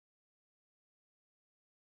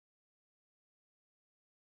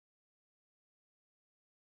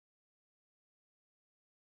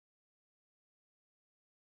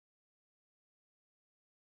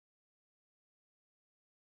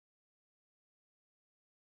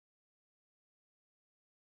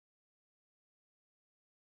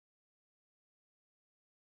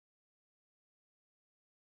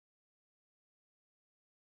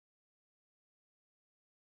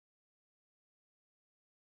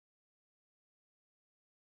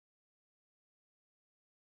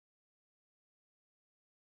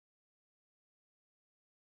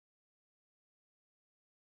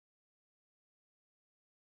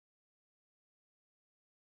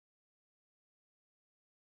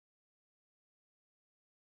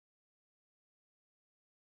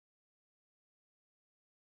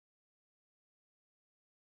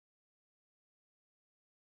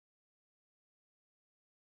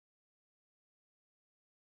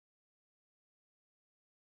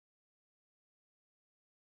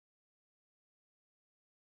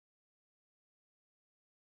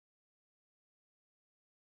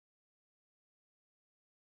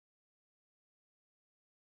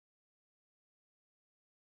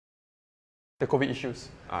the COVID issues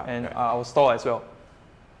and our store as well.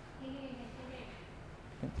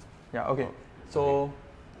 Yeah, okay. So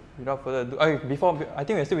without further ado, okay, before I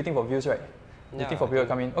think we're still waiting for views, right? Yeah, waiting for people to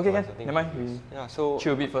come in. Okay, guys, never mind. So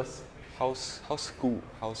chill a bit first. How's school?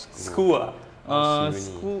 School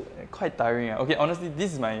school quite tiring. Okay, honestly,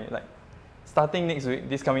 this is my starting next week.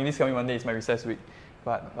 This coming Monday is my recess week.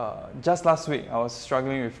 But just last week, I was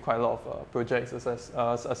struggling with quite a lot of projects,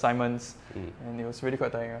 assignments, and it was really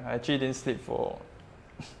quite tiring. I actually didn't sleep for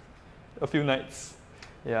a few nights.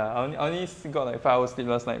 Yeah, I only got like 5 hours sleep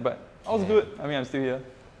last night, but I was good. I mean, I'm still here,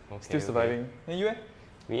 still surviving. And you?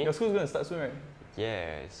 Me? Your school's gonna start soon, right?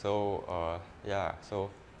 Yeah. So so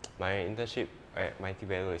my internship at Mighty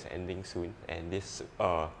Velo is ending soon, and this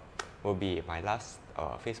will be my last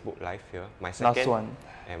Facebook Live here. My second last one.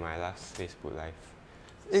 And my last Facebook Live.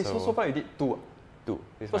 So far you did 2? 2.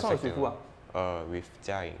 This first one was with who? With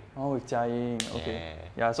Jia Ying. Oh, with Jia Ying. Okay.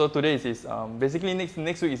 Yeah. So today is his basically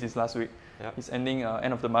next week is his last week. Yep. He's ending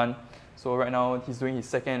end of the month. So right now he's doing his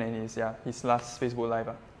second and his last Facebook Live.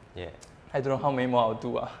 Yeah. I don't know how many more I'll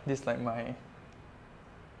do. This is like my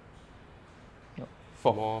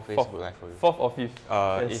fourth Facebook Live for you. 4th or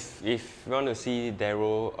 5th. Yes. If you want to see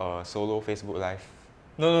Darryl solo Facebook Live.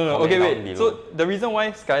 No. Okay, wait. Below. So the reason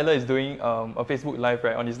why Schuyler is doing a Facebook Live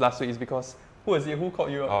on his last week is because who was it? Who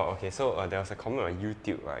called you up? Oh, okay. So there was a comment on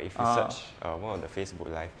YouTube, right? If you search one of the Facebook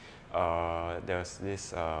Live, there was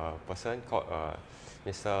this person called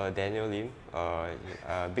Mr. Daniel Lim.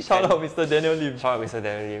 Shout out Mr. Daniel Lim. Shout out Mr.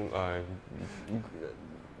 Daniel Lim.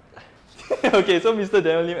 Okay, so Mr.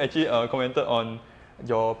 Daniel Lim actually commented on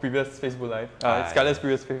your previous Facebook Live, Schuyler's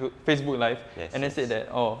previous Facebook Live, yes, and then said that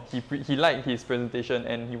he liked his presentation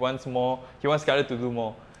and he wants Schuyler to do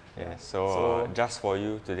more. Yeah, so just for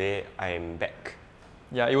you today, I am back.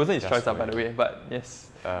 Yeah, it wasn't his choice, by the way, but yes,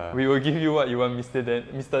 we will give you what you want, Mr.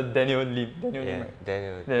 Daniel Lim. Daniel Lim, right?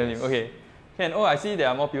 Daniel Lim. Okay. I see there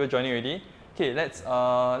are more people joining already. Okay, let's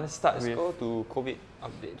start with. Let's go to COVID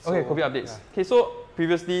updates. Okay, COVID updates. Yeah. Okay, so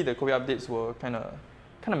previously the COVID updates were kind of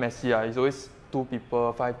messy. It's always 2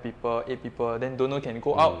 people, 5 people, 8 people. Then don't know can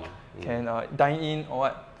go out, can dine in or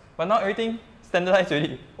what. But now everything standardized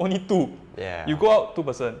already. Only 2. Yeah. You go out 2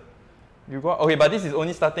 person. You go out. Okay, but this is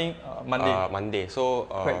only starting Monday. Monday. So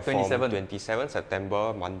from 27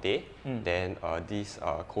 September Monday, then these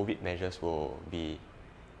COVID measures will be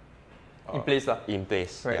in place lah. In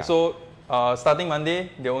place. Right. Yeah. So starting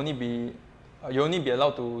Monday, you only be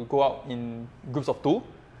allowed to go out in groups of 2.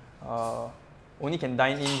 Only can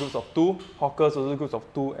dine in groups of 2. Hawkers also groups of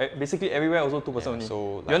 2. Basically everywhere also 2 person only.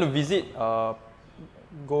 So you want to visit,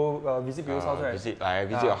 visit people's house, right? Visit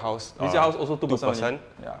your house. Visit your house also 2 person only.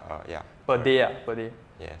 Yeah. Per day.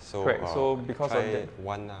 Yeah. So correct. So because of that,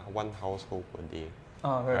 one household per day.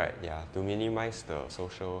 Right. Yeah. To minimize the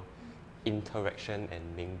social interaction and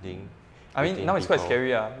mingling. I mean now it's quite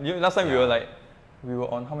scary. Last time we were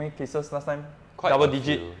on how many cases last time? Quite double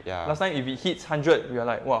digit. Yeah. Last time if it hits 100, we are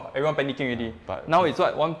like, wow, everyone panicking already. But now it's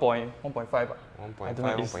what 1.5.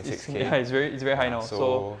 1.6K. Yeah, it's very high now.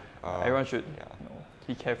 So everyone should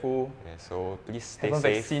be careful. Yeah, so please stay safe.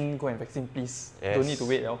 Vaccine, go and vaccine, please. Yes. Don't need to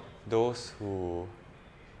wait. Those who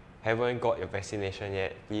haven't got your vaccination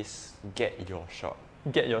yet, please get your shot.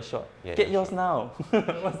 Get your shot. Get yours now.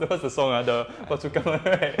 What's the song? The Pasukan one,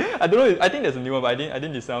 right? I don't know. I think there's a new one, but I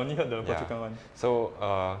didn't listen. I only heard the Pasukan one. So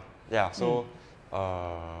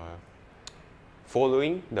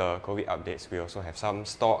following the COVID updates, we also have some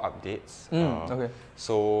store updates. Okay.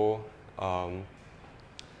 So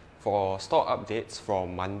for store updates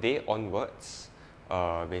from Monday onwards,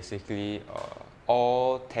 basically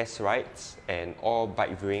all test rides and all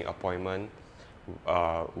bike viewing appointment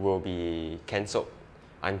will be cancelled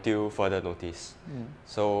until further notice.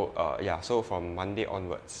 So so from Monday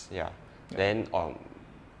onwards, then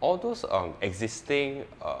all those existing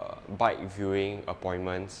bike viewing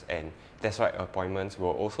appointments and test ride appointments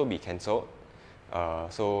will also be cancelled.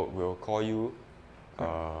 So we'll call you.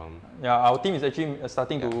 Our team is actually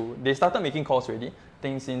starting to. They started making calls already. I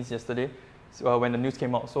think since yesterday, when the news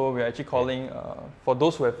came out. So we're actually calling for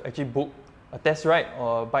those who have actually booked a test ride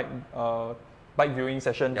or bike viewing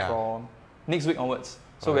session from next week onwards.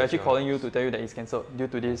 So we're actually calling you to tell you that it's cancelled due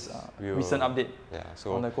to this recent update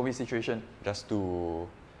on the COVID situation. Just to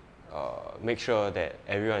make sure that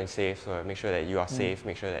everyone is safe, make sure that you are safe,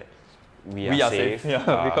 make sure that we are safe.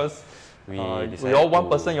 Because we all one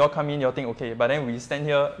person, you all come in, you all think okay, but then we stand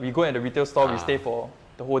here, we go at the retail store, we stay for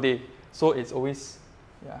the whole day. So it's always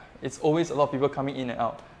a lot of people coming in and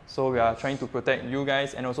out. So we are trying to protect you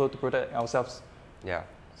guys and also to protect ourselves. Yeah.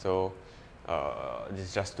 So this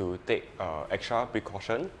is just to take extra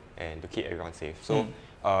precaution and to keep everyone safe. So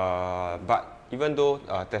But even though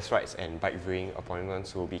test rides and bike viewing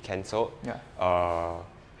appointments will be cancelled,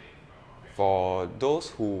 for those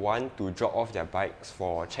who want to drop off their bikes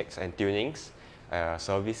for checks and tunings,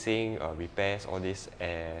 servicing, repairs, all this,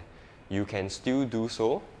 you can still do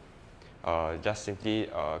so. Just simply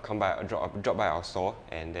come by, drop by our store,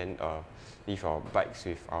 and then leave your bikes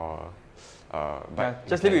with our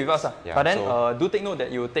just leave it with us. Yeah, but then so do take note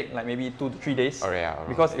that it will take like maybe 2 to 3 days.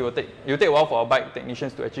 Because it will take a while for our bike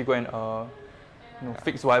technicians to actually go and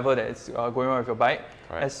fix whatever that is going on with your bike.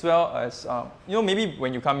 Correct. As well as maybe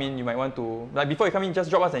when you come in, you might want to, like, before you come in, just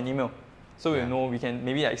drop us an email, so we'll know. We can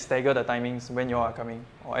maybe like stagger the timings when you are coming,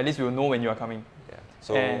 or at least we'll know when you are coming.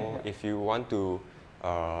 So if you want to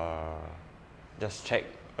just check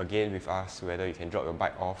again with us whether you can drop your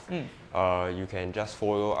bike off, you can just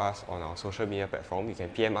follow us on our social media platform. You can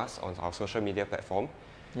PM us on our social media platform.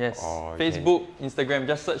 Yes, Facebook, Instagram,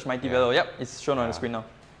 just search Mighty Velo. Yep, it's shown on the screen now.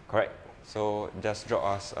 Correct. So just drop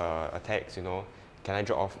us a text, can I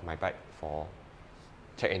drop off my bike for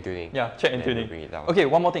check and tuning? Yeah, check and tuning. We'll bring it down. Okay,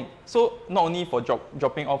 one more thing. So not only for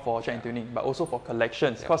dropping off for check and tuning, but also for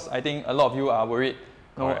collections, because I think a lot of you are worried,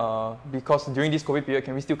 because during this COVID period,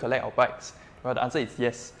 can we still collect our bikes? Well, the answer is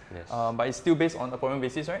yes. But it's still based on appointment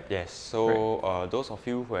basis, right? Yes. So those of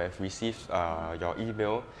you who have received your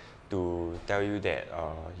email to tell you that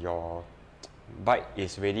your bike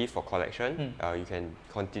is ready for collection, you can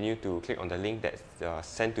continue to click on the link that's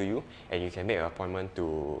sent to you, and you can make an appointment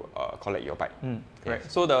to collect your bike.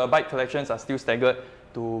 Right. So the bike collections are still staggered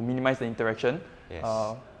to minimize the interaction.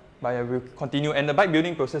 But we'll continue, and the bike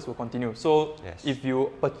building process will continue. So if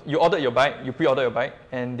you ordered your bike, you pre-order your bike,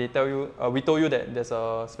 and they tell you, we told you that there's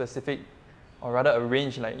a specific, or rather a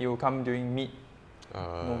range, like it will come during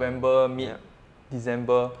mid-November,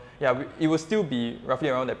 mid-December. Yeah, it will still be roughly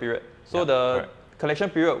around that period. So the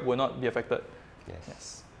collection period will not be affected.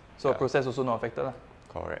 So the process also not affected.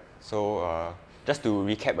 Correct. So just to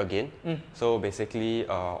recap again, so basically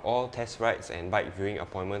all test rides and bike viewing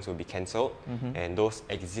appointments will be cancelled, and those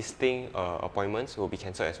existing appointments will be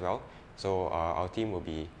cancelled as well. So our team will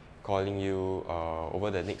be calling you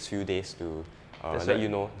over the next few days to let you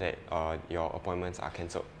know that your appointments are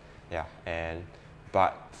cancelled.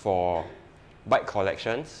 But for bike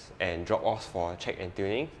collections and drop-offs for check and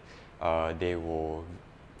tuning, they will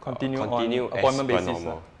continue on appointment basis.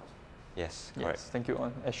 Normal. Yes, correct. Thank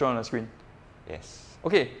you. As shown on the screen. Yes.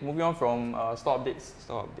 Okay, moving on from store updates.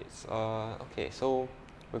 Okay, so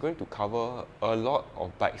we're going to cover a lot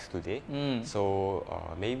of bikes today. So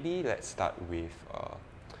maybe let's start with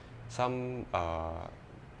some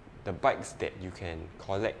the bikes that you can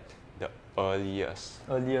collect the earliest.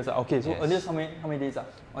 Okay, so earliest how many days?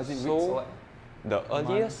 Or is it weeks or what? The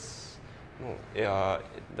earliest,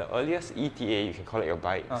 the earliest ETA you can collect your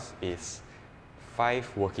bikes is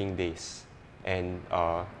 5 working days, and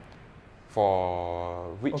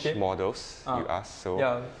for which models you ask?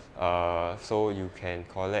 So so you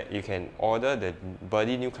can order the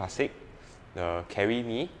Birdy New Classic, the Carry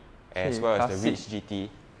Me, as well as the Reach GT,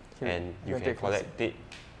 and you can collect it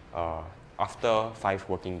after 5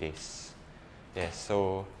 working days. Yes,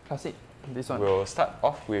 so Classic, this one. We'll start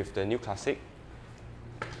off with the New Classic.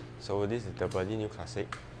 So this is the Birdy New Classic.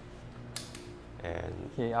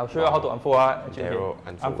 And I'll show you how to unfold. Darryl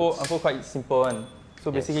unfold quite simple one.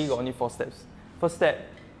 So basically, you got only 4 steps. First step,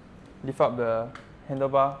 lift up the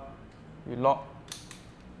handlebar, you lock.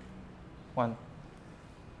 1.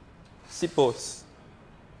 Sit pose.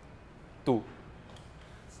 2.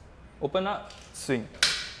 Open up, swing.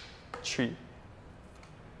 3.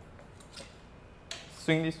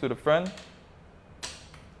 Swing this to the front.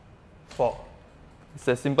 4. It's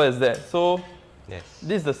as simple as that. So this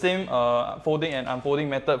is the same folding and unfolding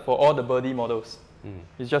method for all the Birdy models.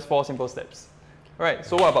 It's just 4 simple steps. Alright,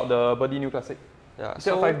 so what about the Birdy New Classic? Is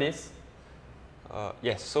it 5 days?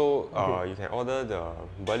 Yes, so you can order the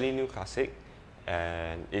Birdy New Classic,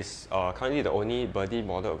 and it's currently the only Birdy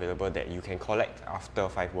model available that you can collect after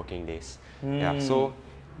 5 working days. So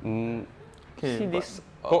see this.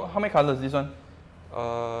 How many colors this one?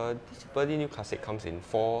 This Birdy New Classic comes in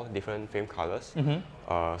 4 different frame colors.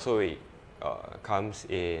 So it comes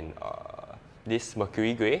in this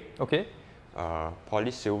mercury grey,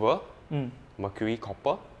 polished silver, mercury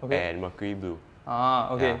copper, and mercury blue.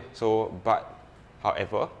 So, but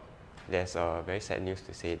however, there's very sad news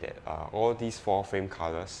to say that all these 4 frame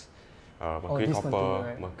colors, mercury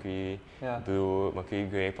copper, mercury blue, mercury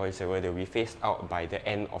grey, polished silver, they'll be phased out by the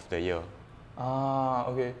end of the year.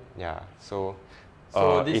 So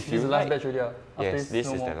this is the last batch already? Yes, this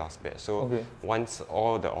is the last batch. So once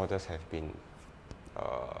all the orders have been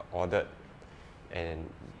ordered and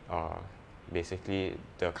basically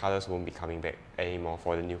the colors won't be coming back anymore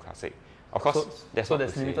for the new classic. Of course, there's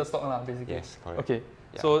limited stock lah, basically. Yes, correct. Okay,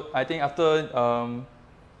 yeah. So I think after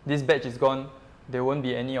this batch is gone, there won't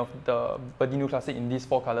be any of the Birdy new classic in these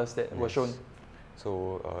 4 colors that were shown.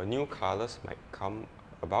 So new colors might come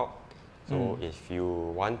about. So if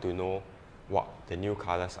you want to know what the new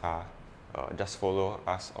colors are, just follow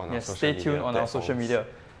us on our social media. Stay tuned on our social media.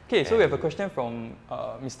 Okay, so we have a question from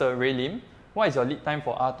Mr. Ray Lim. What is your lead time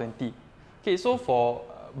for R20? Okay, so for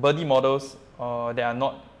Birdy models that are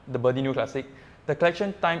not the Birdy new classic, the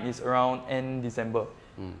collection time is around end December.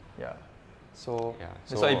 Yeah. So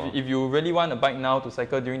if you really want a bike now to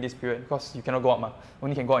cycle during this period, because you cannot go out,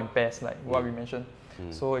 only can go out in pairs, like what we mentioned.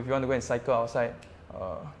 So if you want to go and cycle outside,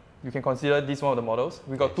 you can consider this one of the models.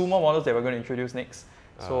 We got 2 more models that we're going to introduce next.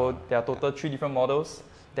 So there are total 3 different models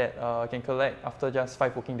that can collect after just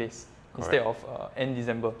 5 working days instead of end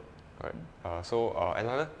December. Correct. So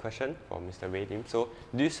another question from Mr. Ray Lim. So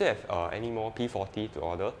do you still have any more P40 to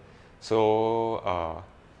order? So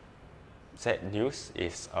sad news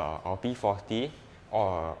is our P40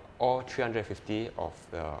 or all 350 of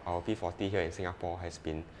our P40 here in Singapore has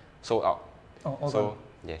been sold out. Oh, okay. So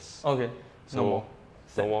yes. Okay. So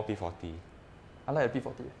no more P40. I like the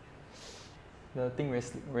P40. The thing very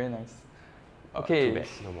slick, very nice. Okay. Too bad,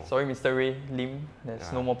 no more. Sorry, Mr. Ray Lim.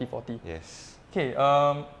 There's no more P40. Yes. Okay.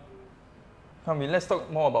 Let's talk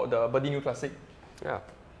more about the Birdy new classic. Yeah.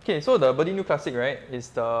 Okay, so the Birdy new classic, right, is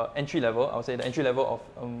the entry level. I would say the entry level of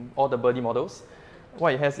all the Birdy models.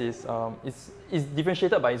 What it has is it's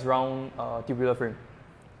differentiated by its round tubular frame,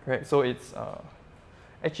 right? So it's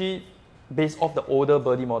actually based off the older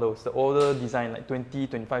Birdy models, the older design, like 20,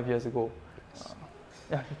 25 years ago.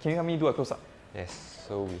 Yeah, can you help me do a close-up? Yes,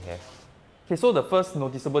 so we have... Okay, so the first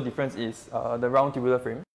noticeable difference is the round tubular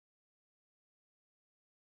frame.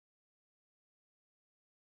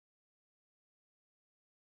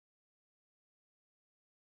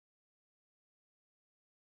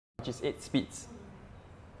 Which is 8 speeds.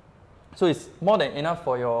 So it's more than enough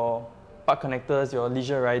for your park connectors, your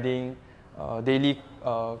leisure riding, daily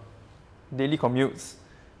commutes.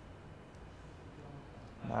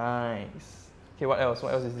 Nice. Okay, what else?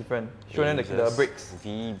 What else is different? Show them the brakes.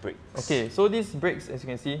 V brakes. Okay, so these brakes, as you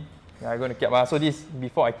can see, I'm going to kiap. So this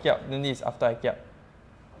before I kiap, then this after I kiap.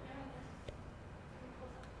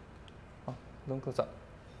 Oh, don't close up.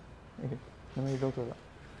 Okay, don't close up.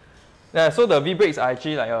 Yeah, so the V brakes are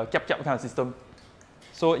actually like a kiap kind of system.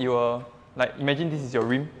 So you will, like, imagine this is your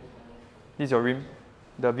rim. This is your rim.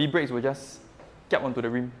 The V brakes will just kiap onto the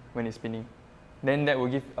rim when it's spinning. Then that will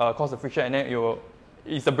give cause the friction, and then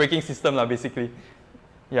it's a braking system basically.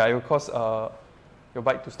 Yeah, it will cause your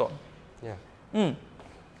bike to stop. Yeah.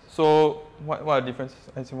 So what are the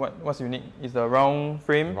differences? What's unique is the round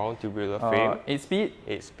frame. Round tubular frame. 8 speed.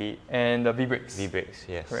 8 speed. And the V brakes. V brakes,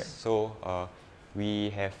 yes. Correct. So we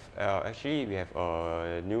have actually we have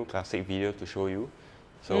a new classic video to show you.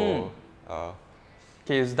 So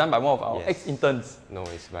okay, it's done by one of our ex-interns. No,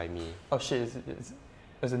 it's by me. Oh shit,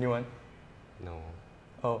 it's a new one? No.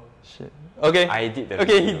 Oh shit. Okay. I did the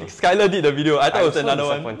video. Schuyler did the video. I thought it was another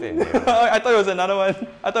one. I thought it was another one.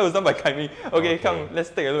 I thought it was done by Kaimi. Okay, come, let's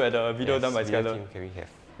take a look at the video done by Schuyler. Can we have?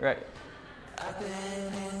 Right.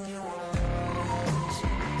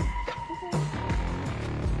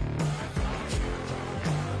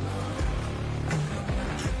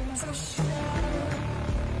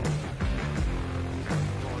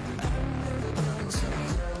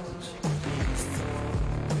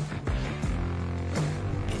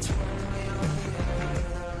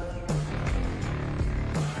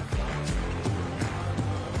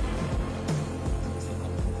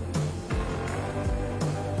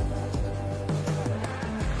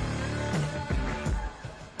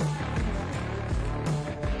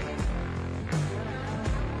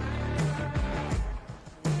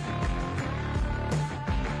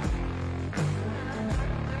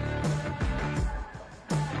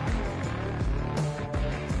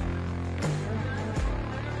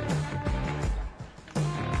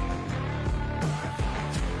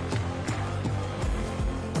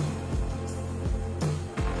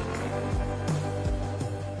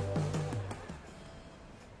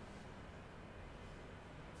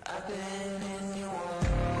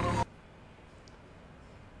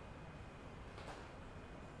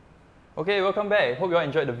 Okay, welcome back. Hope you all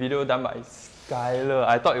enjoyed the video done by Schuyler.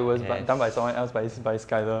 I thought it was done by someone else, but it's by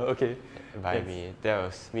Schuyler. Okay. By me. That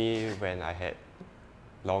was me when I had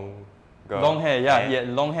long hair. Yeah, he had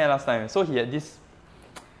long hair last time. So he had this.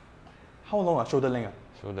 How long? Shoulder length.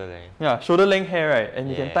 Shoulder length. Yeah, shoulder length hair, right? And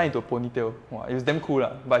you can Yeah. tie into a ponytail. Wow, it was damn cool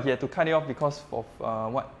lah. But he had to cut it off because of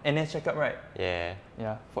what? NS checkup, right? Yeah.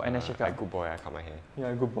 Yeah, for NS checkup. Good boy, I cut my hair.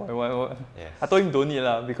 Yeah, good boy. What? Yes. I told him don't need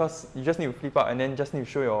lah because you just need to flip out and then just need to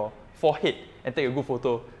show your forehead and take a good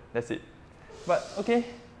photo. That's it. But okay,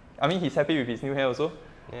 I mean he's happy with his new hair also.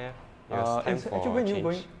 Yeah. It was time for actually, when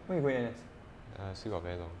change. you going NS? Still got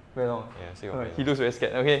very long. Very long. Yeah, still got very long. He looks very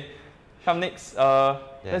scared. Okay, come next.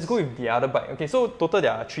 Let's go with the other bike. Okay, so total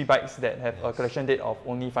there are 3 bikes that have a collection date of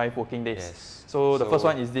only 5 working days. Yes. So the first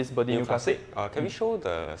one is this Birdy New Classic. Can we show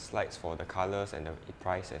the slides for the colors and the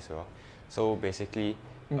price as well? So basically,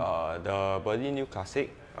 the Birdy New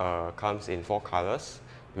Classic comes in 4 colors,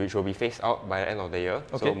 which will be phased out by the end of the year.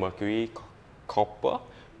 Okay. So Mercury Copper,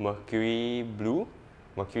 Mercury Blue,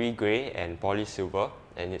 Mercury Grey, and Polished Silver,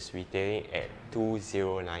 and it's retailing at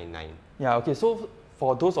 2099. Yeah. Okay. So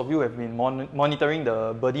for those of you who have been monitoring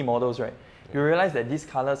the Birdy models, right, you realize that these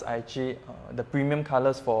colors are actually the premium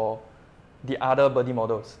colors for the other Birdy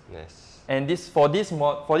models. Yes. And for this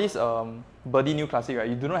Birdy New Classic, right,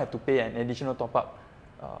 you do not have to pay an additional top up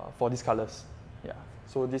for these colors. Yeah.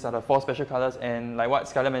 So these are the 4 special colors, and like what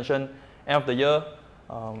Schuyler mentioned, end of the year,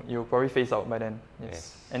 you'll probably phase out by then.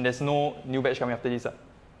 Yes. And there's no new batch coming after this.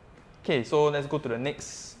 Okay, so let's go to the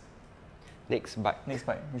next bike. Next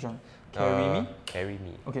bike. Which one? Carry Me? Carry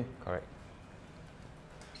Me. Okay. Correct.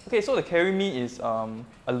 Okay, so the Carry Me is a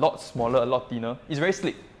lot smaller, a lot thinner. It's very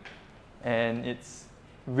slick, and it's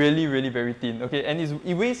really, really very thin. Okay, and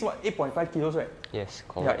it weighs what, 8.5 kilos, right? Yes,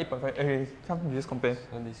 correct. Yeah, 8.5. Okay, come we just compare.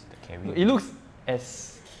 So this is the Carry Me. It looks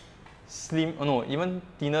as slim. Oh no, even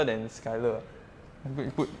thinner than Schuyler.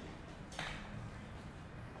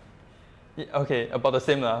 Okay, about the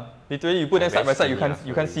same lah. Literally, you put them side by side, you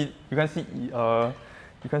can't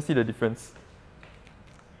see the difference.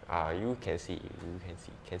 You can see.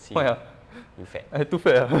 Oh yeah. You fat. Too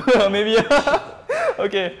fat. Maybe.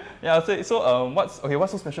 Okay. Yeah. So what's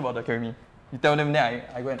so special about the Carry Me? You tell them, then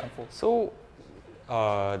I go and unfold. So,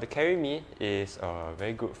 the Carry Me is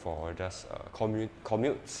very good for just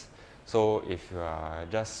commutes. So if you are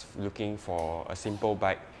just looking for a simple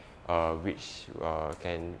bike, which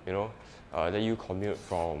can let you commute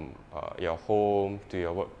from your home to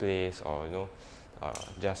your workplace, or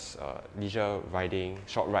just leisure riding,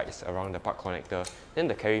 short rides around the park connector, then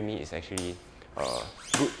the Carry Me is actually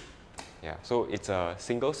good. Yeah. So it's a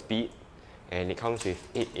single speed, and it comes with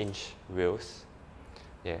 8-inch wheels.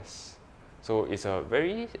 Yes. So it's a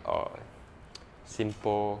very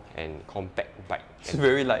simple and compact bike. It's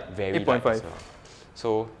very light. Very 8.5. light as well.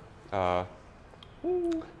 So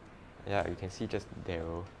yeah, you can see just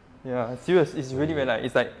Darryl. Yeah, serious. It's really very light.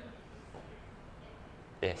 It's like,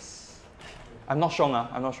 yes. I'm not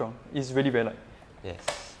strong. It's really very light.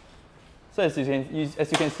 Yes. So as you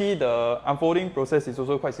can see, the unfolding process is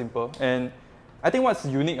also quite simple. And I think what's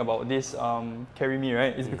unique about this Carry Me,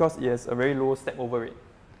 right, is because it has a very low step over rate.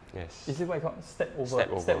 Yes. Is it what you call step over?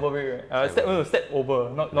 Step over. Step over rate, right? Step over,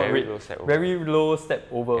 not very rate. Low step over. Very low step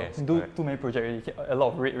over. Yes, Do too many projects already. A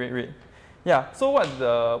lot of rate. Yeah. So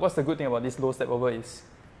what's the good thing about this low step over is,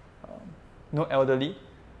 no elderly,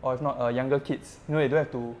 or if not younger kids. They don't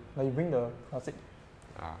have to, like you bring the classic.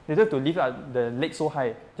 They don't have to lift the leg so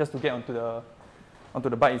high just to get onto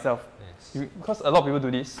the bike itself. Yes. Because a lot of people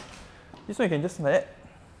do this. This one you can just like that.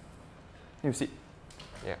 You sit.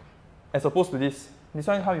 Yeah. As opposed to this. This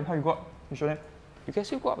one, how you go up? You show them. You can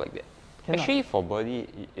still go up like that. Can Actually, for Birdy,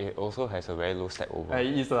 it also has a very low step over.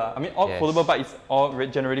 It is. I mean, all foldable bikes all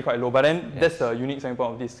generally quite low, but then that's the unique selling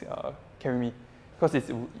point of this Carry Me, because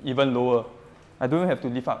it's even lower. I don't have to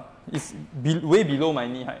lift up. It's way below my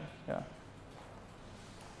knee height. Yeah.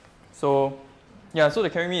 So the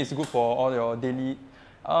Carry Me is good for all your daily,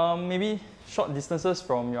 maybe short distances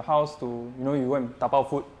from your house to, you go and tapao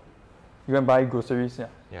food, you go and buy groceries.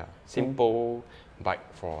 Yeah. Simple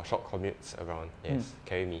bike for short commutes around. Yes.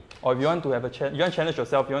 Carry Me. Or if you want to have you want to challenge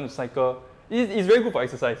yourself, you want to cycle, it's very good for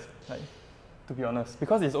exercise. Like, to be honest,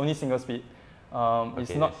 because it's only single speed.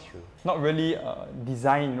 It's not really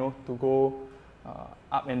designed, to go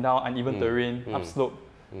up and down uneven terrain, upslope.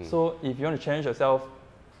 So if you want to challenge yourself,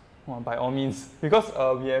 by all means, because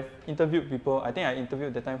we have interviewed people. I think I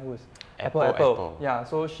interviewed that time who was Apple. Yeah,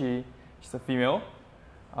 so she's a female,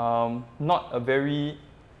 not a very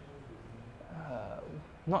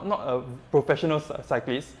not a professional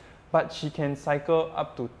cyclist, but she can cycle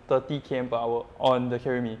up to 30 km per hour on the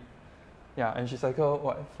Carry Me. Yeah, and she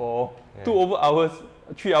cycle for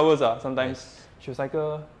 3 hours sometimes. Yes. She'll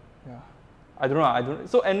cycle. Yeah, I don't know.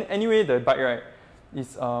 So anyway, the bike, right,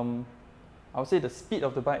 is I would say the speed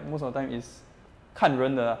of the bike most of the time is 看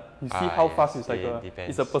人的 you see how fast you cycle. It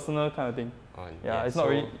It's a personal kind of thing. Yeah, it's not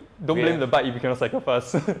really. Don't blame the bike if you cannot cycle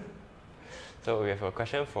fast. So we have a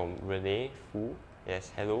question from Renee Fu.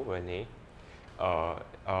 Yes, hello Renee.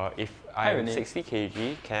 If I'm 60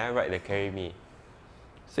 kg, can I ride the Carry Me?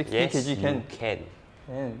 60 yes, kg you can.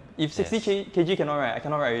 If 60 kg cannot ride, I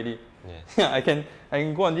cannot ride already. Yes. I can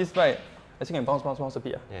go on this bike. I think I can bounce a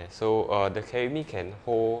bit. Yeah. So the Carry Me can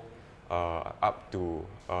hold up to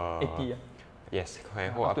 80. Yes,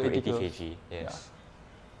 can hold up to 80 kg. Yes. Yeah.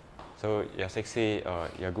 So you're 60,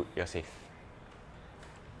 you're good, you're safe.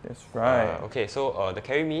 That's right. Okay, so the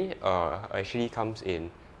Carry Me actually comes in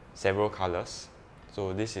several colors.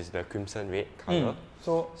 So this is the crimson red color.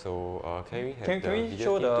 So can we have the video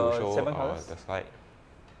show to show 7 colors? the slide?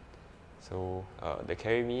 So the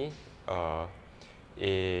Carry Me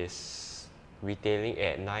is retailing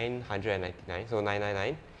at 999, so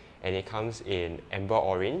 999, and it comes in amber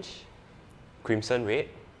orange, crimson red,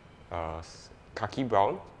 khaki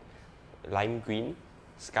brown, lime green,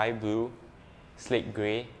 sky blue, slate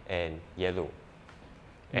grey, and yellow.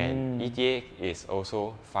 And ETA is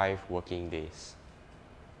also 5 working days.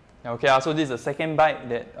 Okay, so this is the second bike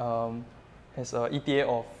that has an ETA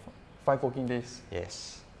of 5 working days.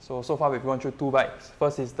 Yes. So far we've gone through 2 bikes.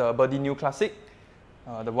 First is the Birdy New Classic,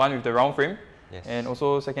 the one with the round frame. Yes. And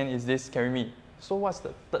also second is this Carry Me. So what's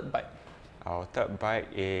the third bike? Our third bike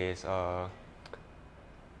is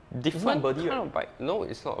different kind of bike. No,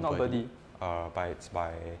 it's not a Birdy. But it's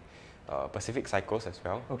by Pacific Cycles as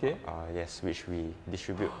well. Okay. Yes, which we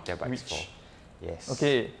distribute their bikes for. Yes.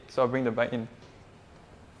 Okay, so I'll bring the bike in.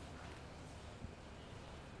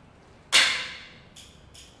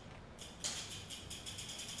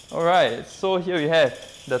 Alright, so here we have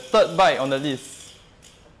the third bike on the list.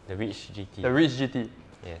 The Riese GT. The Riese GT.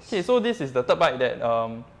 Yes. Okay, so this is the third bike that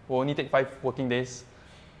will only take 5 working days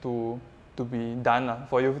to be done,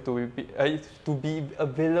 for you to be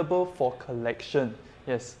available for collection.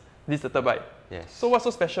 Yes, this is the third bike. Yes. So what's so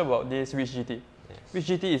special about this Riese GT? Yes.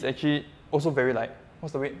 Riese GT is actually also very light.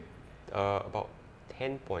 What's the weight? About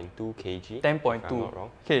 10.2 kg. 10.2. If I'm not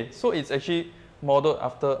wrong. Okay, so it's actually modeled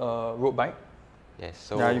after a road bike. Yes.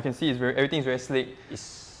 So yeah, you can see everything is very sleek.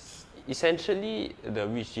 It's essentially the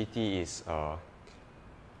Riese GT is a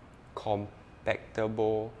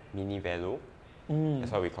compactable mini Velo.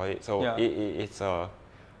 That's what we call it. So yeah.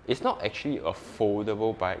 It's not actually a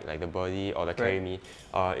foldable bike like the Birdy or the Carry Me.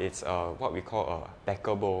 It's what we call a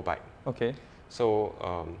packable bike. Okay.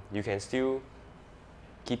 So you can still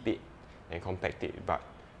keep it and compact it, but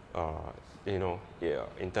you know,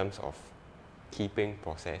 in terms of keeping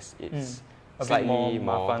process, it's slightly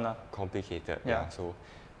more complicated. Yeah. So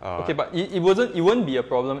okay, but it won't be a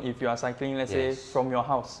problem if you are cycling, let's say, from your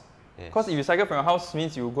house. Because if you cycle from your house,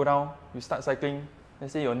 means you go down, you start cycling.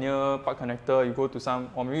 Let's say you're near park connector, you go to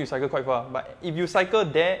or maybe you cycle quite far. But if you cycle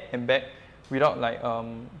there and back without like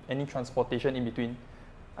any transportation in between,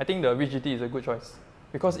 I think the Riese GT is a good choice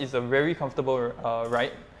because it's a very comfortable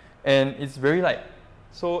ride and it's very light.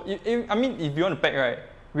 So I mean, if you want to pack, right,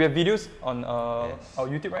 we have videos on our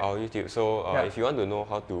YouTube, right? Our YouTube. So if you want to know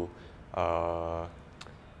how to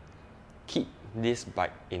keep this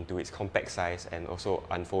bike into its compact size and also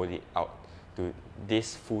unfold it out to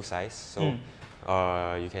this full size, so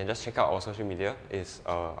you can just check out our social media. It's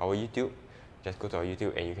our YouTube. Just go to our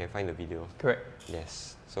YouTube and you can find the video. Correct.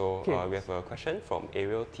 Yes. So we have a question from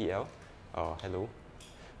Ariel TL. Hello.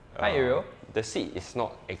 Hi Ariel. The seat is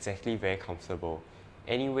not exactly very comfortable.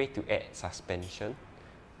 Any way to add suspension?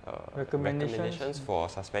 Recommendations for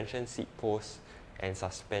suspension seat posts and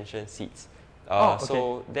suspension seats.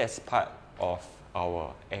 So that's part of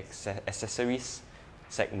our accessories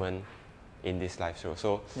segment in this live show.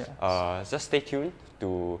 So just stay tuned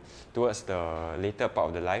towards the later part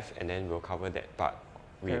of the live, and then we'll cover that part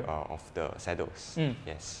of the saddles.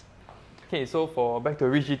 Yes. Okay, so back to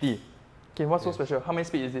Riese GT. Okay, what's so special? How many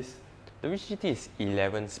speed is this? The Riese GT is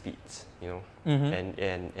 11 speeds, you know,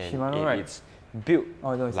 and Shimano, it's built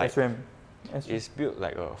like SRAM. It's built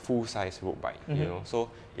like a full-size road bike, you know. So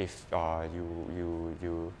if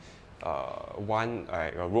you want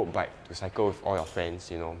a road bike to cycle with all your friends,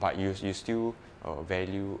 you know, but you still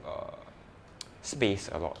value space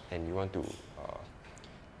a lot, and you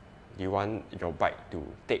want your bike to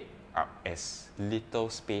take up as little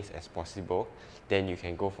space as possible, then you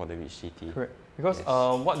can go for the Riese GT. Correct. Because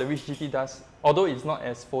what the Riese GT does, although it's not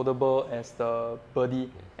as foldable as the Birdy,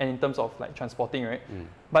 and in terms of like transporting, right?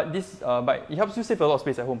 But this bike, it helps you save a lot of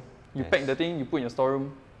space at home. You pack the thing, you put in your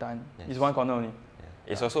storeroom, done. It's one corner only.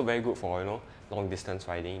 It's also very good for, you know, long distance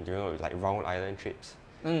riding, you know, like round island trips.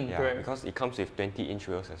 Correct. Because it comes with 20-inch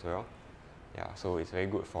wheels as well. Yeah, so it's very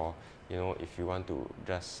good for, you know, if you want to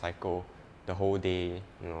just cycle the whole day,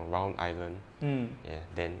 you know, round island. Yeah,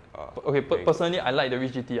 then okay, personally I like the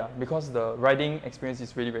Riese GT because the riding experience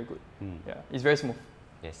is really very good. Yeah, it's very smooth.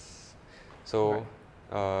 Yes. So,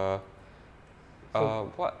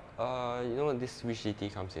 what you know, this Riese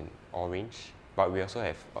GT comes in orange, but we also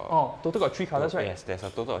have total got 3 colors, right? Yes, there's a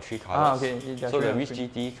total of 3 colors. Okay. So the Riese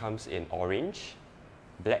GT comes in orange,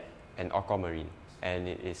 black, and aquamarine, and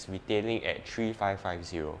it is retailing at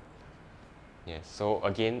 3550. Yes. So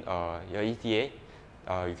again, your ETA,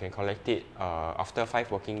 you can collect it after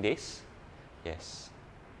 5 working days. Yes.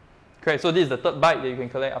 Correct. So this is the third bike that you can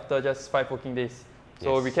collect after just 5 working days.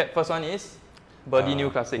 So recap: first one is Birdy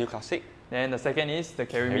New Classic. New Classic. Then the second is the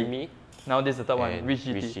Carry Me. Now this is the third one, Riese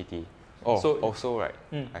GT. Oh, so, also right,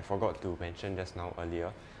 I forgot to mention just now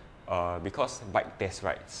earlier. Because bike test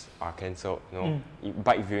rides are cancelled, you know,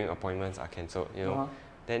 bike viewing appointments are cancelled, you know,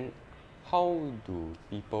 then how do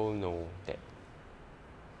people know that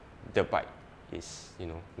the bike is, you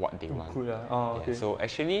know, what they want? Cool, okay. So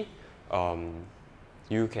actually,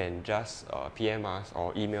 you can just PM us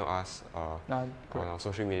or email us on our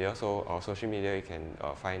social media. So our social media, you can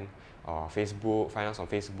find Facebook, find us on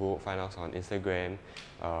Facebook, find us on Instagram,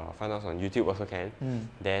 find us on YouTube also can.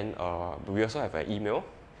 Then we also have an email.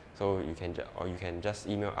 So you can just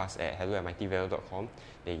email us at hello@mightyvelo.com.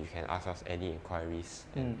 Then you can ask us any inquiries.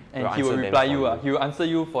 And he will reply you. He will answer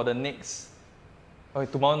you for the next.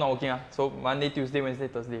 Okay, tomorrow not working. So Monday, Tuesday, Wednesday,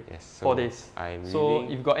 Thursday. Yes. So 4 days. So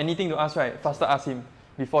if you've got anything to ask, right, faster ask him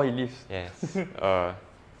before he leaves. Yes.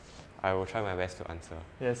 I will try my best to answer.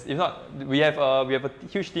 Yes. If not, we have a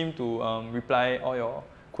huge team to reply all your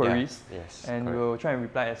queries. Yeah. Yes. And correct. we'll try and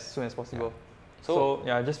reply as soon as possible. Yeah. So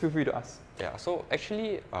yeah, just feel free to ask. Yeah, so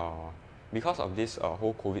actually, because of this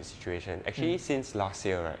whole COVID situation, actually since last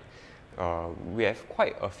year, right, we have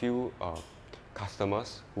quite a few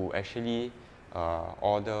customers who actually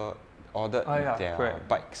ordered their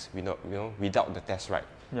bikes without the test ride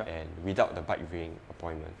and without the bike viewing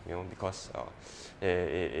appointment, you know, because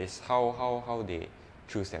it is how they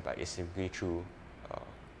choose their bike is simply through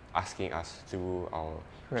asking us through our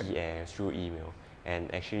PMs, through email,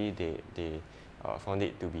 and actually they found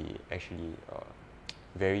it to be actually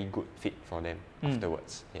very good fit for them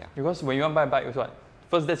afterwards. Yeah. Because when you want to buy a bike, it's what?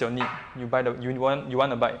 First, that's your need. You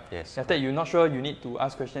want a bike. Yes. After that, you're not sure, you need to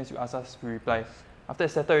ask questions. You ask us, we reply. After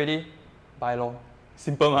it's settled already, buy lor.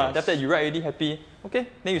 Simple ma. After that, you ride already happy. Okay.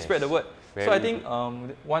 Then you spread the word. So I think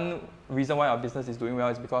one reason why our business is doing well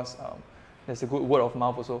is because there's a good word of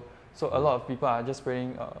mouth also. So a lot of people are just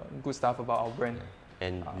spreading good stuff about our brand.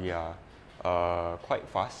 And we are quite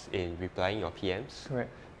fast in replying your PMs. Correct.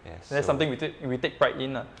 Yes. That's something we take pride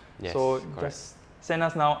in. Yes, so correct. Just send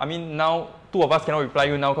us now. I mean, now 2 of us cannot reply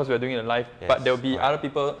you now because we're doing it live. Yes, but there will be correct. other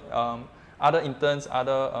people, other interns,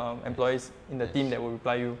 other employees in the team that will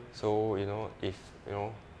reply you. So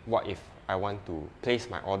what if I want to place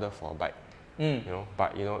my order for a bike? You know,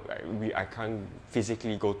 but I can't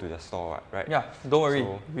physically go to the store, right? Yeah, don't worry.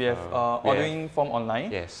 So, we have ordering form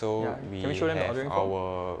online. Yes, so we Can we show them the have ordering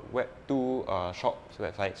our Web2 shop's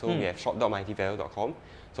website. So we have shop.mightyvelo.com.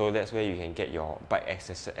 So that's where you can get your bike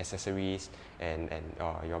accessories and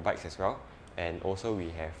your bikes as well. And also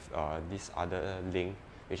we have this other link,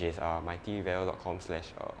 which is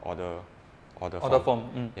mightyvelo.com/order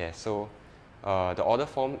form. Yeah, so the order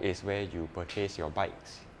form is where you purchase your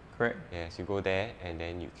bikes. Correct. Yes, you go there and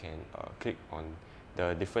then you can click on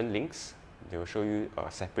the different links. They will show you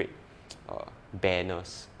separate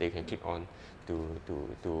banners that you can click on to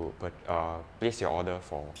place your order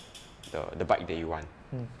for the bike that you want.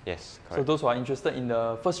 Yes, correct. So those who are interested in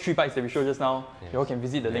the first 3 bikes that we showed just now, you all can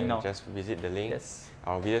visit the link now. Just visit the link. Yes.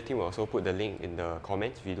 Our video team will also put the link in the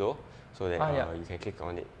comments below so that you can click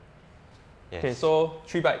on it. Yes. Okay, so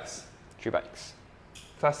 3 bikes. 3 bikes.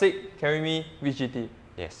 Classic, Carry Me, Riese GT.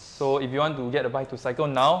 Yes. So if you want to get a bike to cycle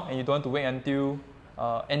now and you don't want to wait until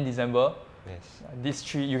end December, these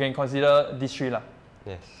 3 you can consider these 3 lah.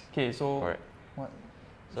 Yes. Okay, so correct.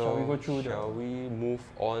 So shall we go through shall we move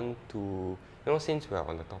on to since we are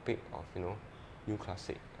on the topic of new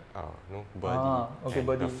classic Birdy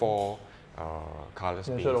Birdy. the 4 colors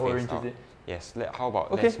being phased out. Yes. How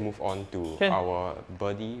about let's move on to our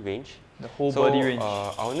Birdy range. The whole Birdy range.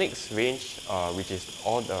 Our next range, which is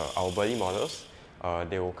all our Birdy models,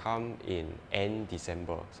 they will come in end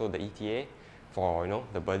December. So the ETA for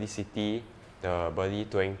the Birdy City, the Birdy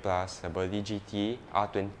Touring Plus, the Birdy GT,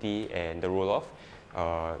 R20, and the roll-off,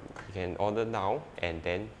 you can order now, and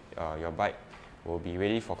then your bike will be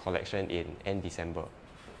ready for collection in end December.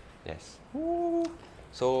 Yes. Ooh.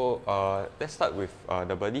 So let's start with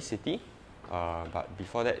the Birdy City. But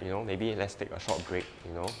before that, maybe let's take a short break.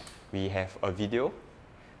 We have a video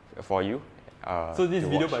for you. So this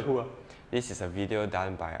video by who? This is a video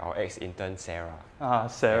done by our ex-intern Sarah.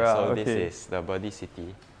 Sarah. So okay. this is the Birdy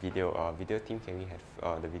City video. Video team, can we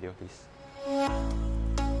have the video, please?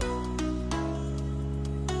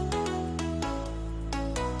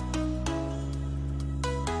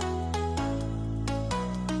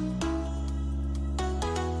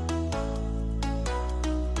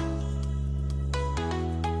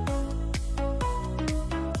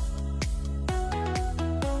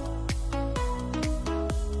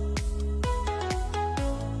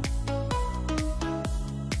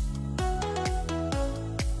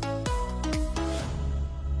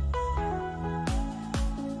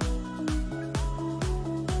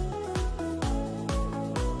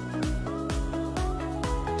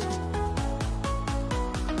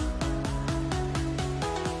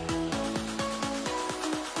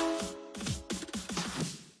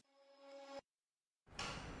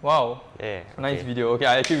 Wow. Yeah. Nice video. Okay,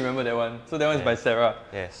 I actually remember that one. So that one is by Sarah.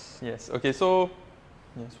 Yes. Yes. Okay, so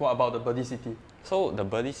what about the Birdy City? So the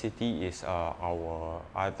Birdy City is our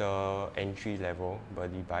other entry level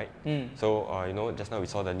Birdy bike. So just now we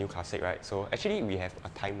saw the new classic, right? So actually we have a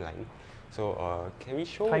timeline. So can we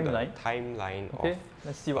show the timeline of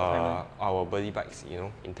let's see what timeline. Our Birdy bikes,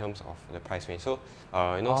 in terms of the price range. So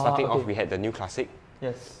starting off we had the new classic.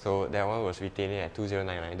 Yes. So that one was retailing at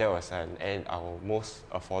 2099. That was our most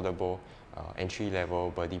affordable entry level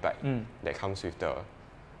Birdy bike that comes with the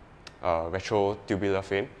retro tubular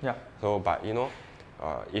frame. Yeah. So, but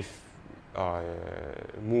if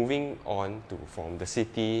moving on from the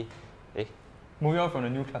city, moving on from the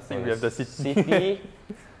new classic, we have the city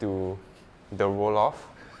to the roll-off,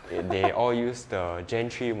 they all use the Gen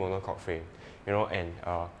 3 monocoque frame, and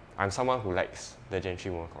I'm someone who likes the Gen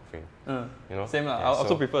 3 monocoque frame. Same lah. I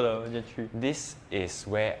also prefer the Gen 3. This is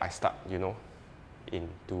where I start,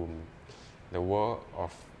 into the world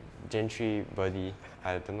of Gen 3 Birdy.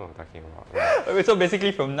 I don't know what I'm talking about. Okay, so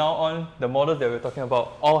basically from now on, the models that we're talking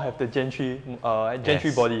about all have the Gen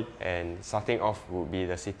 3 body. And starting off would be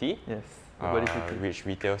the City. Yes. Which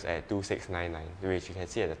retails at 2699, which you can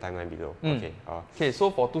see at the timeline below. Okay,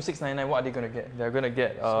 so for 2699, what are they going to get? They're going to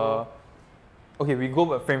get okay, we go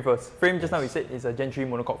with frame first. Frame, just now we said, is a Gen 3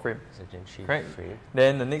 monocoque frame. It's a Gen 3 frame.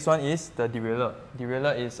 Then the next one is the derailleur.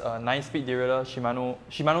 Derailleur is a 9-speed derailleur,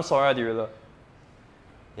 Shimano Sora derailleur.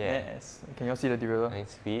 Yeah. Yes. Can you all see the derailleur?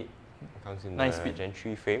 9-speed. It comes in the Gen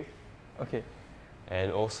 3 frame. Okay.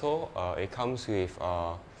 And also, it comes with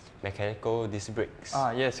mechanical disc brakes.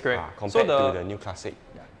 Yes, correct. Compared to the new classic.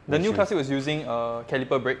 Yeah. The new classic was using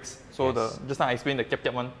caliper brakes. So just now I explained the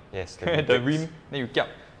cap one. Yes. The rim, then you cap.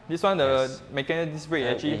 This one, the mechanical disc brake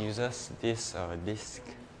actually. It uses this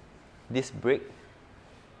disc brake.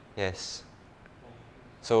 Yes.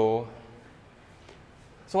 So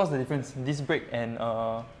what's the difference? Disc brake and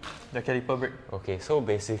the caliper brake? Okay, so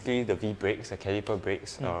basically the V brakes, the caliper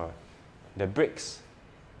brakes, the brakes,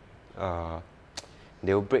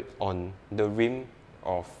 they'll brake on the rim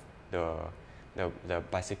of the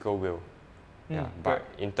bicycle wheel. But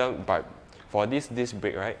for this disc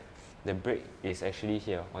brake, right? The brake is actually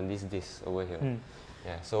here on this disc over here.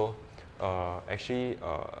 So actually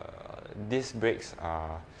these brakes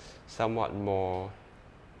are somewhat more.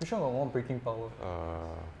 Which one got more braking power?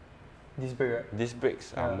 This brake, right? These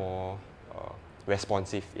brakes are more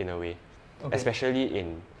responsive in a way, especially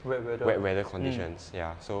in wet weather conditions.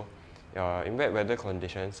 So in wet weather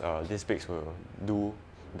conditions, these brakes will do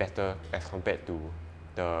better as compared to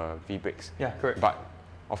the V brakes. Yeah, correct. But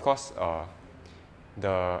of course,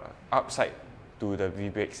 the upside to the V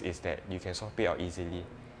brakes is that you can swap it out easily.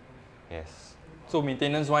 Yes. So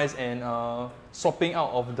maintenance wise and swapping out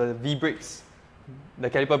of the V brakes, the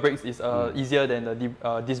caliper brakes is easier than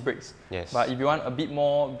the disc brakes. Yes. But if you want a bit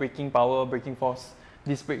more braking power, braking force,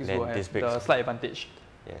 disc brakes will have the slight advantage.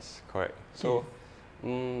 Yes, correct. So,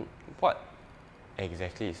 what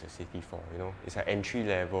exactly is the City for? It's an entry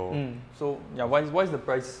level. So yeah, why is the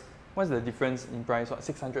price? What's the difference in price? What,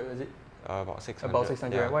 600 is it? About 600. About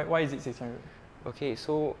 600. Yeah. Why is it 600? Okay,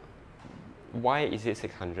 so why is it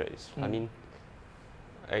 600? I mean,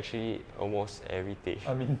 actually almost everything.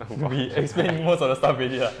 I mean, we explained most of the stuff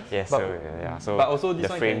already. Yes, so but also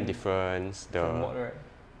this the frame difference, mod, right?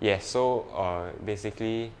 Yes, so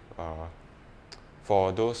basically,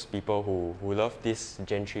 for those people who love this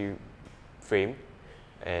Gen 3 frame,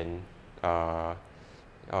 and but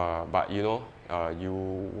you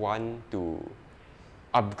want to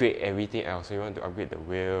upgrade everything else. So you want to upgrade the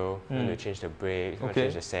wheel, you want to change the brakes, you want to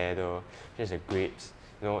change the saddle, change the grips.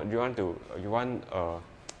 You want a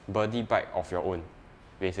Birdy bike of your own,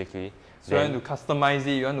 basically. So you want to customize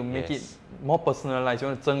it, you want to make it more personalized, you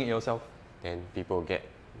want to zeng it yourself. Then people get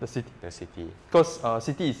the city. Because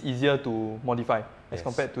city is easier to modify as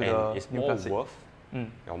compared to the it's new more classic. worth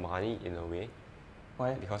your money in a way.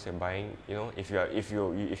 Why? Because you're buying, you know, if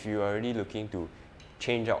you're already looking to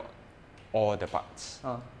change out all the parts,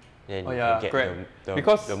 then you can get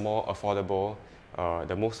the more affordable,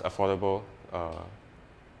 the most affordable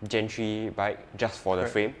Gen 3 bike just for the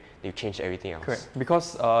frame. You change everything else. Correct.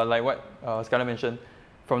 Because like what Schuyler mentioned,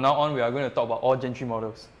 from now on we are going to talk about all Gen 3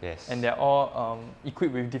 models. Yes. And they're all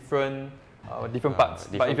equipped with different parts.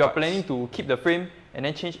 But if you're planning to keep the frame and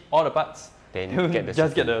then change all the parts, then you get the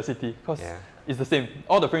just get the city. Because it's the same.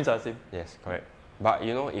 All the frames are the same. Yes, correct. But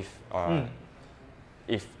you know, if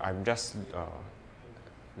I'm just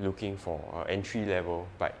looking for an entry level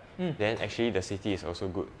bike, then actually the city is also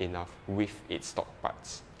good enough with its stock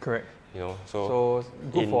parts. Correct. You know, so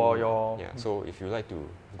good for your so if you like to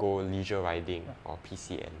go leisure riding or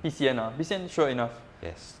PCN. PCN sure enough.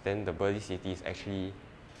 Yes, then the Birdy City is actually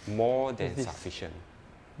more than sufficient.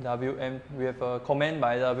 WM, we have a comment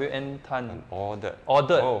by WN Tan. Ordered.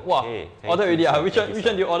 Oh, wow. Okay. Ordered already. Which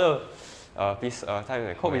one do you order? Please type in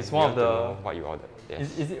the comment. Hope it's one of the what you ordered.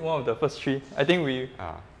 Yes. Is it one of the first three? I think maybe.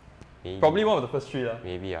 Probably one of the first three.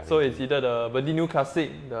 Maybe. So it's either the Birdy New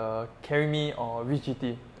Classic, the Carry Me, or Riese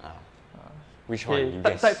GT. Which one? You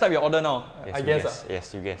guess. Type your order now. Yes, I guess.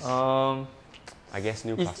 Yes, you guess. I guess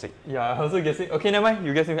New Classic. Yeah, I also guessing. Okay, never mind.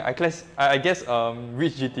 You guessing. I guess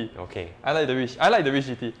Riese GT. Okay. I like the Riese. I like the Riese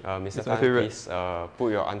GT. Mr. Tan, please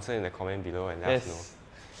put your answer in the comment below and let us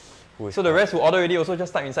know. So the rest who order already also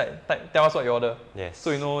just type inside. Tell us what you order. Yes.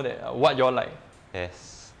 So you know that what you all like.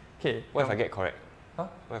 Yes. Okay. What if I get correct? Huh?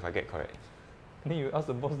 What if I get correct? I think you ask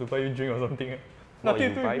the boss to buy you drink or something. No,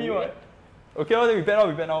 Nothing to buy me, me. what? Okay, well, then we bet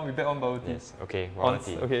on bubble tea. Yes. Okay. Bubble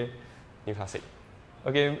tea. Okay. New Classic.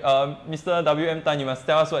 Okay. Mr. WM Tan, you must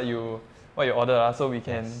tell us what you order, so we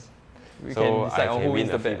can decide on who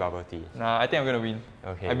wins the bet. Bubble tea. Nah, I think I'm gonna win.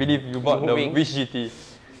 Okay. I believe you bought the Riese GT.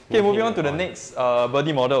 Okay, moving on to the next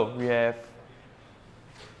Birdy model. We have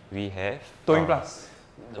Touring Plus.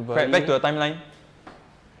 Correct. Back to the timeline.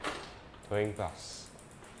 Touring Plus.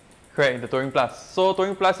 Correct, the Touring Plus. So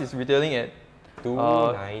Touring Plus is retailing at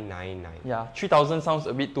 2,999. Yeah, 3,000 sounds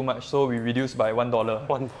a bit too much, so we reduced by $1.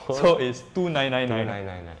 $1. So it's 2,999.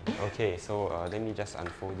 2,999. Okay, so let me just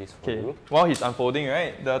unfold this for you. While he's unfolding,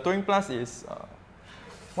 right, the Touring Plus is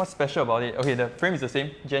what's special about it? Okay, the frame is the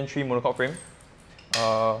same, Gen 3 monocoque frame.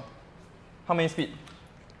 How many speed?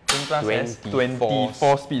 Touring Plus has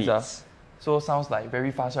 24 speeds. So sounds like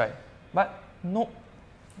very fast, right? But no,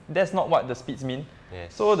 that's not what the speeds mean.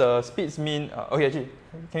 Yes. So the speeds mean okay, actually,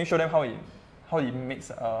 can you show them how it makes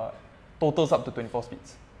totals up to 24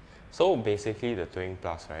 speeds? So basically the Touring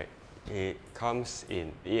Plus, right, it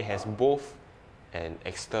has both an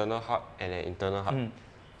external hub and an internal hub.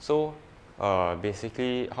 So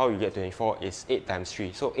basically how you get 24 is 8 times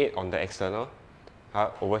 3. So 8 on the external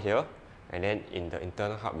hub over here, and then in the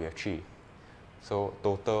internal hub we have 3. So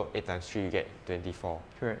total 8 times 3 you get 24.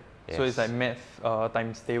 Correct. Yes. So it's like math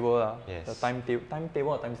times table. Yes. The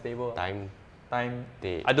timetable or times table? Time. I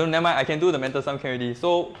don't know, I can do the mental sum already.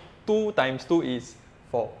 So 2 times 2 is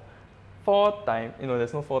 4. 4 times,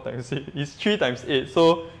 there's no 4 times 8. It's 3 times 8.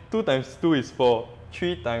 So 2 times 2 is 4.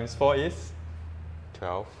 3 times 4 is?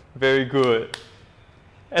 12. Very good.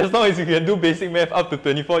 As long as you can do basic math up to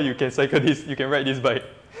 24, you can cycle this, you can ride this bike.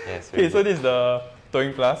 Yes. Okay, so this is the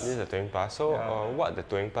Touring Plus. This is the Touring Plus. So what the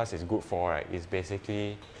Touring Plus is good for, right, is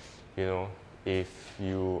basically, if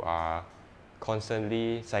you are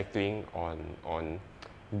constantly cycling on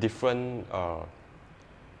different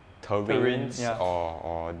terrains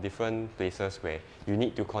or different places where you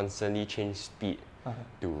need to constantly change speed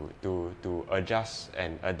to adjust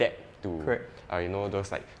and adapt to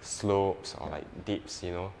those like slopes or like dips,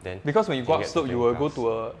 then because when you go up slope you will go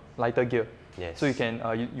to a lighter gear. Yes. So you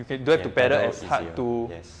don't have to pedal as hard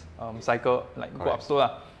to cycle, like go up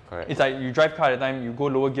slope. Correct. It's like you drive car at the time, you go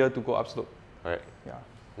lower gear to go up slope. Correct.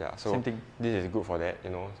 Yeah. So same thing. This is good for that.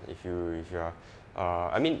 If you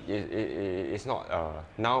are, I mean, it's not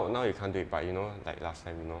now you can't do it, but like last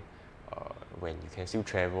time, when you can still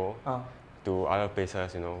travel to other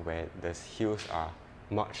places, where the hills are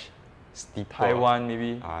much steeper. Taiwan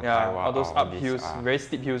maybe. Taiwan, all those up hills, very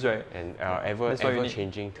steep hills, right? And ever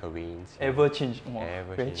changing terrains. Ever change.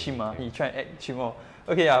 Very chim. He try and act chim.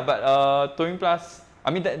 Okay, but Touring Plus. I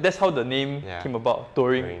mean that's how the name came about.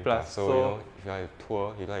 Touring Plus. So if you like to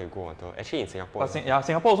tour, you like to go on tour. Actually in Singapore.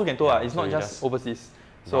 Singapore also can tour. It's not just overseas.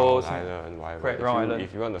 So island, whatever. Correct, island.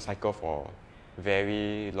 If you want to cycle for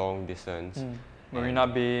very long distance. Marina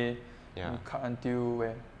Bay. You cut until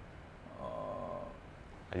where?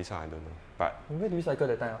 This one I don't know. But where do we cycle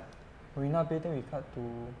that time? Marina Bay, then we cut to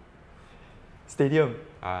Stadium.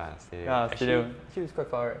 Stadium. Yeah, Stadium. Actually, it's quite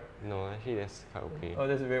far, right? No, actually that's quite okay. Oh,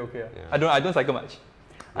 that's very okay. Yeah. I don't cycle much.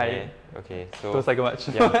 Okay, so don't cycle much.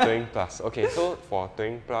 Yeah, Touring Plus. Okay, so for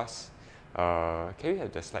Touring Plus, can we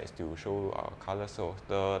have the slides to show our colors? So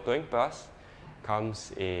the Touring Plus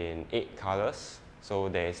comes in 8 colors. So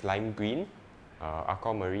there is lime green,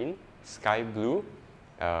 aquamarine, sky blue,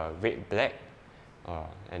 red black,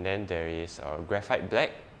 and then there is graphite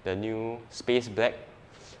black, the new space black,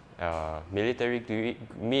 military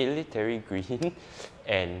green,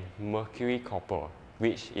 and mercury copper,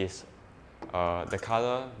 which is the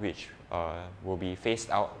color which will be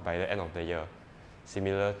phased out by the end of the year,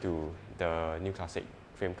 similar to the new classic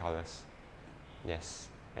frame colors. Yes,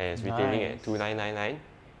 and it's retailing at 2,999,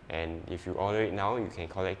 and if you order it now, you can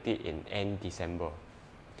collect it in end December.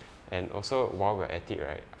 And also, while we're at it,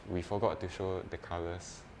 right, we forgot to show the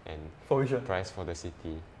colors and price for the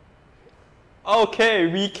city. Okay,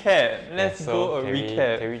 recap. Let's go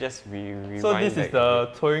recap. Can we just rewind? So this is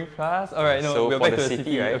the Touring Plus. Alright, no, so we're back to the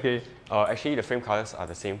city, right? Okay. Actually, the frame colors are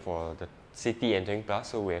the same for the city and Touring Plus.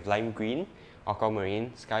 So we have lime green,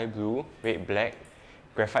 aquamarine, sky blue, red black,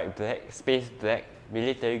 graphite black, space black,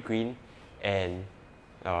 military green, and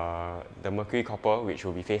the mercury copper, which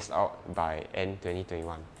will be phased out by end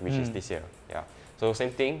 2021, which is this year. Yeah. So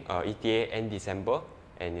same thing, ETA end December,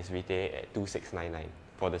 and it's retail at 2,699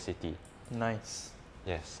 for the city. Nice.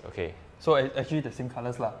 Yes. Okay. So actually the same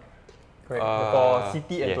colors lah. Correct. For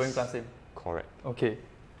city and yes. Touring Plus same. Correct. Okay.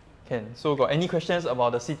 Can. So got any questions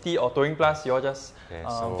about the city or Touring Plus? You all just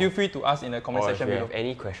so feel free to ask in the comment section below. If you have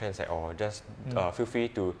any questions at all, just feel free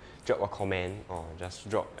to drop a comment or just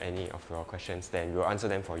drop any of your questions. Then we'll answer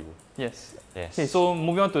them for you. Yes. Yes. Okay. So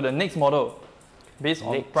moving on to the next model, based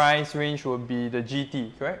on price range will be the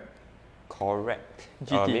GT, correct? Correct.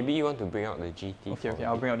 GT. Maybe you want to bring out the GT. Okay.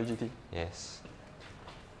 I'll bring out the GT. Yes.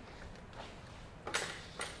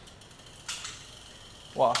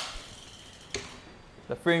 Wow.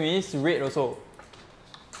 The frame is red also.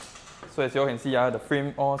 So as you all can see, the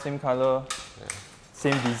frame all same color,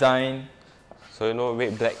 same design. So you know,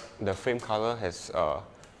 red black, the frame color has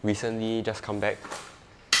recently just come back.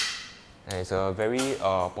 And it's a very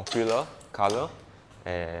popular color,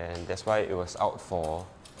 and that's why it was out for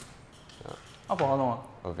Out for how long?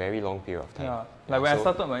 a very long period of time. Yeah. Like when I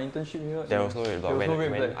started my internship here, there was no red black. When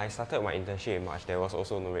black. I started my internship in March, there was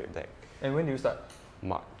also no red black. And when did you start?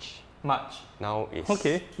 March. March. Now it's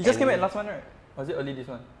okay. You just came back last month, right? Or was it early this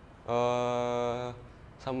one?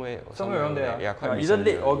 Somewhere around there. Yeah, quite either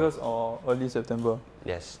late August or early September.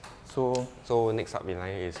 Yes. So next up in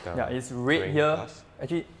line is the it's red here. Plus.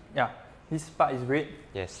 Actually, this part is red.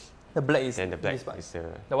 Yes. The black is then the black this part. is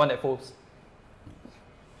the one that folds.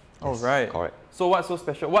 Yes, Alright. correct. So what's so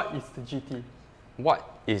special? What is the GT?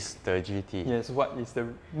 What is the GT? Yes, what is the...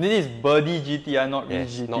 This is Birdy GT, not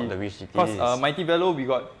Riese GT. Not the Riese GT. Because Mighty Velo, we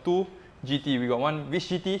got 2 GT. We got one Riese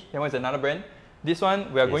GT, and one is another brand. This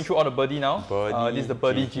one, we are going through all the Birdy now. This is the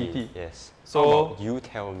Birdy GT. Yes. So how about you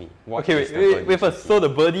tell me. What okay, is the wait first. GT? So the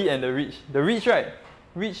Birdy and the Riese. The Riese, right?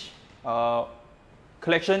 Riese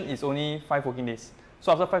collection is only 5 working days.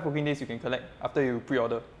 So after 5 working days, you can collect after you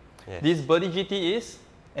pre-order. Yes. This Birdy GT is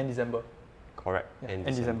end December. Correct. End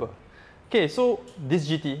December. Okay, so this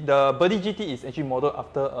GT, the Birdy GT is actually modeled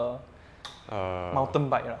after a mountain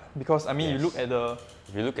bike because I mean yes. you look at the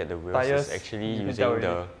if you look at the wheels, tires, it's actually using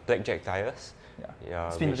the blackjack tires.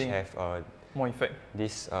 Which have more effect.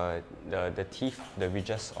 This the teeth, the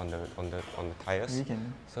ridges on the tires.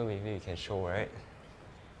 So maybe we can show, right?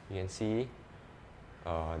 You can see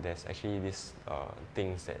there's actually these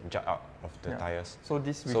things that jut out of the tires. So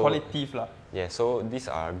this we call it teeth lah. Yeah. So these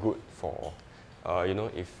are good for you know,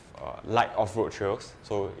 if light off-road trails.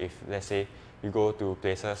 So if let's say you go to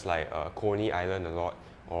places like Coney Island a lot,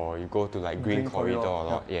 or you go to like Green Corridor a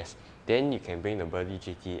lot, yes, then you can bring the Birdy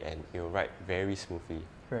GT and it will ride very smoothly.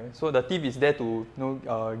 Right. So the teeth is there to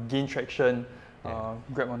gain traction,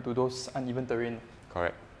 grab onto those uneven terrain.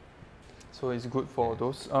 Correct. So it's good for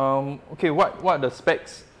those. Okay, what are the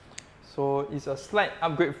specs? So it's a slight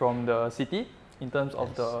upgrade from the City in terms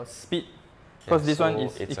of the speed, because this one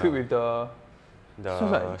is equipped with the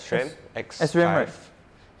SRAM X5 right?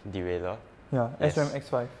 derailleur. Yeah, yes. SRAM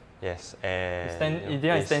X5. Yes, and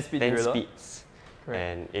it's 10 speed 10 derailleur. speeds. Correct.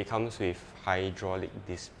 And it comes with hydraulic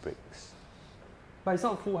disc brakes. But it's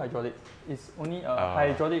not full hydraulic. It's only a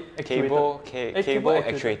hydraulic actuated. Cable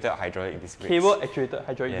actuated hydraulic disc brakes. Cable actuated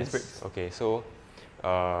hydraulic disc brakes. Okay, so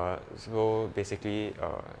so basically,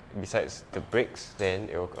 besides the brakes, then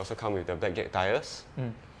it will also come with the blackjack tires.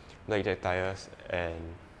 Blackjack tires, and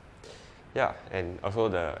Yeah, and also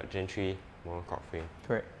the Gen 3 monocoque frame.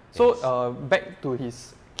 Correct. Yes. So back to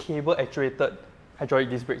his cable actuated hydraulic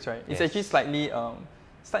disc brakes, right? It's actually slightly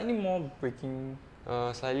more braking.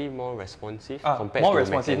 Slightly more responsive more compared to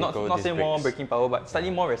responsive. mechanical Not say disc more brakes. braking power, but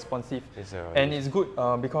slightly more responsive. And it's good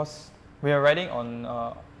because we are riding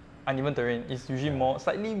on uneven terrain. It's usually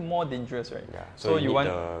slightly more dangerous, right? Yeah. So you want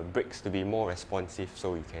need the brakes to be more responsive,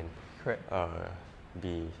 so you can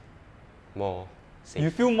be more safe.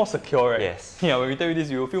 You feel more secure, right? Yes. Yeah. When we tell you this,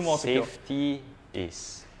 you will feel more secure. Safety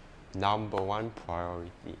is #1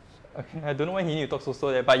 priority. Okay, I don't know why he need to talk so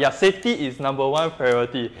slow there, but yeah, safety is #1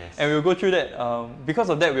 priority, and we'll go through that. Because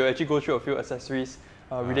of that, we'll actually go through a few accessories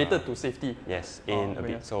related to safety. Yes, in a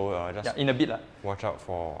bit. So just in a bit watch out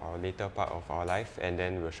for our later part of our life, and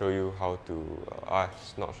then we'll show you how to.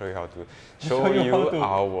 Not show you how to. Show you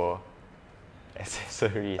our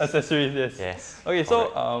accessories. Accessories, yes. Yes. Okay,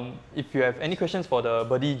 so if you have any questions for the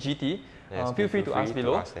Birdy GT, feel free to ask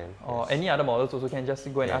below. Or any other models also can just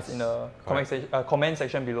go and ask in the comment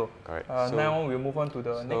section below. Correct. Now we'll move on to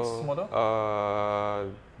the next model.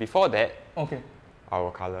 Before that,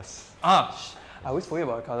 our colors. I always forget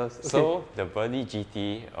about the colors. Okay. So the Birdy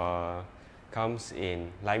GT comes in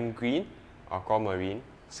lime green, aquamarine,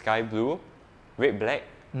 sky blue, red black.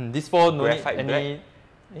 These four no need graphite any.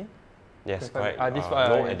 Yes, graphite correct.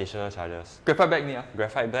 No additional charges. Graphite black ni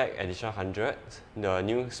Graphite black, additional 100. The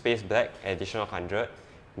new space black, additional 100.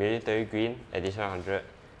 Military green, additional 100.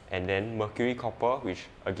 And then mercury copper, which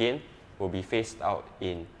again will be phased out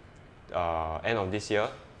in end of this year,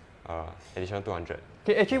 additional 200.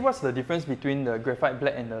 Okay, actually, what's the difference between the graphite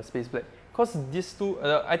black and the space black? Because these two,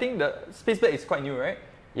 I think the space black is quite new, right?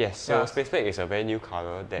 Yes. So space black is a very new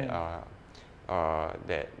color that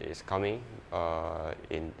that is coming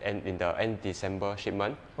in the end December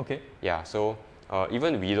shipment. Okay. Yeah. So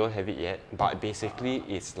even we don't have it yet, but basically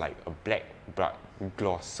it's like a black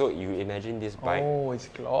gloss. So you imagine this bike. Oh, it's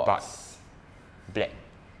gloss. But black.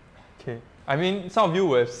 Okay. I mean, some of you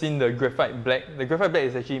will have seen the graphite black. The graphite black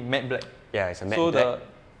is actually matte black. Yeah, it's a matte black. So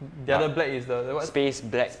the other black is the what? Space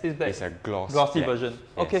black. Space black is a glossy black version.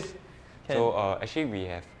 Yes. Okay. So actually we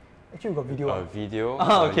have. Actually, we got video. A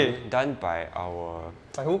video done by our.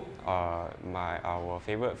 By who? Our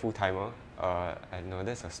favorite full timer. I know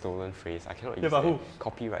that's a stolen phrase. I cannot use that. Who?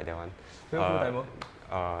 Copyright that one. Favorite full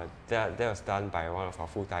timer. That was done by one of our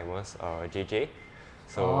full timers, JJ.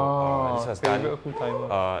 So this was done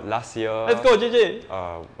last year. Let's go, JJ.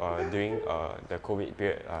 During the COVID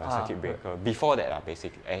period, circuit breaker. Before that,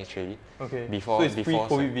 basically, actually. Okay. Before, so it's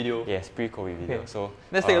pre-COVID video. Yes, pre-COVID video. Okay. So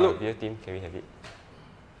let's take a look. Video team, can we have it?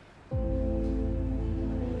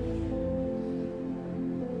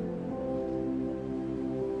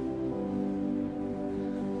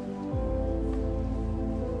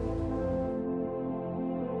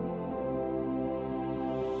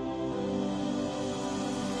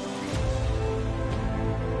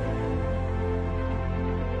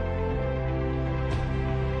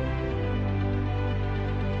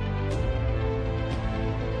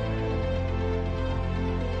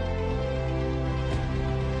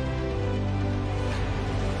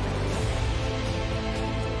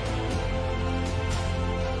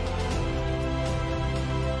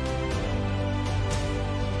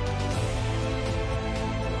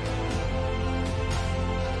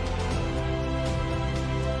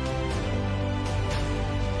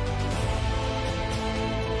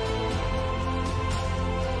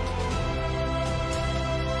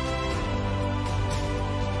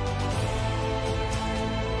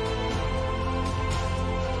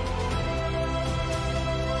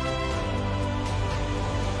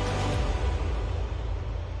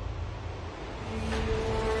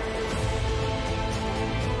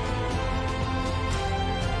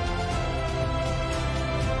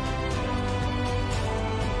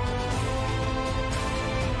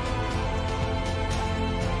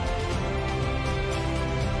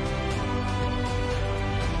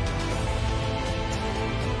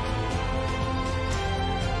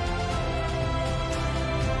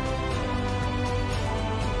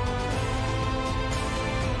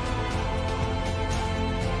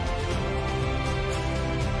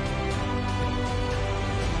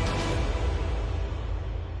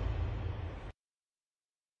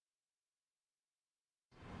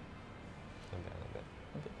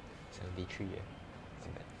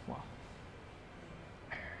 Wow.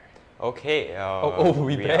 Okay.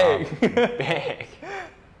 We back. Back.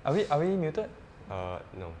 Are we muted?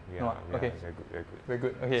 No, we are. Okay. Very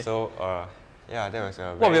good. Okay. So yeah, that was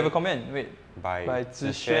we have a comment. Wait. By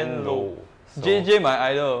Zishuan Low. JJ, my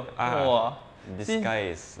idol. Wow. This guy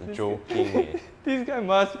is joking. This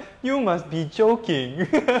guy you must be joking.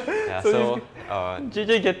 Yeah, so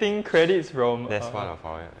JJ getting credits from that's one of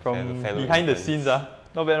our from fellow behind the interns. scenes.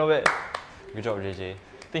 Not bad, not bad. Good job, JJ.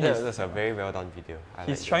 That's a very well done video.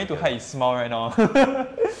 He's trying to hide his smile right now.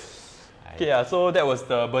 Okay, so that was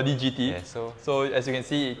the Birdy GT. Yeah, so as you can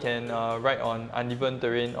see, it can ride on uneven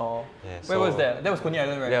terrain or... Yeah, where was that? That was Coney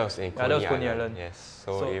Island, right? That was in Coney Island. Yes,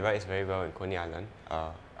 so it rides very well in Coney Island.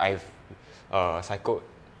 I've cycled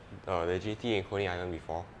the GT in Coney Island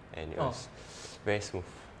before and it was very smooth.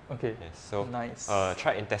 Okay, yes, so nice.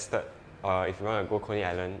 Tried and tested. If you want to go Coney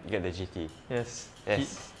Island, you get the GT. Yes.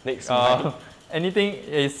 Next anything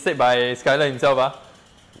is said by Schuyler himself.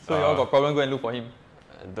 So you all got problem, go and look for him.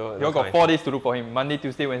 You all got 4 days to look for him. Monday,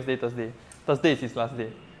 Tuesday, Wednesday, Thursday. Thursday is his last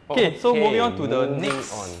day. Okay, so moving on to the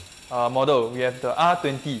next model. We have the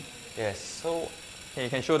R20. Yes, so... Okay, you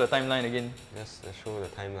can show the timeline again. Just show the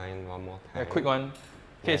timeline one more time. A quick one.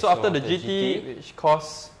 Okay, so after the GT, which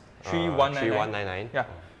costs 3199. Yeah.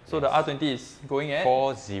 So the R20 is going at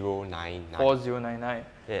 4099. 4099.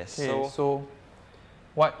 Yes. Okay, so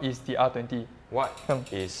what is the R20? What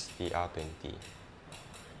is the R20?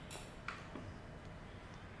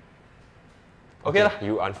 Okay,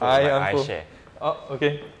 you unfold, I share. Oh,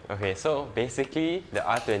 okay. Okay, so basically the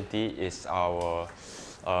R20 is our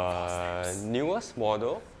newest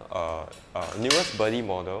model, newest Birdy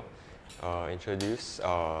model, introduced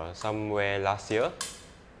somewhere last year.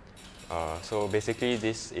 So basically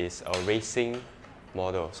this is a racing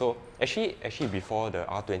model. So actually before the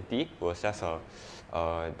R20 was just a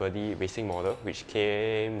Birdy racing model which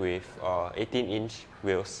came with 18-inch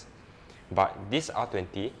wheels. But this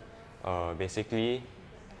R20, basically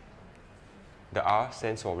the R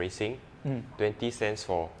stands for racing, 20 stands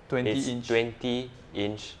for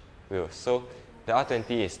 20-inch wheels. So the R20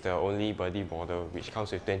 is the only Birdy model which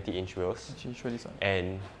comes with 20-inch wheels.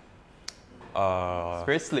 And it's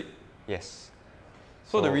very slick. Yes.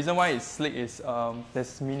 So the reason why it's slick is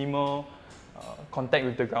there's minimal contact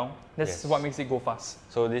with the ground. That's what makes it go fast.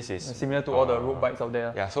 So this is similar to all the road bikes out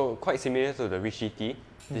there. Yeah, so quite similar to the Riese GT.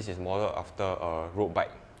 This is modeled after a road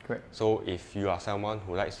bike. Correct. So if you are someone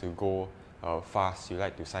who likes to go fast, you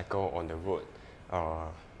like to cycle on the road,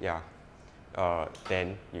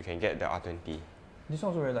 then you can get the R20. This one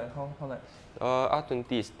also very light. How light?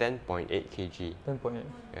 R20 is 10.8 kg. 10.8.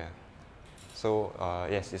 Yeah. So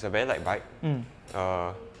yes, it's a very light bike.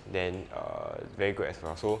 Then very good as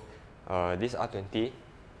well. So this R20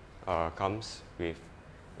 comes with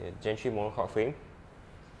a Gen 3 monocoque frame.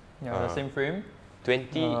 Yeah, the same frame.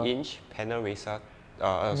 20-inch panel racer.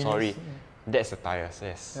 Sorry, that's the tires.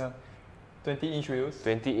 Yes. Yeah. 20-inch wheels.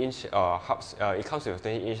 20-inch hubs. It comes with a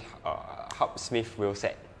 20-inch hub Smith wheel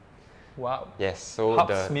set. Wow. Yes. So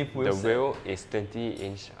the wheel is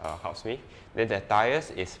 20-inch hub Smith. Then the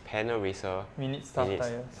tires is panel racer. Minute stuff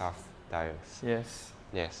tires. Yes.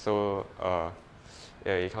 Yes. So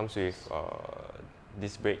it comes with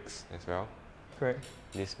disc brakes as well. Correct.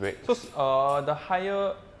 Disc brakes. So the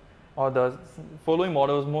higher or the following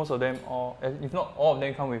models, most of them, or if not all of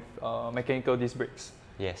them, come with mechanical disc brakes.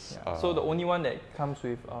 Yes. Yeah. So the only one that comes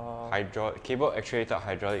with cable actuated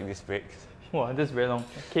hydraulic disc brakes. Wow, that's very long.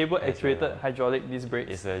 Cable actuated hydraulic disc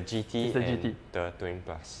brakes. It's the GT and the Touring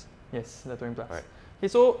Plus. Yes, the Touring Plus. Right. Okay,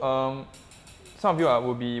 so some of you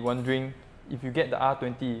will be wondering, if you get the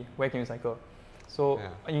R20, where can you cycle? So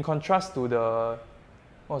in contrast to the,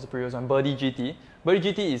 what was the previous one? Birdy GT.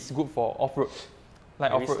 Birdy GT is good for off-road,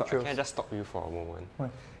 like off-road trails. Can I just stop you for a moment? What?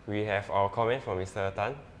 We have our comment from Mr.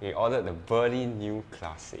 Tan. He ordered the Birdy New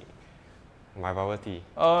Classic. My bubble tea.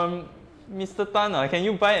 Mr. Tan, can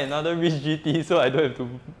you buy another Riese GT so I don't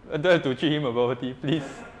have to treat him a bubble tea, please?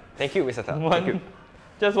 Thank you, Mr. Tan. Thank you.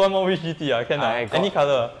 Just one more Riese GT, can any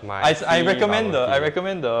color. I recommend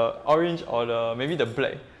the orange or maybe the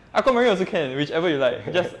black. Aquamarine also can, whichever you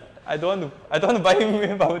like. Just I don't want to buy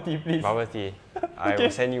him bubble tea, please. Bubble tea. I will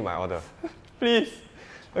send you my order. Please.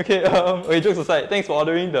 Okay, jokes aside, thanks for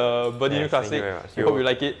ordering the Birdy New Classic. Thank you very much. I hope you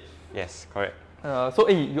like it. Yes, correct. So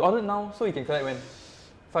you ordered now, so you can collect when?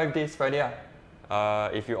 5 days, Friday.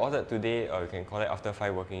 If you ordered today, you can collect after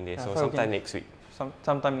 5 working days. So sometime next week.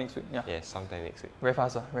 Sometime next week, yeah. Yes, sometime next week. Very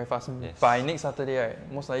fast, very fast. Yes. By next Saturday,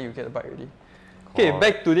 right, most likely you get the bike already. Okay,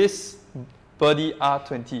 back to this Birdy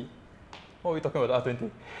R20. What are we talking about the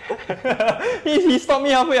R20? he stopped me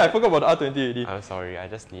halfway, I forgot about the R20 already. I'm sorry,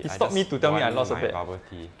 He stopped me to tell me I lost a bet. Bubble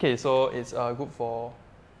tea. Okay, so it's good for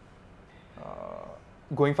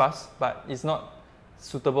going fast, but it's not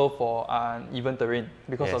suitable for uneven terrain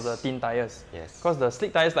because of the thin tires. Yes. Because the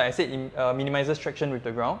slick tires, like I said, minimizes traction with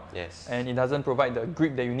the ground. Yes. And it doesn't provide the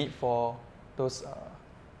grip that you need for those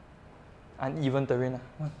Uneven terrain.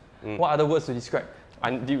 What other words to describe?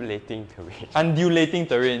 Undulating terrain. Undulating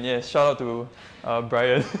terrain, yes. Shout out to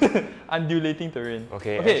Brian. Undulating terrain.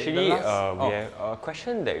 Okay, actually, we have a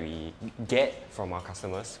question that we get from our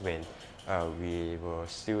customers when we were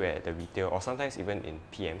still at the retail, or sometimes even in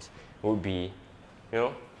PMs, would be, you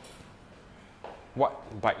know, what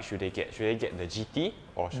bike should they get? Should they get the GT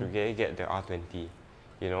or should they get the R20?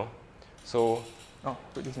 You know, so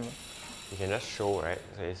put this in. You can just show, right?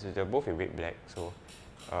 So they're both in red black.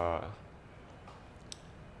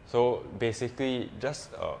 So basically, just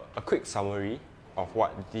a quick summary of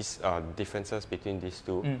what these differences between these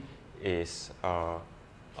two is.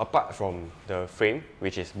 Apart from the frame,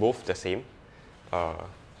 which is both the same,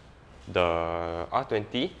 the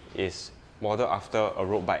R20 is modeled after a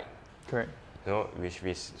road bike. Correct. You know, which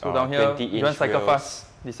is so down here, 20-inch you want to cycle wheels. fast,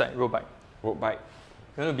 this side, road bike. Road bike.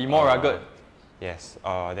 You want to be more rugged. Yes.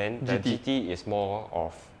 Then the GT is more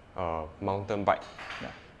of mountain bike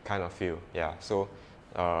kind of feel. Yeah. So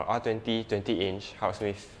R20, 20-inch, hard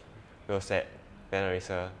smith, wheel set, banner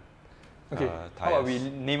racer. Okay. Tires. How about we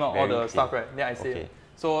name out all the stuff, right? Then I say. Okay.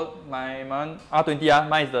 So my R20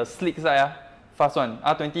 mine is the slick side fast one.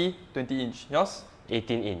 R20, 20-inch. Yours?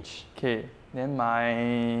 18-inch. Okay. Then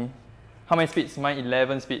how many speeds? Mine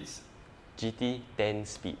 11 speeds. GT 10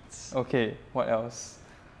 speeds. Okay. What else?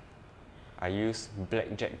 I use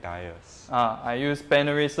blackjack tires. I use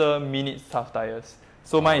banner racer minute tough tires.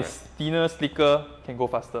 So mine is thinner, slicker, can go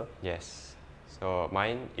faster. Yes. So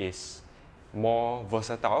mine is more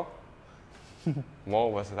versatile.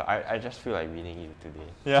 More versatile. I just feel like winning you today.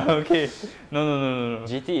 Yeah, okay. No.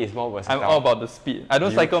 GT is more versatile. I'm all about the speed. I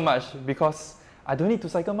don't cycle much because I don't need to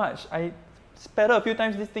cycle much. I pedal a few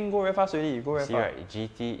times, this thing go very fast already. Go very fast. Right,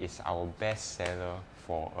 GT is our best seller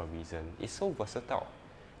for a reason. It's so versatile.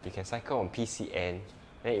 You can cycle on PCN.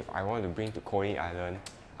 Then if I want to bring to Coney Island,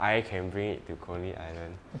 I can bring it to Coney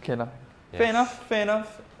Island. Okay lah. Yes. Fair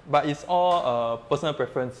enough. But it's all personal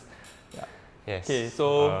preference. Yeah. Yes. Okay,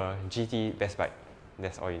 so GT best bike.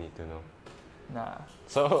 That's all you need to know. Nah.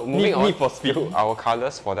 So moving on for speed. to our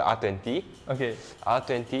colors for the R20. Okay.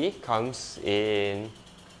 R20 comes in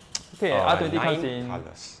R20 9 comes in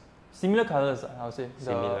colors. Similar colors, I would say.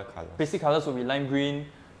 Similar colors. Basic colors will be lime green,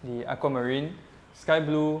 the aquamarine, sky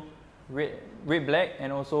blue, red black,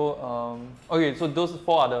 and also okay. So those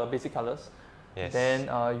 4 are the basic colors. Yes. Then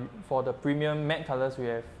for the premium matte colors, we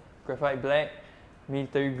have graphite black,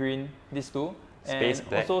 military green, these two, Space and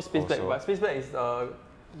black also space black. also. But space black is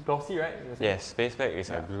glossy, right? Yes, space black is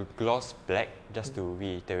a gloss black. Just to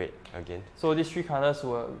reiterate again. So these 3 colors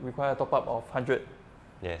will require a top up of 100.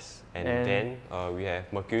 Yes, and then we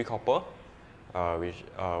have mercury copper, which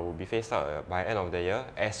will be phased out by end of the year,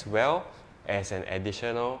 as well as an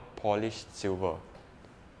additional polished silver.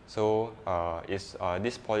 So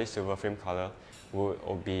this polished silver frame color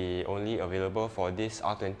will be only available for this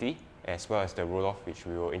R20 as well as the roll-off, which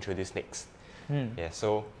we will introduce next. Yeah,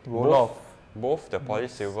 so both the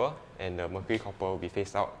polished silver and the mercury copper will be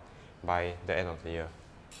phased out by the end of the year.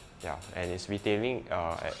 Yeah, and it's retailing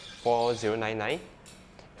at 4099.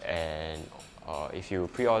 And if you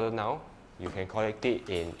pre-order now, you can collect it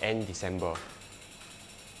in end December.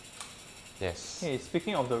 Yes. Hey,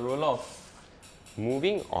 speaking of the roll-off,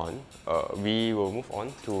 moving on, we will move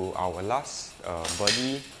on to our last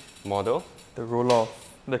Birdy model. The roll-off,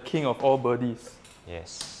 the king of all birdies.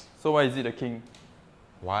 Yes. So why is it the king?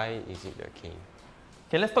 Why is it the king?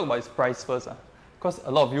 Okay, let's talk about its price first. Because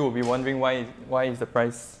a lot of you will be wondering why is the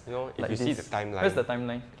price. You know, if like you this. see the timeline. Where's the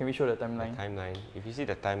timeline? Can we show the timeline? The timeline. If you see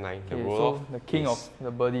the timeline, the Okay, roll-off so the king of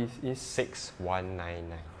the birdies is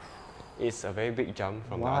 6199. It's a very big jump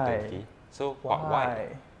from Why? the R20. So why?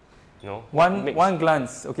 No. One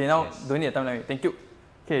glance. Okay, now Yes. don't need a timeline. Thank you.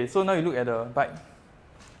 Okay, so now you look at the bike.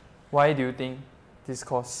 Why do you think this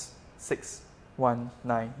costs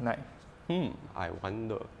 6199? I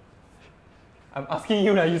wonder. I'm asking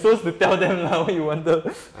you, you're supposed to tell them what you wonder.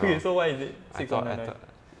 Okay, so why is it I thought, 6199?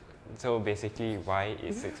 so basically, why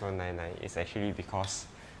is 6199? It's actually because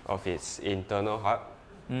of its internal hub.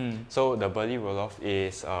 So the Birdy roll-off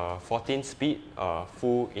is 14-speed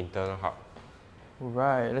full internal hub.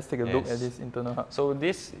 Right, let's take a look at this internal hub. So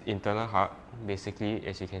this internal hub, basically,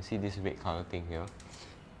 as you can see this red color thing here,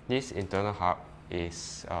 this internal hub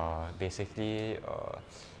is basically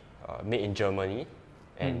made in Germany,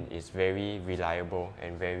 and it's very reliable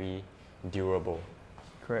and very durable.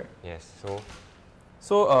 Correct. Yes.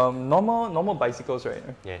 So normal bicycles, right?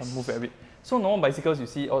 Yes. I'll move it a bit. So normal bicycles, you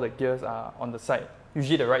see all the gears are on the side,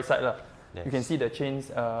 usually the right side lah. Yes. You can see the chains.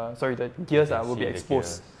 The gears will be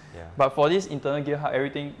exposed. Yeah. But for this internal gear hub,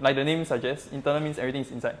 everything, like the name suggests, internal means everything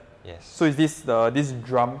is inside. Yes. So is this this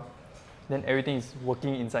drum then everything is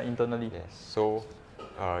working inside internally. Yes. So,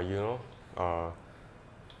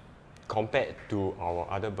 compared to our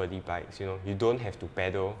other Birdy bikes, you don't have to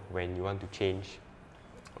pedal when you want to change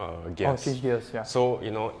gears. Oh, change gears, yeah. So,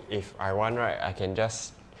 if I want, right, I can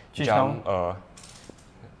just Change jump.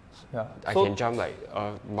 Yeah. I can jump like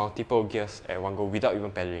multiple gears at one go without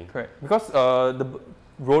even pedaling. Correct. Because the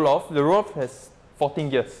roll-off has 14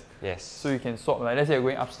 gears. Yes. So you can swap. Like let's say you're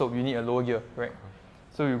going upslope, you need a lower gear, right?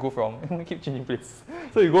 So you go from keep changing place.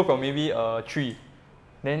 So you go from maybe 3.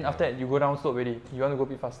 Then after that you go down slope already. You want to go a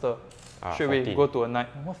bit faster. Straight away you go to a 9.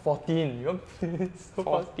 What 14? You want so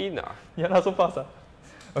 14 fast? Yeah, not so fast.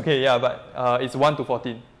 Okay, yeah, but it's 1 to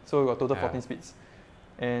 14. So you got total 14 speeds.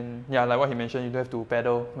 And yeah, like what he mentioned, you don't have to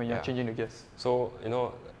pedal when you're changing the gears. So,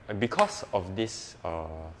 because of this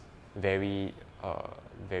very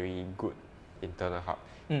good internal hub,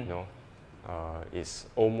 it's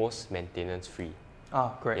almost maintenance free.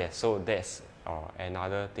 Ah, correct. Yeah, so that's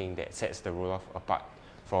another thing that sets the roll-off apart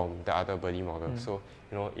from the other Birdy models. So,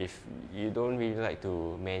 if you don't really like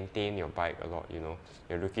to maintain your bike a lot,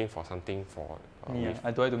 you're looking for something for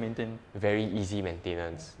I don't like to maintain. Very easy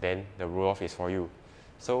maintenance, then the roll-off is for you.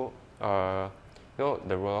 So, the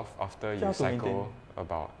roll-off after you cycle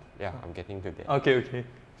about, I'm getting to that. Okay.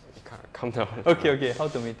 Calm down. Okay, how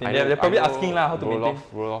to maintain? They're probably asking how to maintain.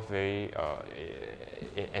 Roll-off very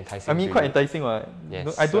enticing. I mean, quite enticing, right?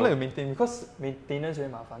 Yes. I don't like to maintain because maintenance very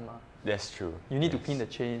mafan, ma. That's true. You need to clean the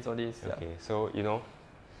chains, all this. Okay, so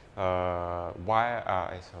why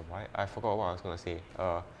I forgot what I was gonna say.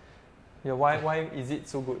 Why is it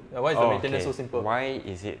so good? Why is the maintenance so simple? Why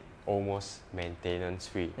is it almost maintenance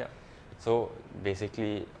free? Yeah. So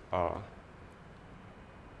basically, not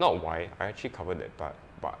why, I actually covered that part,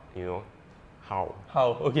 but how.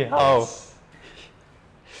 How? Okay, how?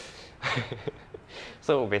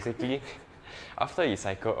 So basically, after you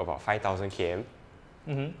cycle about 5,000 km,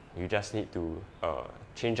 you just need to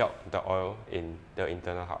change out the oil in the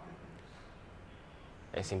internal hub.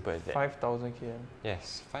 As simple as that. 5,000 km?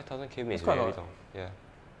 Yes, 5,000 km is very long. Yeah.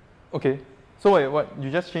 Okay. So wait, what?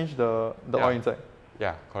 You just change the oil inside?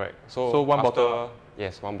 Yeah, correct. So one bottle?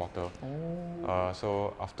 Yes, one bottle. Oh.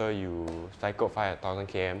 So after you cycle 5,000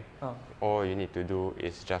 km, all you need to do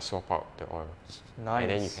is just swap out the oil. Nice.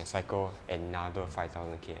 And then you can cycle another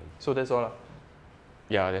 5,000 km. So that's all?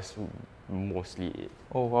 Yeah, that's mostly it.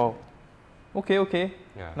 Oh, wow. Okay.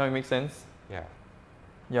 Yeah. Now it makes sense. Yeah.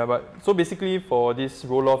 Yeah, but so basically for this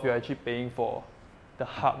roll-off, you're actually paying for the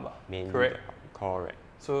hub, Mainly correct? Correct.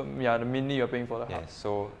 So yeah, mainly you're paying for the hub. Yes,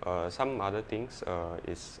 so some other things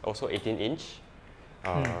is also 18-inch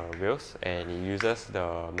wheels, and it uses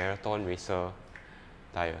the Marathon Racer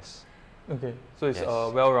tires. Okay, so it's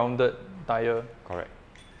a well-rounded tire. Correct.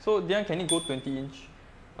 So Dian, can it go 20-inch?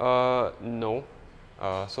 No.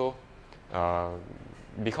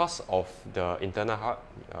 Because of the internal hub,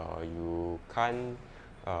 you can't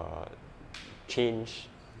change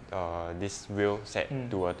this wheel set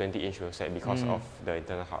to a 20-inch wheel set because of the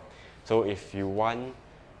internal hub. So if you want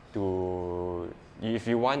a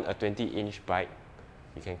 20-inch bike,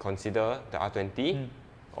 you can consider the R20,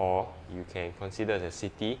 or you can consider the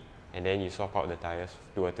City, and then you swap out the tires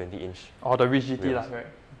to a 20-inch. Or the Ridge GT,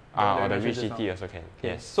 right? Or the Ridge GT also can. Okay.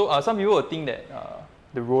 Yes. So some people will think that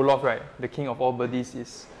the roll-off, right, the king of all birdies,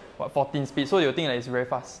 is 14 speed. So they'll think that it's very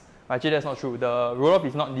fast. Actually, that's not true. The roll-off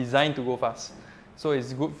is not designed to go fast. So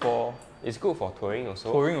it's good for... It's good for touring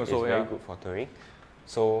also. It's very good for touring.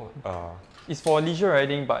 So... it's for leisure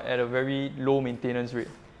riding, but at a very low maintenance rate.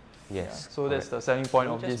 Yes. Yeah. So that's the selling point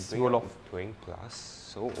of this roll-off. Touring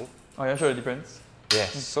Plus. So... Oh, you show the difference?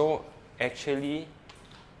 Yes. So actually,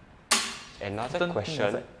 another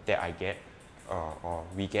question that I get, or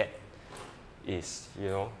we get, is,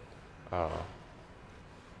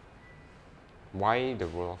 why the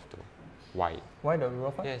roll-off though? Why? Why the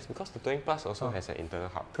roll-off? Yes, because the Touring Plus also has an internal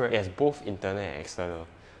hub. Correct. It has both internal and external.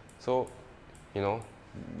 So,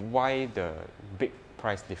 why the big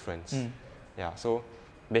price difference? Yeah, so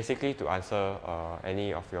basically to answer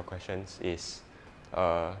any of your questions is,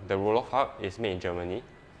 the roll-off hub is made in Germany.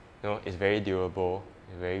 It's very durable,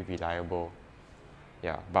 very reliable.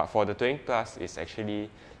 Yeah, but for the Touring Plus, it's actually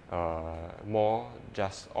more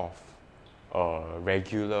just of a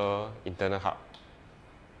regular internal hub.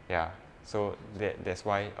 Yeah, so that's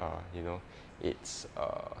why it's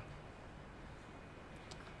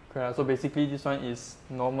correct. So basically, this one is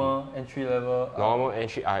normal entry level. Normal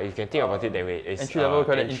entry. You can think about it that way. It's entry level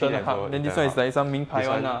credit internal hub. Then this one is like some Ming Pai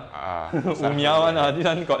one Umia one This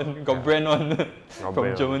one got brand one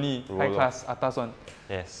from Germany. High class, atas one.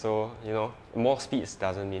 Yes. So more speeds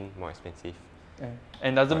doesn't mean more expensive.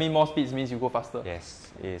 And doesn't mean more speeds means you go faster. Yes,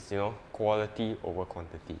 it's quality over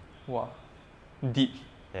quantity. Wow, deep.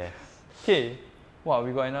 Yes. Okay, wow,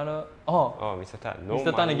 we got another. Oh, Mr. Tan.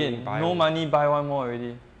 Mr. Tan again. No money, buy one more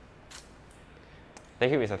already.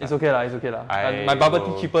 Thank you, Mr. Tan. It's okay lah. It's okay lah. My bubble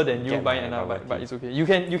tea cheaper than you buying another, but it's okay. You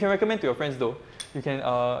can recommend to your friends though. You can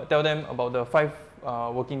tell them about the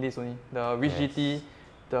 5 working days only. The Rich GT,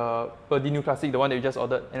 the Birdy New Classic, the one that you just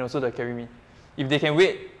ordered, and also the Carry Me. If they can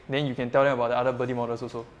wait, then you can tell them about the other Birdy models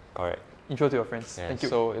also. Correct. Intro to your friends. Yeah. Thank you.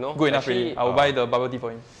 So good enough already. I will buy the bubble tea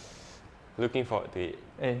for him. Looking forward to it.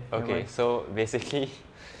 Hey, okay, so basically,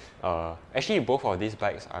 actually both of these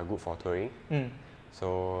bikes are good for touring.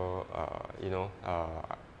 So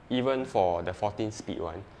even for the 14-speed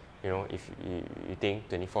one, if you think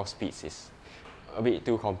 24 speeds is a bit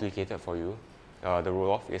too complicated for you, the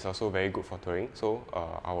roll-off is also very good for touring. So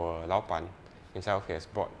our Laopan himself has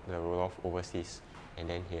brought the roll-off overseas, and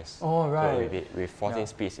then he has toured with it. With 14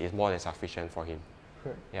 speeds, is more than sufficient for him.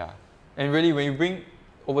 Correct. Yeah. And really, when you bring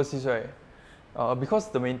overseas, right, because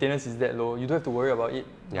the maintenance is that low, you don't have to worry about it.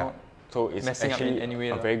 Yeah. So it's actually anyway,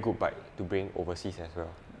 a very good bike to bring overseas as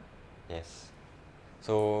well. Yes.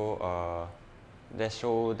 So let's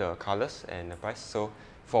show the colors and the price. So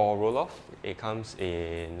for roll-off, it comes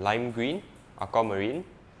in lime green, aquamarine,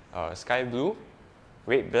 sky blue,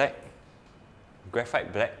 red black,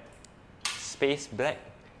 graphite black, space black,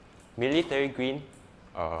 military green,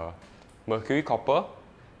 mercury copper,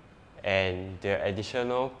 and the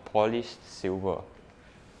additional polished silver.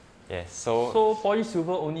 Yes, so polished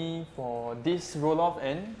silver only for this roll-off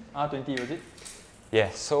and R20, was it?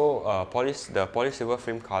 Yes, so the polished silver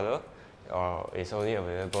frame color is only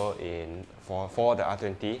available for the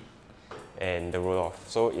R20 and the roll-off.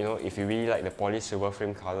 So if you really like the polished silver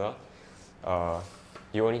frame color,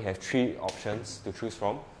 you only have 3 options to choose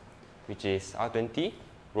from, which is R20,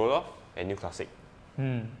 roll-off, and new classic.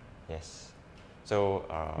 Yes. So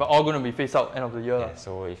but all going to be phased out end of the year. Yeah,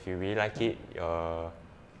 so if you really like it,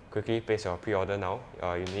 quickly place your pre-order now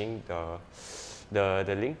using the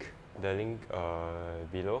link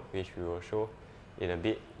below, which we will show in a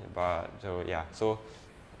bit. But so yeah, so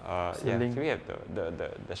can we have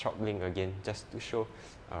the shop link again, just to show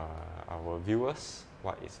our viewers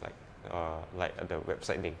what it's like the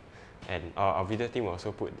website link, and our video team will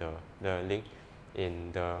also put the link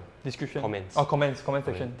in the description, comments. Comment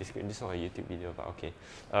section. This is not a YouTube video, but okay.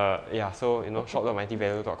 Yeah, so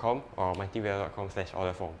shop.mightyvelo.com or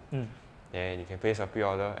mightyvelo.com/order form. Then you can place a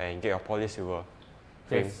pre-order and get your polished silver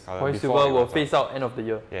frame color. Polished silver will phase out end of the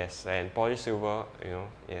year. Yes, and polished silver,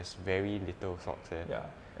 has very little stocks there. Yeah,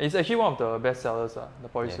 it's actually one of the best sellers, the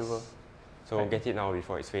polished silver. So get it now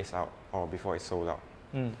before it's phased out or before it's sold out.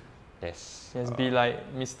 Yes. Yes, be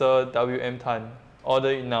like Mr. W.M. Tan.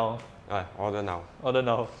 Order it now. Order now. Order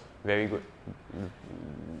now. Very good.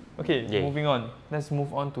 Okay, moving on. Let's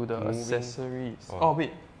move on to the accessories. Oh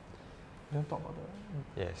wait, we don't talk about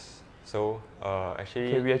the. Yes. So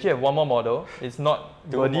actually. Okay, we actually have one more model. It's not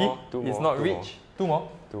Birdy. It's not Rich. Two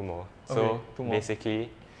more. So basically,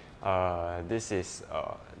 this is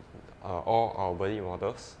all our Birdy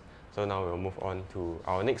models. So now we'll move on to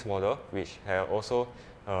our next model, which also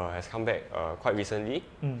has come back quite recently.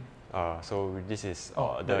 So this is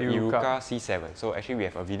the Iruka C7. So actually we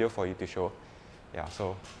have a video for you to show. Yeah,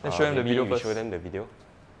 so let's show them the video first. Show them the video.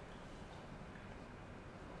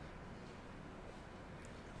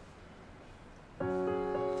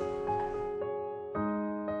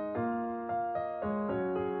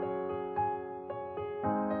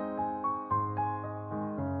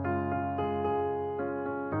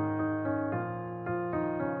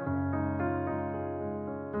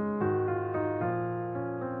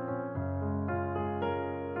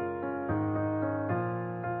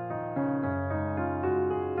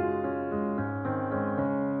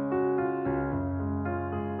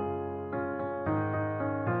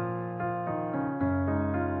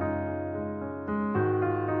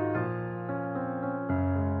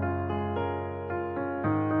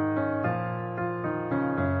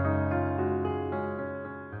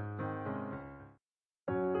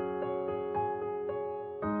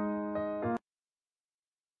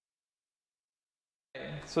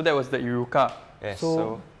 So that was the Iruka. Yes,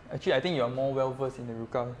 so actually I think you are more well versed in the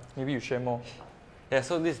Iruka. Maybe you share more. Yeah,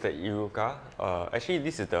 so this is the Iruka. Actually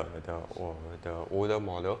this is the older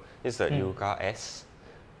model. This is the Iruka S.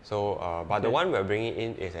 So but the one we're bringing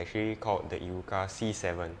in is actually called the Iruka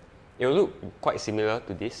C7. It will look quite similar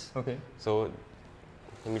to this. Okay. So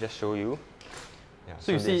let me just show you. Yeah,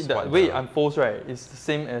 so you see the way it unfolds, right, is the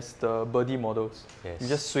same as the Birdy models. Yes. You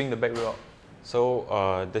just swing the back wheel out. So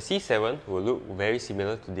the C7 will look very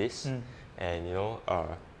similar to this, and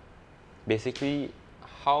basically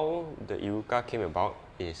how the Iruka came about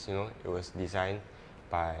is, it was designed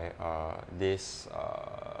by this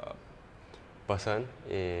person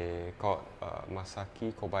called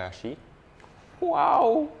Masaki Kobayashi.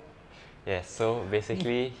 Wow. Yes, so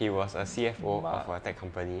basically he was a CFO of a tech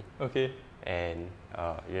company. Okay. And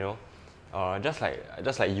just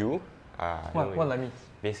like you. What like me?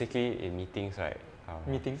 Basically in meetings, right?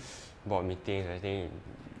 Board meetings, I think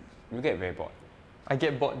you get very bored. I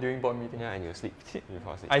get bored during board meetings. Yeah, and you sleep. You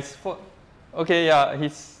fall asleep. I thought, okay, yeah,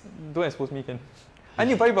 don't expose me, can. I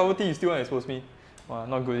need to buy bubble tea, you still want to expose me. Wow,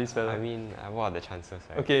 not good, this fella. I mean, what are the chances,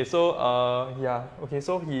 right? Okay, so, yeah, okay,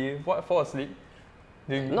 so he fall asleep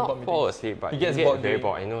during board Not meetings? fall asleep, but he gets get bored very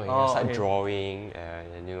during... bored. You start drawing,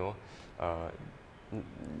 and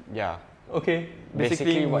yeah. Okay,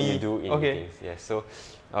 basically what me. you do in okay. meetings. Yes, so,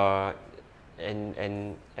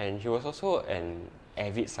 and he was also an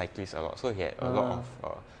avid cyclist a lot. So he had a lot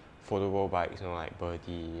of foldable bikes, like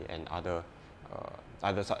Birdy and other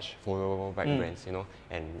such foldable bike brands,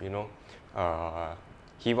 and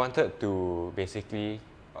he wanted to basically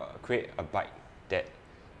create a bike that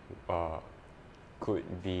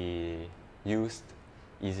could be used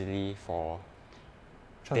easily for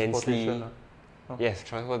densely,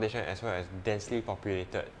 transportation as well as densely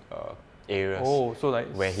populated areas. Oh, so like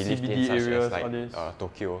where he lived CBD in, such areas, as like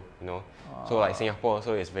Tokyo, So like Singapore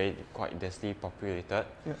also is quite densely populated.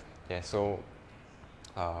 Yeah. Yeah. So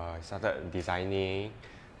he started designing,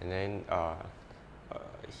 and then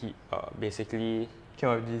he basically came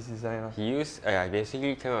up with this design.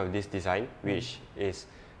 basically came up with this design, which is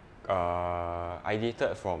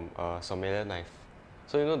ideated from a sommelier knife.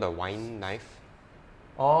 So the wine knife.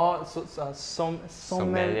 Oh, so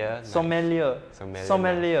sommelier. Sommelier.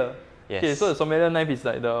 Yes. Okay, so the sommelier knife is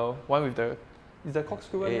like the one with the... Is the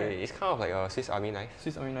corkscrew one, right? It's kind of like a Swiss Army knife.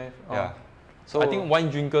 Swiss Army knife. Oh. Yeah. So I think wine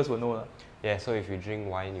drinkers will know. Yeah, so if you drink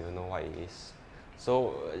wine, you will know what it is.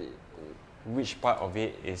 So which part of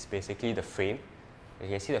it is basically the frame. You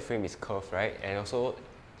can see the frame is curved, right? And also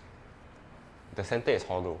the center is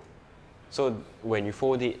hollow. So when you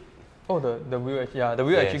fold it... Oh, the wheel, the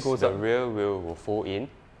wheel actually goes up. The rear wheel will fold in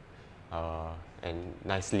and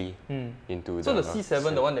nicely into the... So the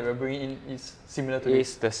C7, the one that we're bringing in, is similar to this?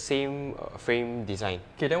 It's the same frame design.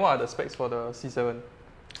 Okay, then what are the specs for the C7? I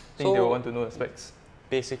think they will want to know the specs.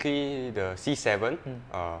 Basically, the C7,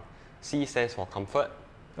 C stands for comfort.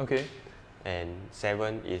 Okay. And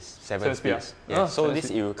 7 is 7 speeds. Yeah. So this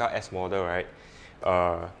Iruka S model, right,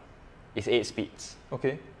 is 8 speeds.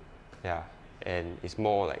 Okay. Yeah, and it's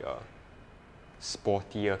more like a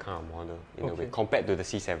sportier kind of model in a way compared to the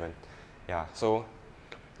C7. Yeah, so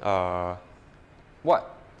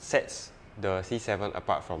what sets the C7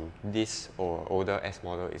 apart from this or older S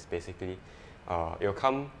model is basically it'll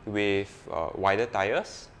come with wider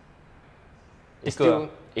tires. It's still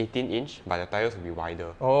 18-inch, but the tires will be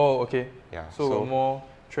wider. Oh, okay. Yeah. So more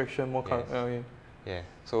traction, more car. Okay. Yeah.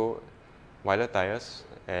 So wider tires,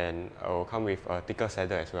 and it will come with a thicker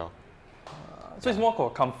saddle as well. So it's more for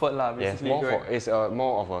comfort, lah. Basically. Yes, it's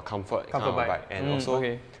more of a comfort kind of bike, and also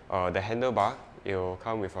the handlebar. It will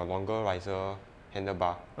come with a longer riser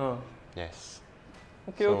handlebar. Yes.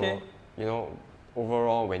 Okay. So,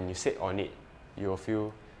 overall, when you sit on it, you will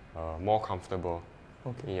feel more comfortable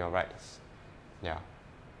in your rides. Yeah.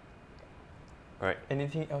 Right.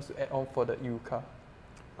 Anything else to add on for the Iruka?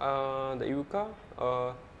 The Iruka,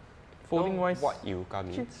 folding wise, what Iruka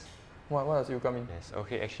means. What does Iruka mean? Yes.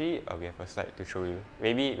 Okay. Actually, we have a slide to show you.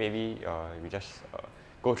 Maybe we just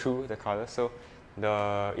go through the colors. So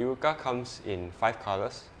the Iruka comes in 5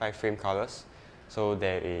 colors, 5 frame colors. So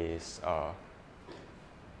there is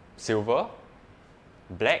silver,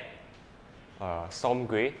 black, storm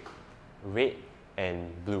grey, red,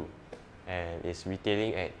 and blue. And it's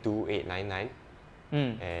retailing at 2,899.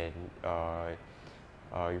 And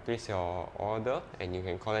you place your order and you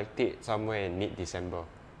can collect it somewhere in mid-December.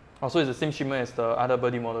 Oh, so it's the same shipment as the other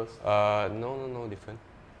Birdy models? No, different.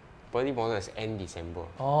 Birdy model is end December.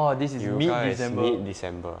 Oh, this is mid-December.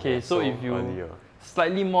 Mid-December. Okay, so if you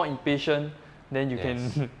slightly more impatient, then you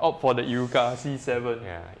can opt for the Iruka C7.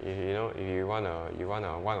 Yeah, if you want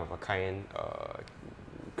a one of a kind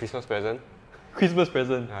Christmas present. Christmas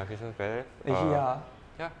present. Christmas present. Yeah.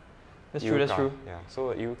 That's Iruka, true. Yeah,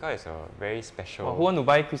 so Iruka is a very special. Who want to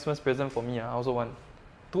buy Christmas present for me? I also want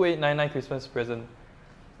 2,899 Christmas present.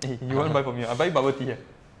 Hey, you want to buy for me? I buy bubble tea.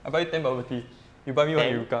 I buy 10 bubble tea. You buy me 1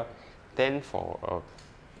 Iruka. 10 for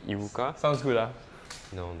Iruka. Sounds good,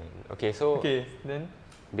 No man. Okay, so then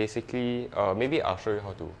basically, maybe I'll show you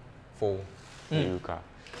how to fold the Iruka.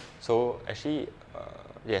 So actually,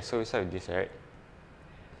 so we start with this, right?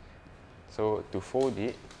 So to fold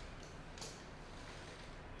it,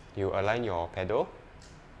 you align your pedal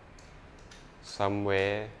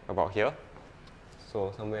somewhere about here.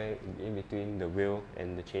 So somewhere in between the wheel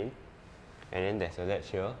and the chain. And then there's a latch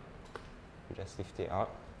here. You just lift it up.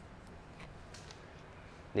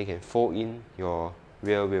 They can fold in your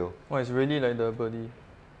rear wheel. Oh, it's really like the Birdy.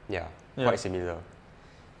 Yeah, quite similar.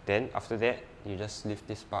 Then after that, you just lift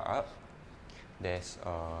this part up. There's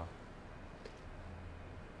a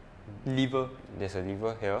lever. There's a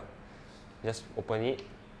lever here. Just open it.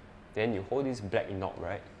 Then you hold this black knob,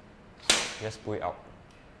 right? Just pull it out.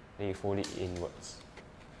 Then you fold it inwards.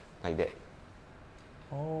 Like that.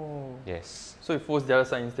 Oh. Yes. So it folds the other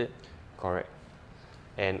side instead. Correct.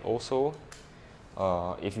 And also,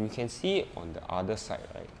 if you can see on the other side,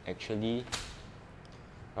 right, actually,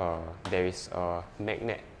 there is a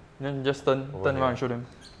magnet. Then just turn around and show them.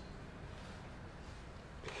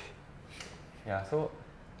 Yeah, so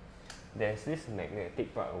there's this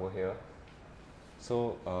magnetic part over here.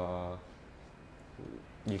 So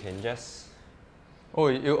you can just. Oh,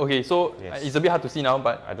 okay. So it's a bit hard to see now,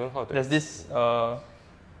 but I don't know how to. There's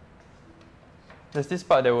this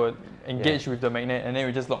part that will engage with the magnet, and then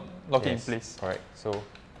we just lock it in place. Correct. So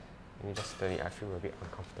let me just turn it. I feel a bit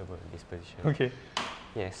uncomfortable in this position. Okay.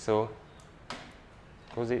 Yes. So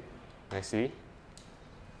close it nicely.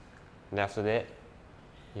 And after that,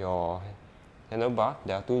 your handlebar,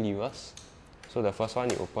 there are two levers. So the first one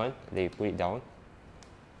you open, then you put it down.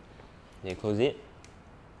 Then you close it.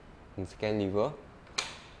 And the second lever,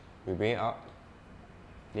 you bring it up.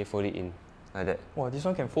 Then you fold it in like that. Wow, this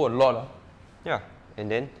one can fold a lot. Yeah,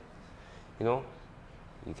 and then you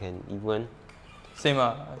can even same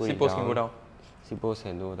seat post can go down. Seat post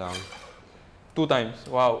can go down 2 times.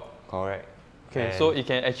 Wow. Correct. Okay, and so it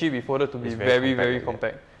can actually be folded to be very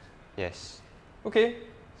compact. Yes. Okay,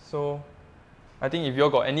 so I think if you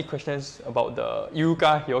all got any questions about the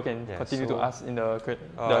Iruka, you all can continue to ask in the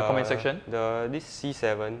comment section. This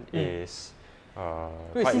C7 is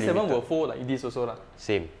wait, quite C7 limited. will fold like this also lah.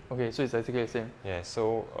 Same. Okay, so it's exactly the same. Yeah,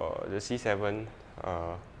 so the C7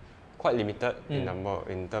 quite limited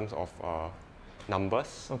in terms of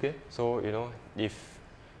numbers. Okay. So if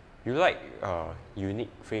you like unique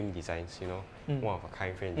frame designs, one of a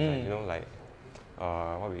kind frame design, like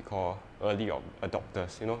what we call early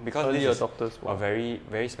adopters, because early this adopters, is a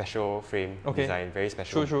very special frame design, very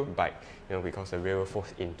special bike, because the rail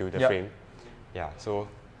folds into the frame. Yeah, so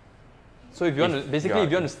if you want to if you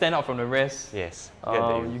want to stand out from the rest, yes,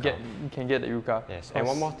 you can get the Iruka. Yes, and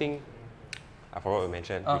one more thing I forgot to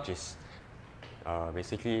mention, which is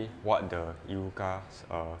basically what the Iruka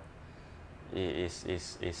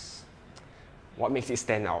is what makes it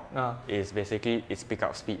stand out is basically its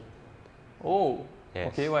pickup speed. Oh, yes.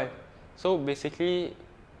 Okay, why? So basically,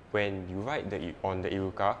 when you ride on the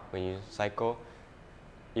Iruka, when you cycle,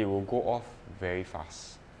 it will go off very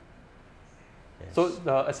fast. Yes. So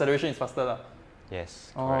the acceleration is faster lah.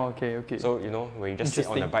 Yes. Oh, correct. okay. So when you just sit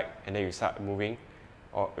on the bike and then you start moving,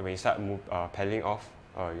 or when you start pedaling off,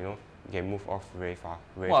 you can move off very fast.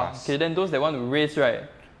 Okay, then those that want to race, right?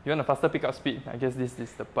 You want a faster pickup speed? I guess this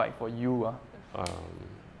is the bike for you.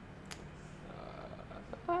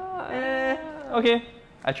 Okay,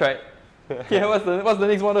 I tried. Okay, what's the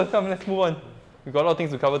next model? Come, let's move on. We got a lot of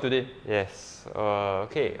things to cover today. Yes.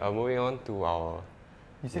 Okay. Moving on to our.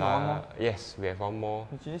 You said one more? Yes, we have one more.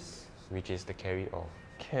 Which is the carry-all.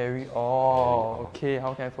 Carry-all. Okay,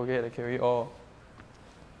 how can I forget the carry-all?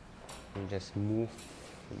 You just move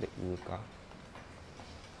the Iruka.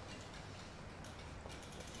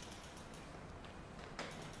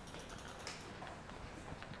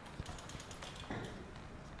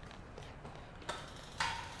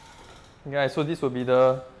 Guys, so this will be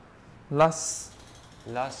the last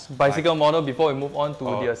bicycle model before we move on to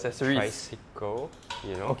the accessories. Tricycle,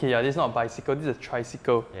 Okay, yeah, this is not a bicycle, this is a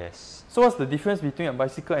tricycle. Yes. So what's the difference between a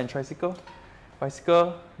bicycle and tricycle?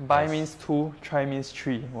 Bicycle, bi means 2, tri means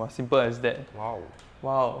 3. Wow, simple as that.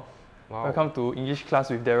 Wow. Welcome to English class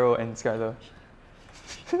with Darryl and Schuyler.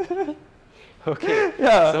 Okay.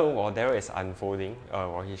 Yeah. So while Darryl is unfolding,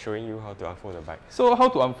 while he's showing you how to unfold the bike. So how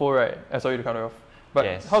to unfold, right? Sorry to cut it off. But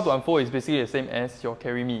yes. How to unfold is basically the same as your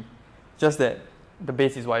carry me. Just that the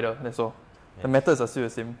base is wider, that's all. Yes. The methods are still the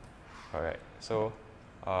same. Alright. So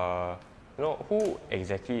who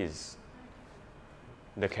exactly is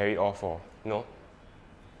the carry-all for?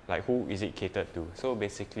 Like who is it catered to? So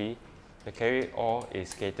basically, the carry-all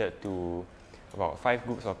is catered to about 5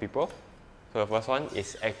 groups of people. So the first one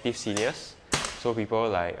is active seniors. So people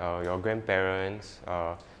like your grandparents,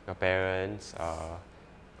 your parents,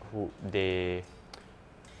 who they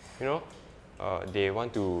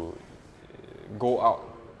want to go out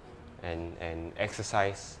and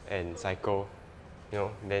exercise and cycle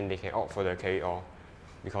then they can opt for the carry-all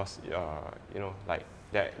because like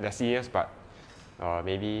they're seniors, but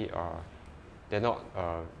maybe they're not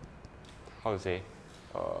how to say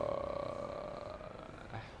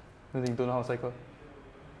They don't know how to cycle.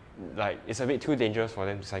 Like it's a bit too dangerous for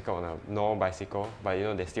them to cycle on a normal bicycle, but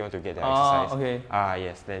they still want to get their exercise. Okay.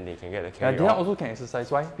 Yes, then they can get the Yeah, carry-all. they also can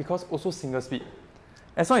exercise. Why? Because also single speed.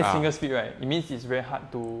 As long as single speed, right, it means it's very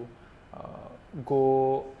hard to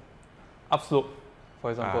go upslope,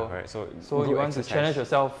 for example. Right. So you want to challenge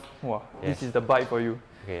yourself. Wow, this is the bike for you.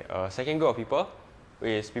 Okay. Second group of people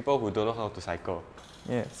is people who don't know how to cycle.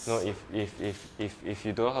 Yes. If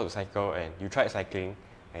you don't know how to cycle and you tried cycling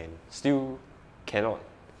and still cannot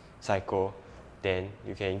cycle, then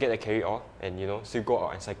you can get a carry-all and still go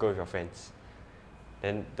out and cycle with your friends.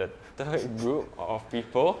 Then the third group of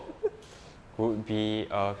people would be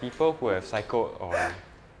people who have cycled on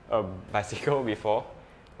a bicycle before,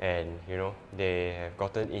 and they have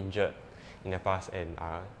gotten injured in the past and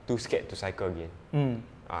are too scared to cycle again.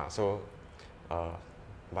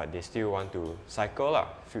 But they still want to cycle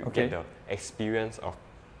get the experience of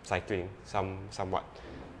cycling somewhat.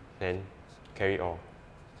 Then carry-all.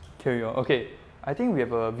 Carry-all. Okay, I think we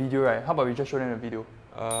have a video, right? How about we just show them a video?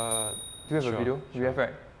 Do you have a video? Sure. You have,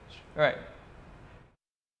 right? Right.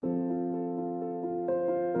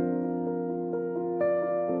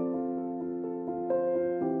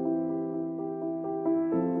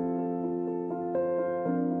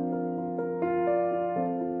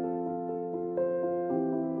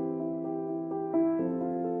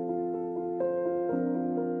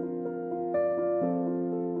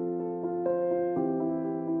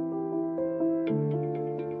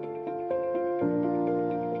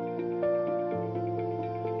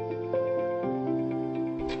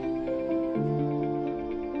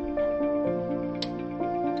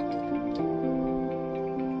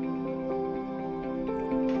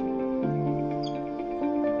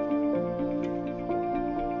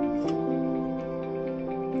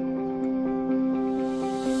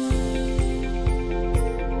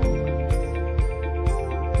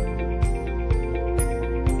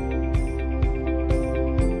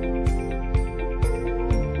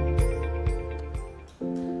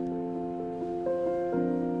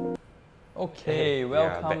 Okay,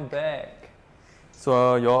 welcome back.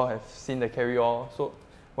 So you all have seen the carry-all. So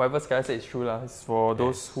whatever Schuyler said is true lah. It's for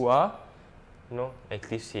those who are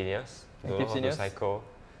active seniors. Active don't know seniors. how to cycle.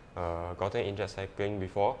 Gotten injured cycling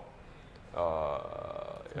before.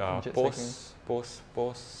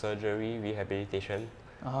 Post surgery rehabilitation.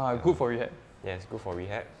 Good for rehab. Yes, good for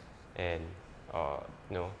rehab, and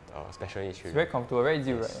special needs It's children. very comfortable, very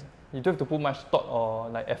easy, right? You don't have to put much thought or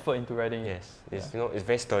like effort into riding. It's it's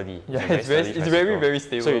very sturdy. Yeah, it's very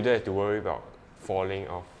stable. So you don't have to worry about falling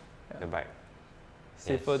off the bike.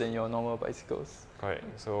 Safer than your normal bicycles. Correct.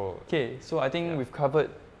 So so I think we've covered.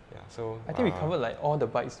 I think we covered like all the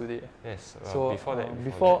bikes today. Yes. So before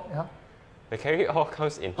that, the carry-all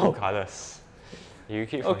comes in two colors. You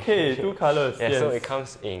keep two colors. Yeah. So it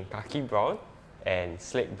comes in khaki brown and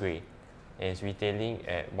slate grey, and it's retailing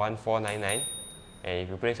at 1499. And if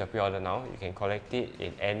you place a pre-order now, you can collect it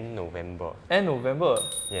in end November. End November?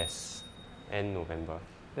 Yes, end November.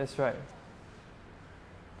 That's right.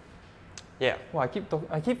 Yeah. Wow,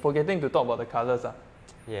 I keep forgetting to talk about the colours.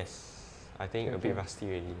 Yes, I think a bit rusty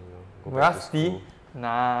already. Go back to Rusty? school.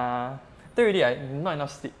 Nah. Then really, not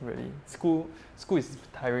enough sleep really. School is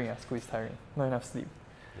tiring. School is tiring. Not enough sleep.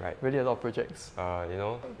 Right. Really a lot of projects.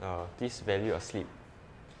 This value of sleep.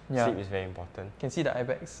 Yeah. Sleep is very important. Can see the eye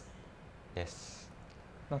bags. Yes.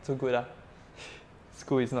 Not so good.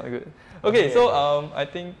 School is not good. Okay, so I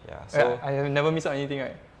think I have never missed out anything,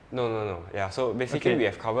 right? No. Yeah, so basically we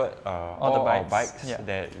have covered all the our bikes. bikes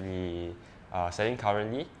that we are selling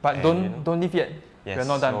currently. But don't leave yet. Yes, we're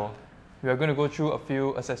not done. We are going to go through a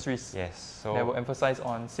few accessories. Yes. So that will emphasize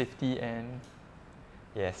on safety and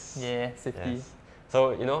safety. Yes.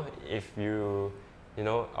 So if you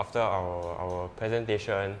after our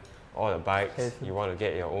presentation, all the bikes, you want to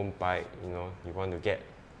get your own bike, you want to get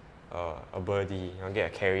a Birdy, you want to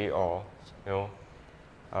get a carry-all,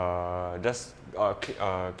 just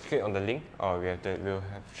click on the link. We'll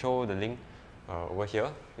show the link over here,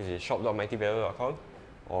 which is shop.mightyvelo.com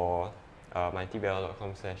or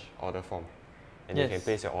mightyvelo.com/order form, and you can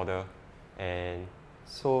place your order. And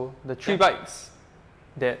so the 3 bikes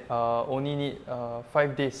that only need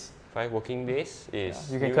 5 days. 5 working days is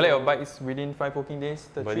you can collect your bikes within 5 working days.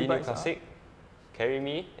 The Birdy 3 bikes Classic, Carry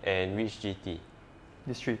Me, and Reach GT.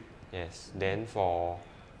 These 3. Yes. Then for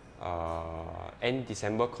end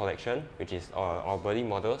December collection, which is our Birdy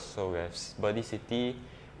models, so we have Birdy City,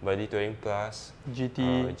 Birdy Touring Plus,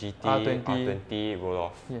 GT, GT, R20. R20 roll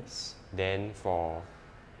off. Yes. Then for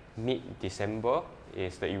mid-December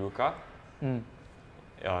is the Iruka,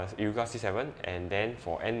 Iruka C7, and then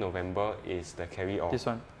for end November is the carry on. This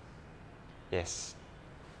one. Yes.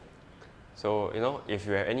 So, if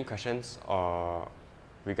you have any questions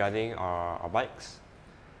regarding our bikes,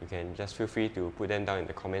 you can just feel free to put them down in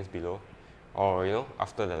the comments below. Or,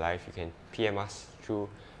 after the live, you can PM us through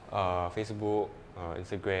Facebook,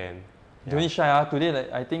 Instagram. Don't be shy. Today,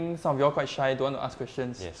 I think some of you are quite shy, don't want to ask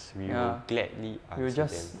questions. Yes, we will gladly answer we will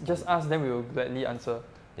just ask them, we will gladly answer.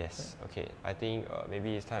 Yes, okay. I think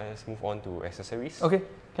maybe it's time to move on to accessories. Okay,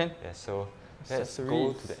 can. Yes, so let's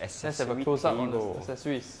go to the accessory Let's have a close-up on the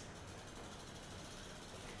accessories.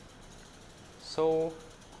 So,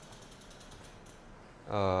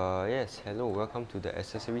 yes, hello, welcome to the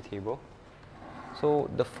accessory table. So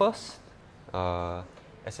the first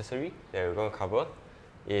accessory that we're going to cover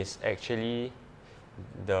is actually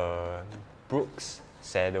the Brooks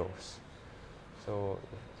saddles. So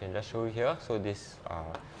you can just show you here. So these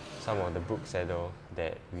are some of the Brooks saddle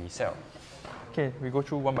that we sell. Okay, we go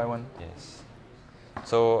through one by one. Yes.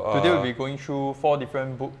 So today we'll be going through 4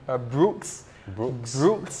 different Brooks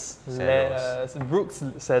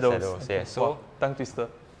saddles. Okay. Yeah. So wow, tongue twister.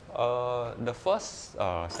 The first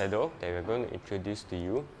saddle that we're going to introduce to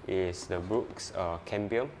you is the Brooks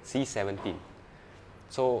Cambium C17.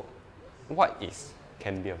 So, what is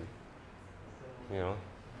cambium?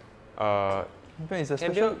 It's a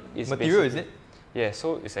special material, is it? Yeah,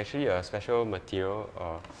 so it's actually a special material.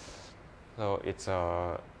 So it's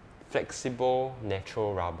a flexible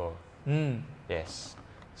natural rubber. Yes.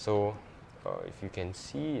 So, if you can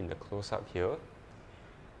see in the close-up here,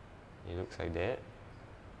 it looks like that.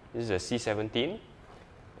 This is a C17,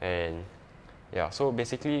 and yeah. So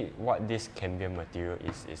basically, what this cambium material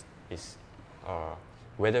is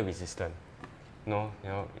weather resistant.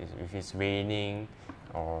 If it's raining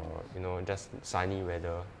or just sunny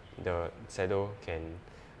weather, the saddle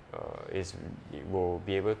it will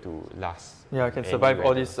be able to last. Yeah, it can survive weather.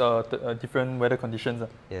 All these different weather conditions.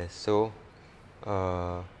 Yes. So,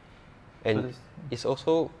 and it's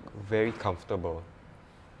also very comfortable.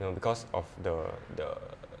 Because of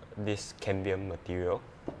this cambium material,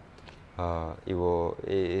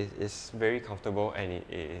 it's very comfortable, and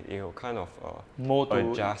it will kind of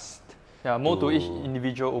adjust. More to each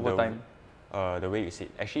individual over time. The way you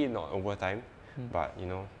sit, actually not over time, but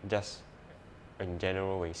just in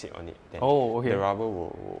general when you sit on it, then the rubber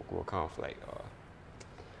will kind of like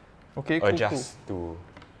adjust to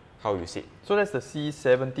how you sit. So that's the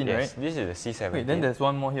C17, yes, right? This is the C17. Wait, then there's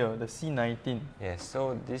one more here, the C19. Yes,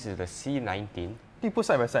 so this is the C19. You put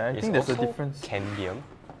side by side. I think there's a difference. Cambium.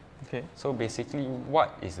 Okay. So basically,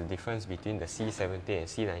 what is the difference between the C17 and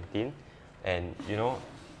C19? And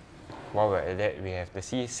while we're at that, we have the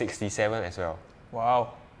C67 as well.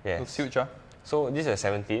 Wow. Yes. Looks huge, So this is a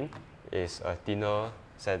 17, is a thinner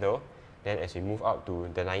saddle. Then as we move up to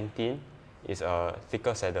the 19, is a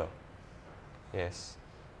thicker saddle. Yes.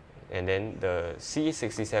 And then the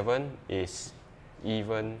C67 is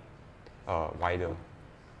even wider.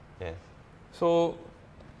 Yes. So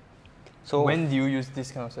when do you use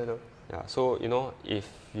this kind of saddle? Yeah, so if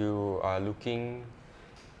you are looking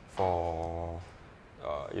for,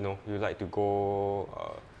 you like to go.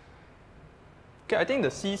 Okay, I think the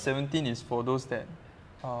C17 is for those that.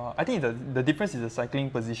 I think the difference is the cycling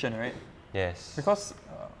position, right? Yes. Because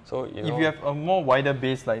if you have a more wider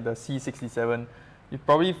base like the C67, it's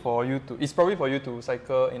probably for you to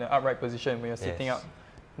cycle in an upright position when you're sitting up.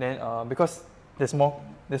 Then because there's more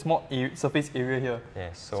surface area here.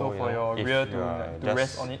 Yes. So for your rear to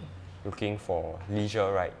rest on it. Looking for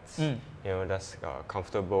leisure rides, just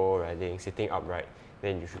comfortable riding, sitting upright,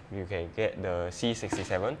 then you can get the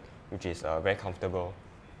C67, which is a very comfortable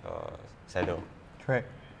saddle. Correct.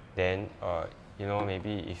 Then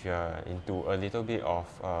maybe if you're into a little bit of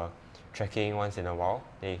trekking once in a while,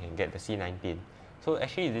 then you can get the C19. So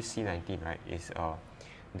actually, this C19 is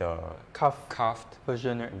the carved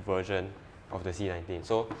version of the C19.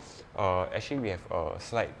 So actually, we have a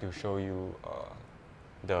slide to show you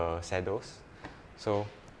the saddles. So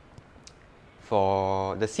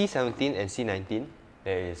for the C17 and C19,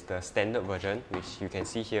 there is the standard version, which you can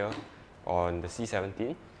see here on the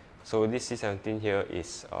C17. So this C17 here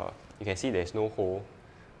is, you can see there's no hole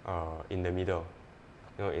in the middle.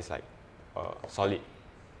 It's like solid.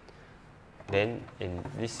 Then in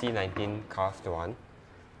this C19 carved one,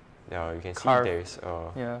 you can see there's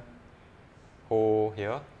a hole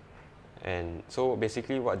here. And so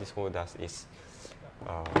basically what this hole does is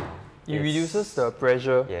it reduces the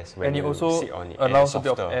pressure, yes, and it also allows a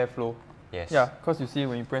bit of airflow. Yes. Yeah, because you see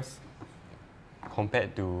when you press,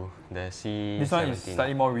 compared to the C17. this one is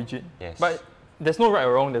slightly more rigid. Yes. But there's no right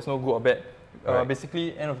or wrong, there's no good or bad. Right.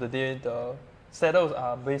 Basically, end of the day, the saddles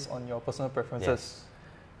are based on your personal preferences. Yes.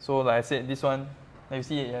 So like I said, this one, like you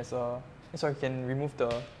see it has a, sorry, you can remove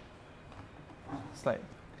the slide.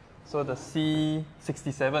 So the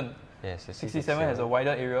C67, Yes, the 67 has a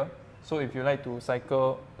wider area. So if you like to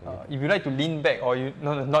cycle, if you like to lean back or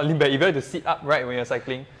not lean back, if you like to sit upright when you're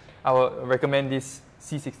cycling, I would recommend this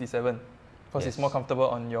C67 because it's more comfortable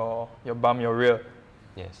on your bum, your rear.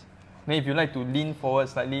 Yes. Then if you like to lean forward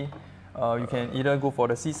slightly, you can either go for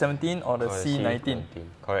the C17 or the C19.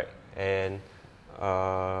 Correct. And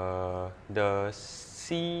the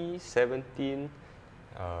C17,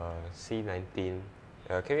 C19,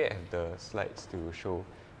 can we have the slides to show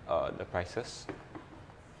the prices?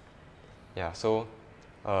 Yeah, so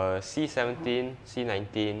C17,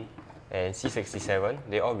 C19, and C67,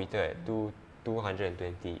 they all retail at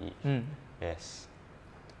 220 each. Yes.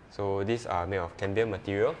 So these are made of cambium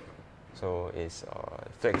material. So it's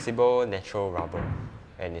flexible, natural rubber,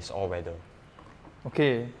 and it's all weather.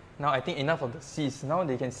 Okay, now I think enough of the Cs. Now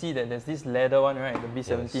they can see that there's this leather one, right? The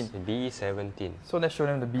B17. Yes, B17. So let's show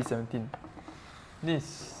them the B17.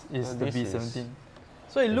 This is the this B17. is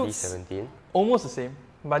So it looks B17. almost the same,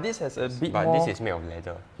 but this has a bit more. But this is made of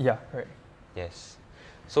leather. Yeah, right. Yes.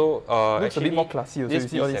 So looks actually, a bit more classy also. this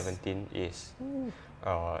you see B17 is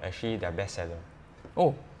actually their best seller.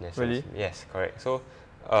 Oh, Yes, really? Yes, correct. So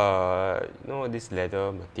this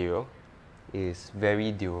leather material is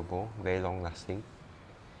very durable, very long lasting.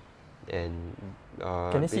 And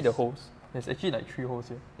can you see the holes? There's actually like 3 holes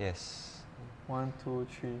here. Yes. 1, 2,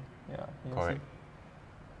 3. Yeah. You Correct.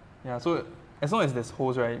 See? Yeah. So as long as there's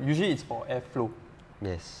holes, right? Usually it's for airflow.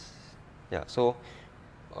 Yes. Yeah. So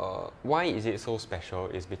why is it so special?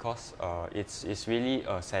 Is because it's really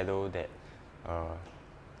a saddle that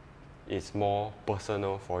is more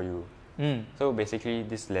personal for you. So basically,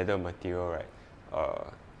 this leather material, right?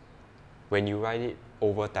 When you ride it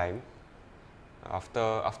over time, after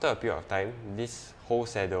a period of time, this whole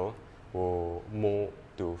saddle will mold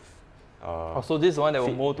to. So this is one that will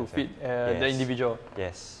fit mold to yourself. fit the Yes. individual.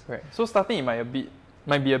 Yes. Right. So starting it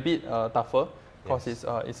might be a bit tougher because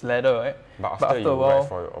it's leather, right? But after you a while,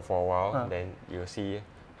 ride for a while, then you'll see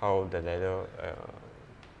how the leather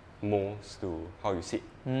molds to how you sit,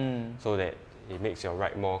 so that it makes your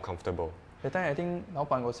ride more comfortable. That time I think 老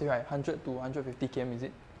板 got say right, 100 to 150 km, is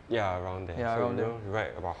it? Yeah, around there. Yeah, so around there. you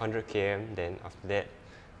ride about 100 km, then after that,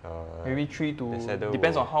 Maybe 3 to, saddle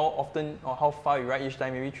depends will- on how often or how far you ride each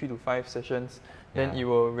time, maybe 3 to 5 sessions, then Yeah. it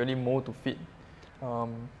will really mold to fit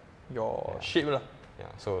your shape lah. yeah,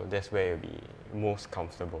 so that's where it'll be most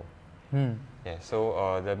comfortable. Yeah,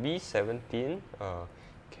 so the B17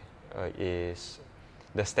 is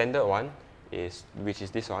the standard one, which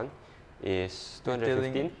is this one, is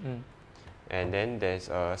 215, and then there's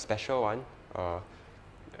a special one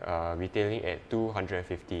retailing at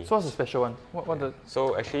 250. So what's the special one? What the?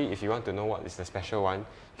 So actually, if you want to know what is the special one,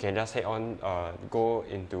 you can just head on, go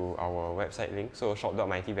into our website link, so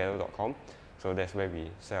shop.mightyvelo.com. So that's where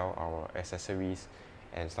we sell our accessories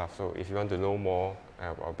and stuff. So if you want to know more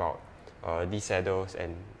about these saddles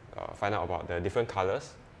and find out about the different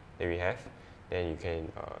colors that we have, then you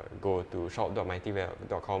can go to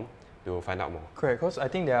shop.mightyvelo.com to find out more. Correct, because I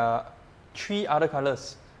think there are 3 other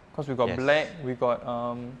colors. Because we got Yes. black, we got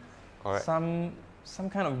Correct. some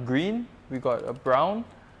kind of green, we got a brown,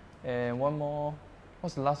 and one more.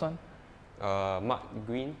 What's the last one? Mud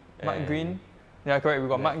green. Mud green. Yeah, correct. We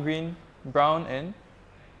got mud green, brown, and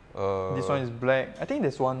this one is black. I think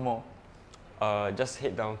there's one more. Just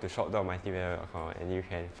head down to shop.mightyvelo.com and you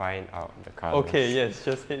can find out the colors. Okay, yes,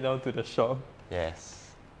 just head down to the shop.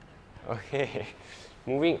 Yes. Okay.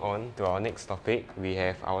 Moving on to our next topic, we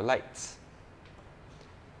have our lights.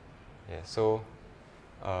 Yeah, so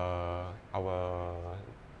our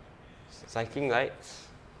cycling lights.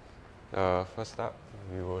 First up,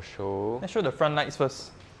 we will show. Let's show the front lights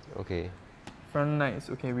first. Okay. Front lights.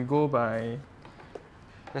 Okay, we go by.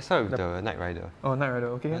 Let's start with the Night Rider. Oh, Night Rider.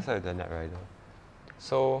 Okay. Let's start with the Night Rider.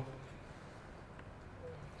 So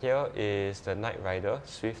here is the Night Rider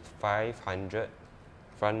Swift 500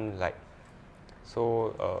 front light.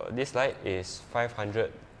 So this light is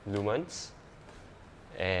 500 lumens,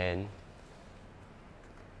 and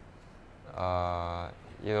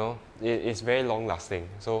it's very long lasting.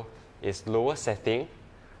 So its lower setting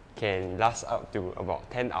can last up to about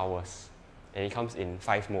 10 hours, and it comes in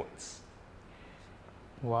 5 modes.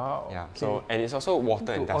 Wow. Yeah. Okay. So and it's also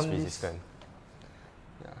water and To dust on this. resistant.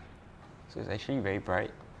 Yeah. So it's actually very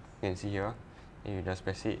bright. You can see here. And you just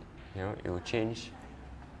press it. It will change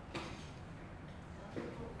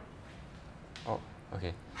Oh,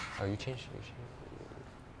 okay. Oh, you change.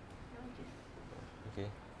 Okay.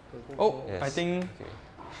 Oh, Yes. I think. Okay.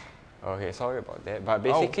 Okay, sorry about that. But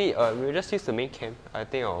basically, we'll just use the main cam. I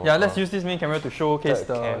think I'll. Yeah, let's use this main camera to showcase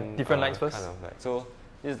the cam, different lights first. Kind of like, so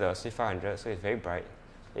this is the Swift 500, so it's very bright.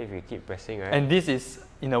 If we keep pressing, right? And this is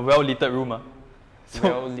in a well-lit room. So,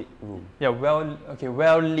 well-lit room. Yeah,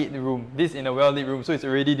 well-lit room. This in a well-lit room, so it's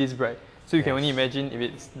already this bright. So you can only imagine if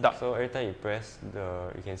it's dark. So every time you press,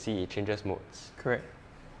 you can see it changes modes. Correct.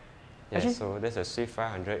 Yes, actually, so that's a Swift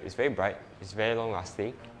 500. It's very bright. It's very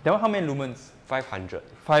long-lasting. That one, how many lumens? 500.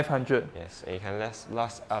 500. Yes, and it can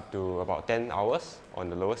last up to about 10 hours on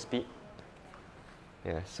the lowest speed.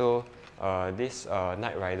 Yeah, so this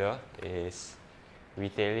Night Rider is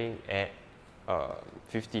retailing at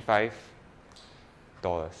 $55.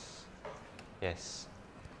 Yes.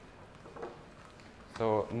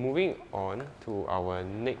 So moving on to our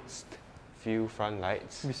next few front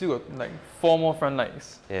lights. We still got like 4 more front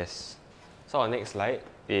lights. Yes. So our next light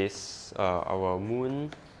is our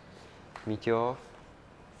Moon Meteor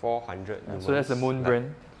 400 lumens. So that's the Moon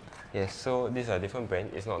brand. Yes, so this is a different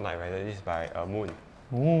brand. It's not Night Rider, this is by Moon.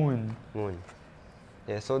 Moon.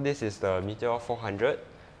 Yeah, so this is the Meteor 400.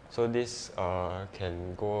 So this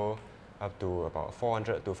can go up to about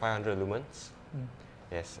 400 to 500 lumens.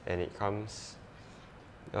 Yes, and it comes.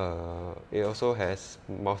 It also has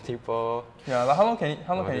multiple. Yeah, but how long can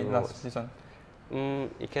it last? This one?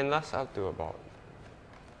 It can last up to about.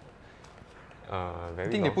 Very I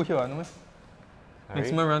think long. they put here, no?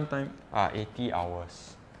 Maximum run time. 80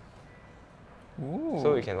 hours. Ooh.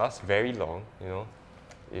 So it can last very long, you know,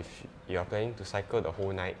 if you are planning to cycle the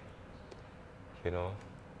whole night, you know,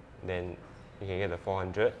 then you can get the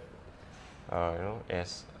 400, you know,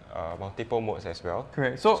 as multiple modes as well.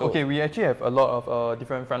 Correct. So okay, we actually have a lot of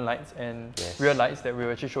different front lights and rear lights that we'll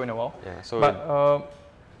actually show in a while. Yeah. So but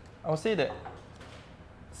I would say that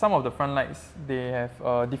some of the front lights, they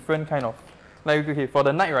have different kind of, like okay, for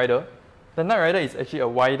the Night Rider is actually a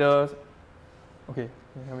wider. Okay,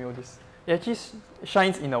 help me with this. It actually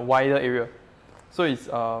shines in a wider area. So it's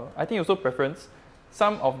I think also preference.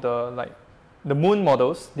 Some of the the Moon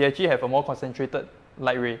models, they actually have a more concentrated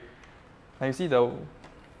light ray. Now you see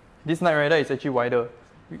this Night Rider is actually wider.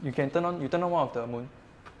 You turn on one of the Moon.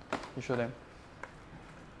 You show them.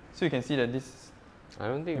 So you can see that this. I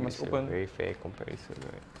don't think it's a very fair comparison,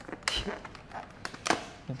 right?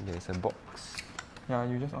 There's a box. Yeah,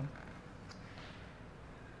 you just on.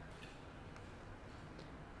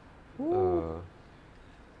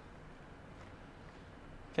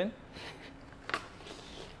 Can?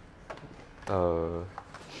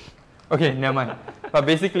 Okay, never mind. But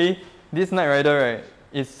basically, this Night Rider, right,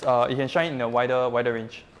 is it can shine in a wider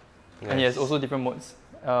range, and it has also different modes,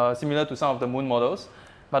 similar to some of the Moon models.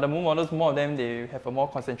 But the Moon models, more of them, they have a more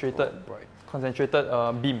concentrated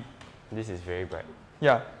beam. This is very bright.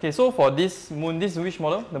 Yeah. Okay. So for this Moon, this is which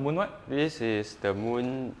model? The Moon what? This is the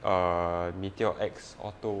Moon Meteor X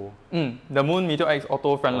Auto. The Moon Meteor X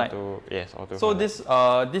Auto front light. Yes, auto. So this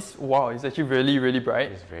wow, it's actually really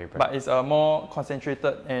bright. It's very bright. But it's more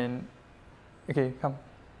concentrated and okay, come.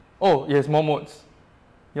 Oh, it has more modes.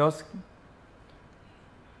 Yours.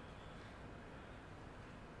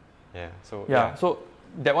 Yeah. So So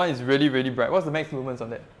that one is really bright. What's the max lumens on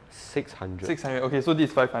that? 600. 600. Okay, so this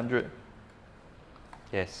is 500.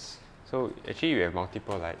 Yes. So actually, we have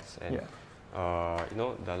multiple lights, and you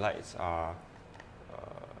know, the lights are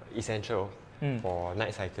essential for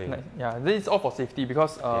night cycling. Yeah, this is all for safety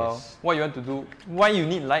because what you want to do, why you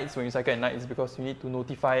need lights when you cycle at night is because you need to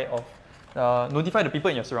notify the people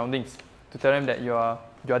in your surroundings to tell them that you are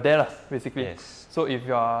there, basically. Yes. So if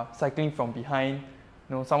you are cycling from behind,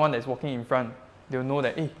 you know, someone that's walking in front, they'll know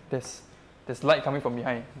that hey, there's light coming from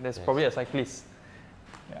behind. There's probably a cyclist.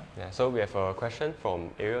 Yeah. So we have a question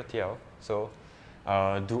from Ariel TL. So,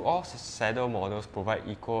 do all saddle models provide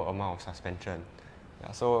equal amount of suspension?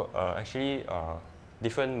 Yeah. So actually,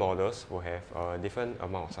 different models will have a different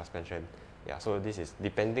amount of suspension. Yeah. So this is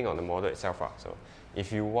depending on the model itself. So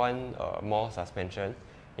if you want more suspension,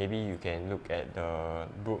 maybe you can look at the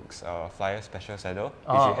Brooks Flyer Special Saddle,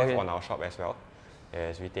 which we have on our shop as well.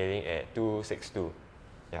 It's retailing at $262.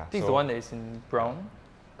 Yeah. This is the one that is in brown.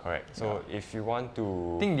 Correct. So if you want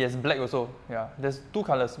to... I think there's black also. Yeah. There's 2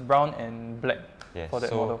 colors, brown and black for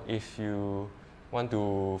that model. So if you want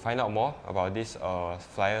to find out more about this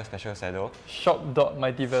Flyer Special Saddle,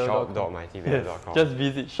 shop.mightyvelo.com. Yes, just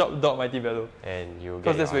visit shop.mightyvelo. And you'll get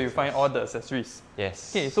because that's where you find all the accessories.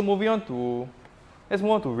 Yes. Okay, so let's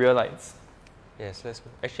move on to rear lights. Yes,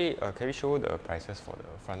 actually, can we show the prices for the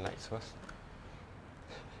front lights first?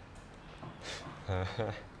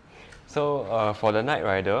 So for the Night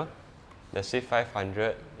Rider, the Swift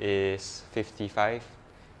 500 is $55.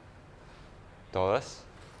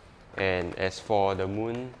 And as for the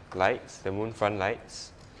moon lights, the moon front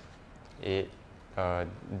lights, it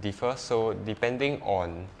differs. So depending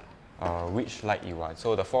on which light you want.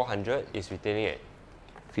 So the 400 is retailing at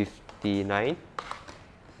 59.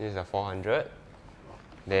 This is the 400.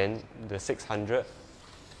 Then the 600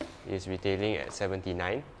 is retailing at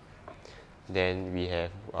 79. Then we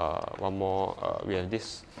have one more. We have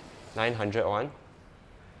this 900 one.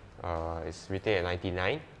 It's retailing at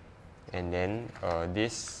 99. And then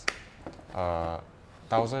this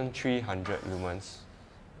 1300 lumens,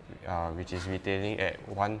 which is retailing at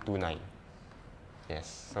 129.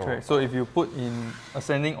 Yes. So, correct. So if you put in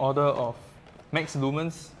ascending order of max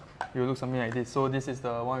lumens, it will look something like this. So this is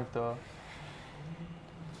the one with the.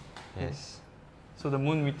 yes. So the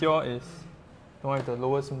moon meteor is the one with the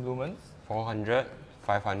lowest lumens. 400,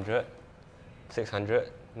 500, 600,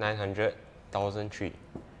 900, 1003.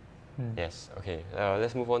 Yes. Okay.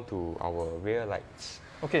 Let's move on to our rear lights.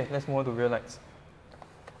 Okay, let's move on to rear lights.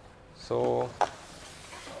 So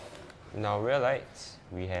in our rear lights,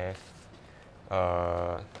 we have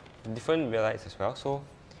different rear lights as well. So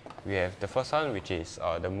we have the first one, which is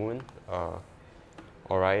the moon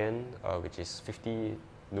Orion, which is 50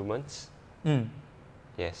 lumens.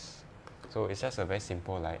 Yes. So it's just a very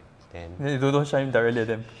simple light. Then don't shine directly at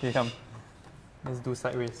them. Okay, come. Let's do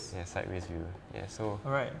sideways. yeah, sideways view. Yeah. So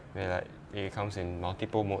Alright. rear light, it comes in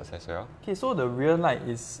multiple modes as well. Okay, so the rear light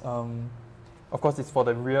is, of course, it's for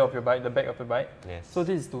the rear of your bike, the back of your bike. Yes. So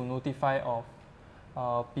this is to notify of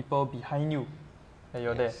people behind you that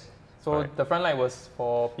you're there. So correct. the front light was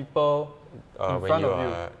for people in when front you of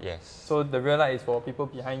are, you. yes. So the rear light is for people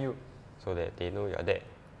behind you. So that they know you're there.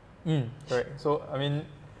 Correct. So I mean,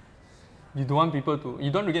 you don't want people to, you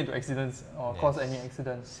don't want to get into accidents or cause any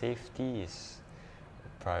accidents. Safety is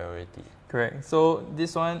priority. Correct. So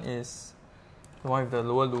this one is the one with the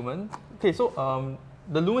lower lumen. Okay, so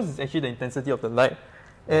the lumens is actually the intensity of the light,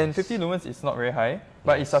 and 50 lumens is not very high,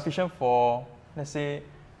 but it's sufficient for, let's say,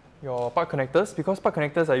 your park connectors, because park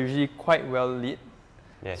connectors are usually quite well lit.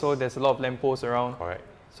 Yes. So there's a lot of lampposts around. Correct.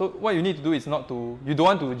 So what you need to do is not to, you don't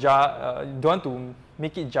want to you don't want to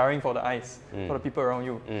make it jarring for the eyes, for the people around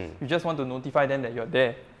you. You just want to notify them that you're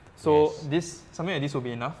there. So this, something like this will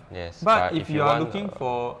be enough. Yes. But if you are looking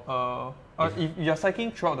for, if you're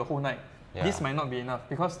cycling throughout the whole night, this might not be enough,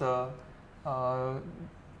 because the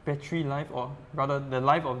battery life, or rather the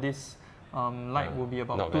life of this light will be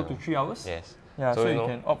about 2 to 3 hours. Yes. Yeah, so you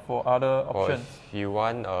can opt for other options. If you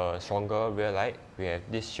want a stronger rear light, we have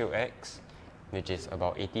this Shield X, which is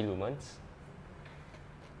about 80 lumens.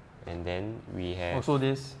 And then we have also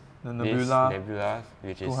the Nebula,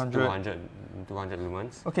 which is 200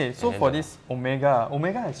 lumens. Okay, so for this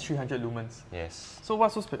Omega has 300 lumens. Yes. So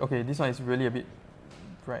what's so special? Okay, this one is really a bit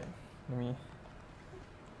bright. Let me.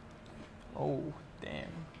 Oh, damn.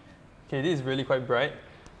 Okay, this is really quite bright.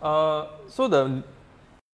 So the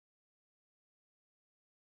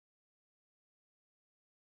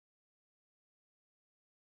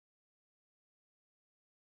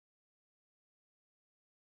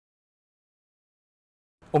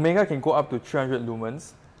Omega can go up to 300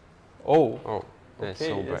 lumens. Oh, that's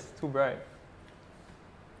okay, so bright. it's too bright.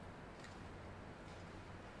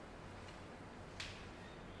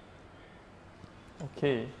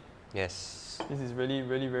 Okay. Yes. This is really,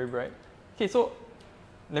 really very bright. Okay, so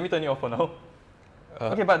let me turn it off for now.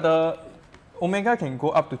 Okay, but the Omega can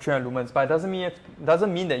go up to 300 lumens, but it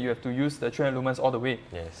doesn't mean that you have to use the 300 lumens all the way.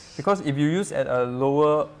 Yes. Because if you use at a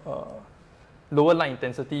lower light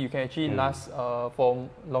intensity, you can actually last for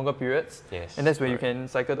longer periods. Yes. And that's where you can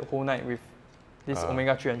cycle the whole night with this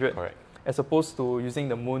Omega 300. Correct. As opposed to using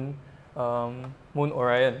the Moon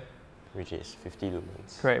Orion. Which is 50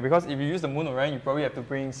 lumens. Correct, because if you use the Moon Orion, you probably have to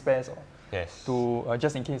bring spares to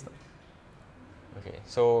just in case. Okay,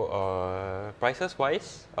 so prices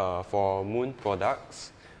wise, for Moon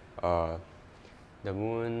products, the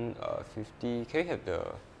Moon 50, can we have the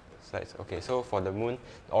slides? Okay, so for the Moon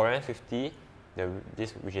Orion 50,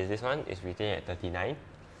 which is this one, is retailing at 39.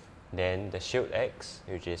 Then the Shield X,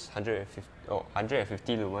 which is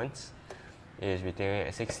 150 lumens, is retailing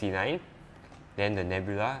at 69. Then the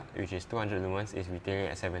Nebula, which is 200 lumens, is retailing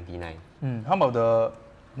at 79. How about the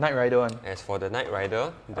Night Rider one? As for the Night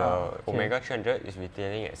Rider, the Omega 300 is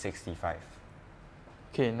retailing at 65.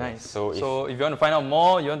 Okay, nice. Yes, so if you want to find out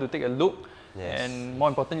more, you want to take a look, yes, and more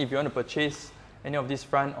importantly, if you want to purchase any of these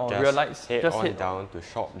front or rear lights, head down to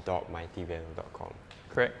shop.mightyvelo.com.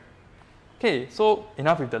 Correct. Okay, so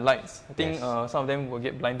enough with the lights. I think some of them will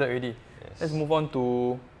get blinded already. Yes. Let's move on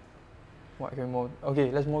to What can we move? Okay,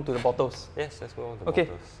 let's move to the bottles. Yes, let's move on to Okay,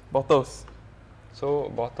 bottles. bottles. So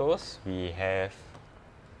bottles, we have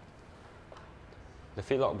the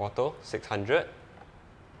Fidlock bottle, 600,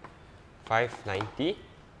 590,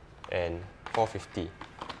 and 450.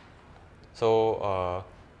 So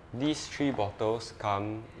these three bottles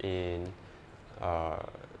come in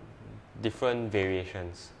different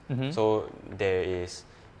variations. So there is,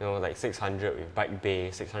 like 600 with bike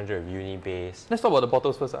base, 600 with uni base. Let's talk about the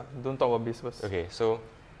bottles first. Don't talk about base first. Okay, so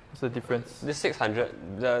what's the difference? this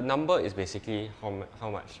 600, the number is basically how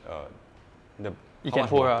much You can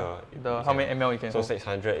hold how many ml you can hold. So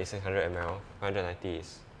 600 is 600 ml, 590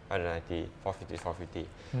 is 590, 450 is 450.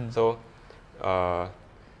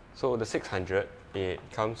 So the 600, it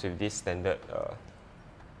comes with this standard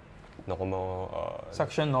normal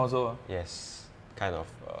suction nozzle. Yes, kind of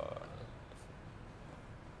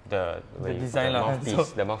the design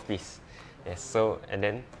mouthpiece, the mouthpiece. Yes. So and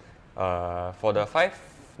then for the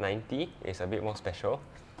 590, it's a bit more special.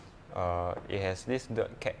 It has this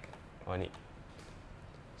dirt cap on it.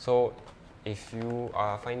 So if you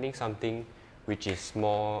are finding something which is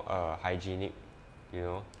more hygienic,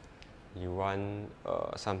 you want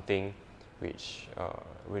something which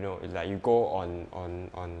like you go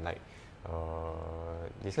on like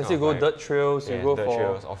this let's kind say of go like, dirt trails, you go dirt for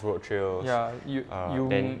trails, off-road trails. Yeah,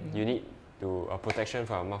 then you need to protection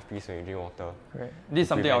from your mouthpiece when you drink water. Right. This is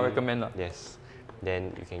something I'll recommend. Yes.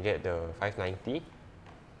 Then you can get the 590,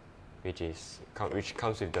 which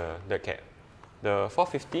comes with the dirt cap. The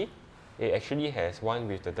 450, it actually has one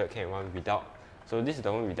with the dirt cap and one without. So this is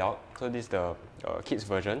the one without. So this is the kids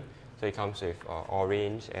version. So it comes with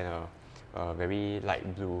orange and a very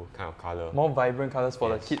light blue kind of color. More vibrant colors for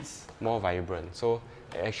the kids. More vibrant. So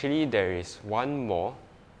actually there is one more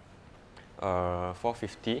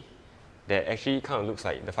 450 that actually kind of looks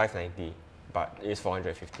like the 590, but it's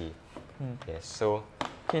 450. Yes. So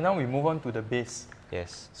okay, now we move on to the base.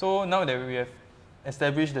 yes. So now that we have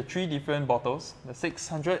established the three different bottles, the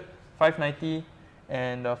 600, 590,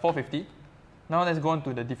 and 450. Now let's go on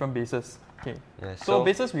to the different bases. Okay. Yes. So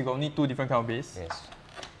bases, we got only two different kind of base. Yes.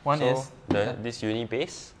 One so is this uni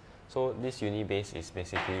base. So this uni base is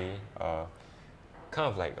basically kind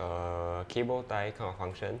of like a cable tie kind of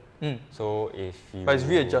function. So if you but it's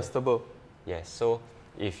readjustable. Yes. So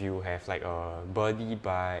if you have like a Birdy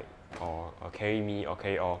bike or a carry me or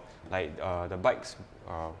carry all, like the bikes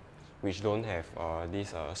which don't have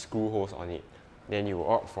these screw holes on it, then you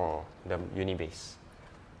opt for the uni base.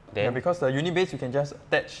 Then, yeah, because the uni base you can just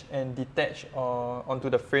attach and detach onto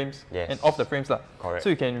the frames and off the frames. Correct. So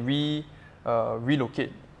you can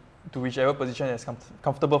relocate to whichever position is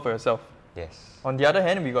comfortable for yourself. Yes. On the other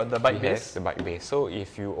hand, we got the bike base. The bike base. So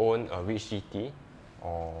if you own a Reach GT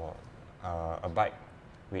or a bike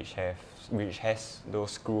which has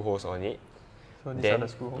those screw holes on it, so these then are the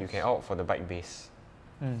screw holes. you can opt for the bike base.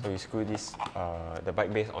 So you screw this the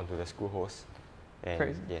bike base onto the screw holes. And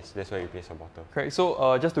correct. yes, that's where you place a bottle. Correct.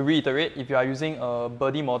 So just to reiterate, if you are using a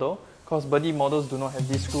Birdy model, because Birdy models do not have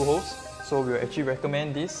these screw holes, so we will actually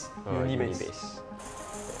recommend this uni base.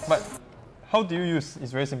 But how do you use?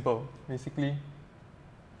 It's very simple. Basically,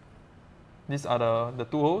 these are the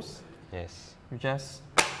two holes. Yes. You just,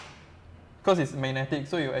 because it's magnetic,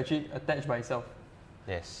 so you actually attach by itself.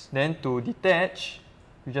 Yes. Then to detach,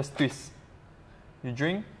 you just twist. You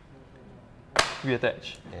drink,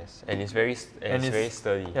 reattach. Yes, and it's very very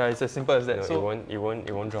sturdy. Yeah, it's as simple as that. So it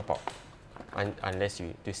won't drop out unless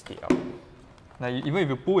you twist it out. Like even if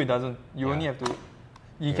you pull, it doesn't. You only have to.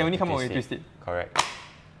 You can only come out when you twist it. Correct.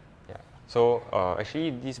 Yeah. So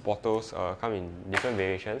actually, these bottles come in different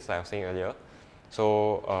variations, like I was saying earlier.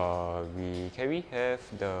 So can we have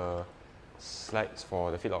the slides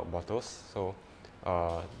for the Fidlock bottles? So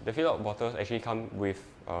the Fidlock bottles actually come with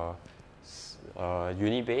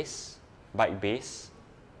uni base, bike base,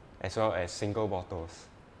 as well as single bottles.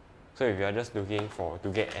 So if you are just looking to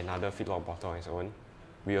get another Fidlock bottle on its own,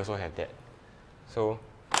 we also have that. So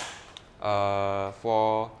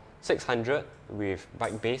for 600 with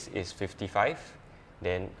bike base is 55,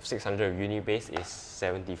 then 600 with uni base is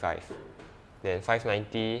 75, then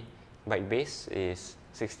 590 bike base is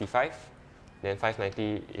 65, then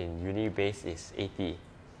 590 in uni base is 80.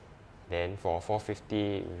 Then for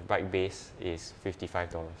 450 with bike base is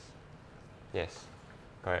 $55. Yes,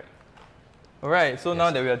 correct. Alright, so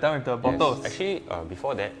now that we are done with the bottles. Yes. Actually,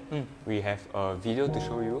 before that, we have a video to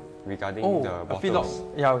show you regarding the bottles.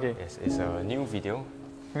 Fidlock. Yeah, okay. Yes, it's a new video.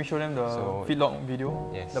 Can we show them the Fidlock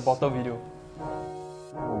video? Yes. The bottle video.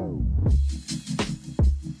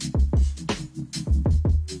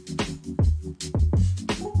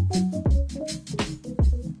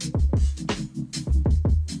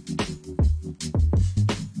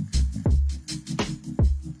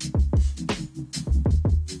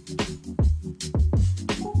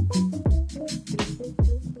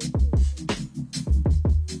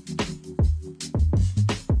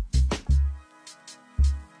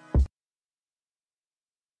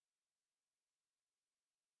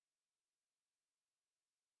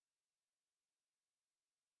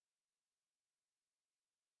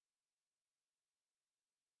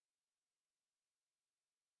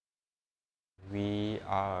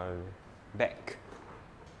 are back.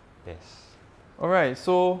 Yes. Alright,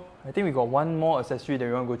 so I think we got one more accessory that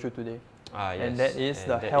we want to go through today. Yes. And that is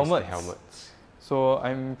the helmets. So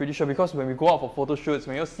I'm pretty sure because when we go out for photo shoots,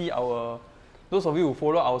 when you see those of you who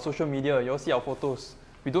follow our social media, you'll see our photos.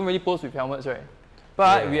 We don't really post with helmets, right?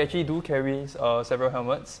 But we actually do carry several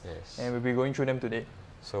helmets, and we'll be going through them today.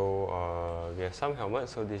 So we have some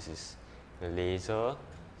helmets. So this is the laser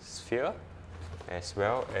sphere, as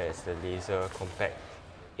well as the laser compact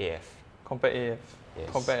AF. Compact AF. Yes.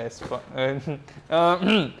 Compact as fuck.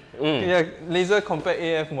 Yeah, laser compact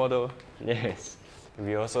AF model. Yes.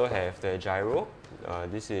 We also have the gyro.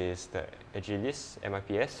 This is the Agilis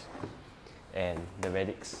MIPS and the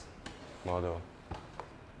Radix model.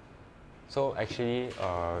 So actually,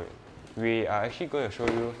 we are actually going to show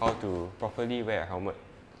you how to properly wear a helmet.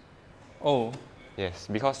 Oh. Yes,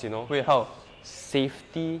 because you know. Wait, how?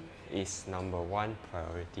 Safety is #1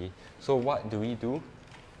 priority. So what do?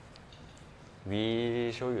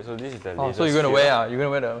 We show you. So this is the laser. So you're gonna wear? You're gonna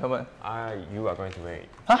wear the helmet? You are going to wear it.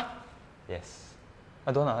 Huh? Yes.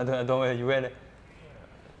 I don't wear. You wear it.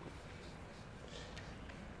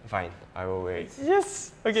 Fine, I will wear it.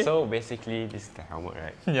 Yes. Okay. So basically, this is the helmet,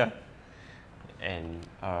 right? Yeah. And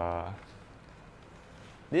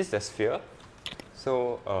this is the sphere.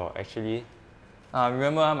 So actually.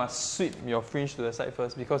 Remember, I must sweep your fringe to the side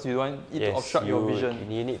first because you don't want it to obstruct your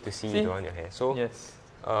vision. You need to see, you don't want your hair. So yes.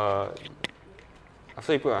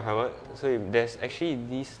 After you put a helmet, so there's actually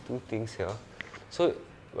these two things here. So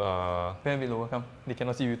bend a bit lower, come. They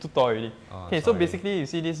cannot see you, too tall already. Okay, so basically you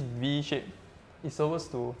see this V shape. It's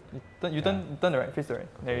supposed to turn the right, face the right.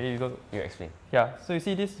 There you go. You explain. Yeah, so you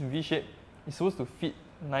see this V shape. It's supposed to fit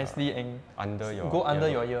nicely and go under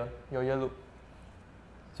your ear loop.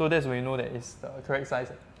 So that's when you know that it's the correct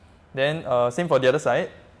size. Then same for the other side.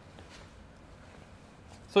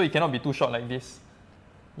 So it cannot be too short like this.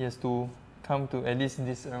 It has to come to at least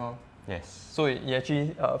this around. Yes. So it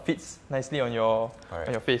actually fits nicely on your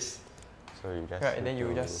face. So you just and then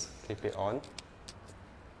you just clip it on.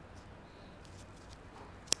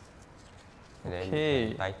 And then you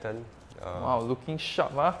can tighten. Wow, looking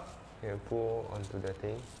sharp, huh? You can pull onto the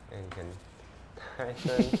thing and you can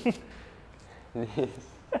tighten this.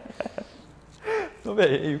 Not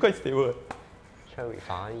bad, you're quite stable.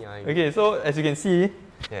 Funny, okay, so as you can see,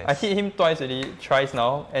 I hit him twice already, thrice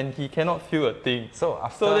now, and he cannot feel a thing. So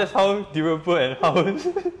that's how durable and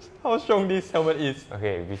how strong this helmet is.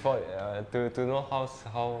 Okay, before to know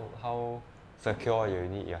how secure you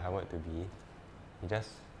need your helmet to be,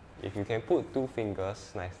 if you can put 2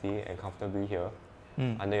 fingers nicely and comfortably here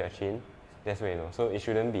under your chin, that's where you know. So it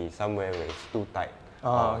shouldn't be somewhere where it's too tight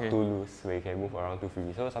or too loose, where you can move around too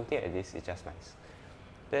freely. So something like this is just nice.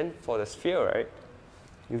 Then for the sphere, right?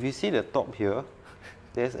 If you see the top here,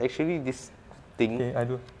 there's actually this thing. Okay, I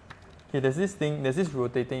do. Okay, there's this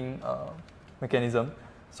rotating mechanism.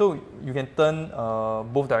 So you can turn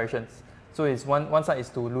both directions. So it's one side is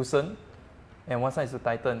to loosen, and one side is to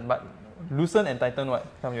tighten. But loosen and tighten what?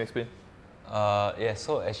 Can you explain? Yeah,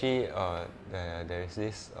 so actually there is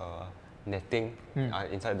this netting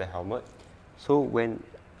inside the helmet. So when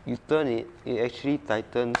you turn it, it actually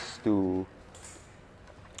tightens to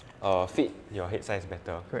fit your head size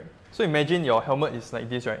better. Correct. So imagine your helmet is like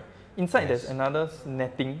this, right? Inside there's another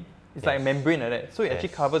netting. It's like a membrane like that. So it actually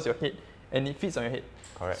covers your head and it fits on your head.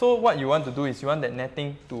 Correct. So what you want to do is you want that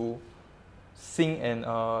netting to sink and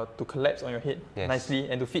to collapse on your head nicely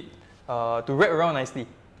and to fit, to wrap around nicely.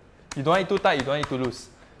 You don't want it too tight, you don't want it too loose.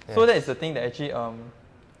 So that is the thing that actually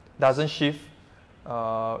doesn't shift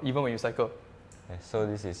even when you cycle. Yes, so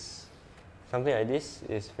this is something like this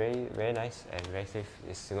is very nice and very safe.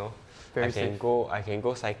 It's, you know, I can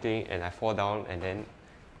go cycling and I fall down and then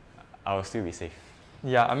I will still be safe.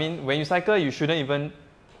 Yeah, I mean when you cycle you shouldn't even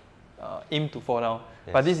aim to fall down.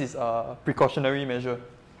 But this is a precautionary measure.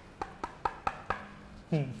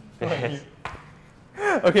 Yes.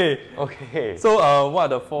 Okay. So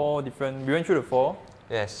what are the 4 different? We went through the 4.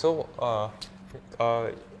 Yes. So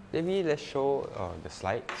maybe let's show the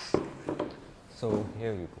slides. So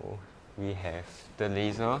here we go. We have the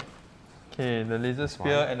laser. Okay, the laser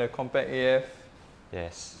sphere and the compact AF.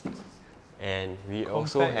 Yes. And we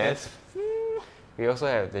also have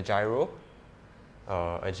the gyro,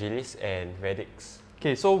 Agilis and Radix.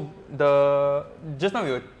 Okay, so just now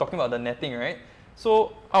we were talking about the netting, right?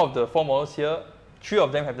 So out of the 4 models here, 3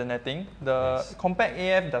 of them have the netting. The compact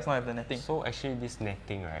AF does not have the netting. So actually this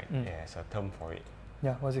netting, right, there's a term for it.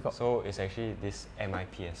 Yeah, what's it called? So it's actually this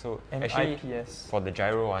MIPS. So MIPS. Actually, for the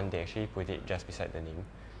gyro one, they actually put it just beside the name,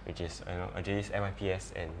 which is Agilis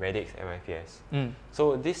MIPS and Radix MIPS.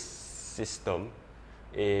 So this system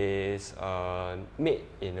is made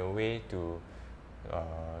in a way to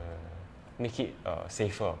make it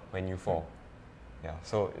safer when you fall. Yeah,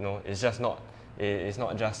 so you know, it's not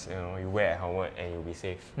just you wear a helmet and you'll be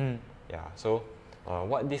safe. Yeah, so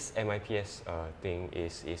what this MIPS thing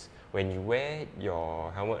is when you wear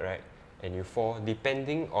your helmet, right, and you fall,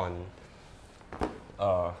 depending on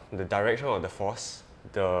the direction of the force,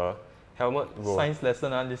 the helmet will... Science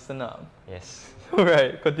lesson, listen up. Yes.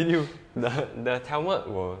 Alright, continue. The helmet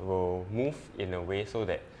will move in a way so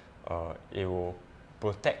that it will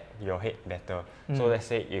protect your head better. So let's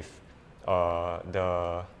say if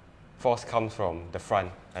the force comes from the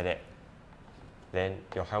front like that, then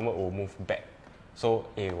your helmet will move back. So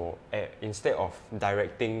it will, instead of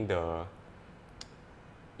directing the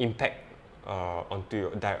impact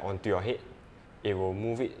onto your head, it will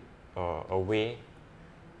move it away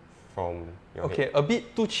from your head. Okay, a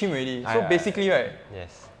bit too chim already. So basically, right?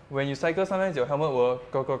 Yes. When you cycle, sometimes your helmet will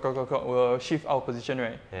shift out of position,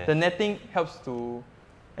 right? Yes. The netting helps to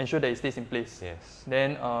ensure that it stays in place. Yes.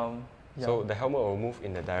 Then, so the helmet will move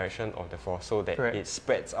in the direction of the force so that it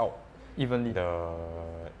spreads out evenly the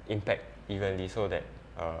impact evenly, so that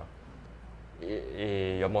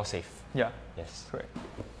you're more safe. Yeah. Yes. Correct.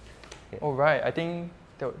 Okay. Alright, I think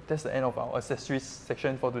that's the end of our accessories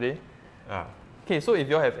section for today. Okay, so if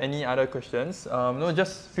you all have any other questions, no,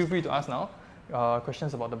 just feel free to ask now.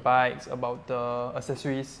 Questions about the bikes, about the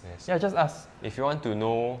accessories. Yes. Yeah, just ask. If you want to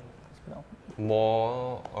know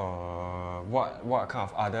more what kind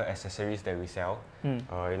of other accessories that we sell,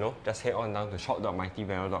 you know, just head on down to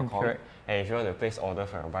shop.mightyvelo.com. And if you want to place order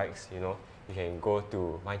for your bikes, you know, you can go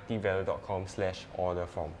to mightyvelo.com/order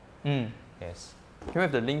form. Yes. Can we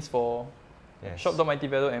have the links for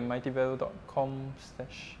shop.mightyvelo and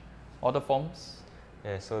mightyvelo.com/order forms?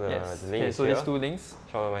 Yeah, so the link is so here. these two links.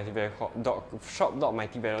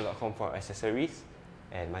 Shop.mightyvelo.com for accessories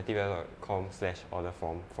and mightyvelo.com/order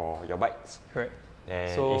form for your bikes. Correct.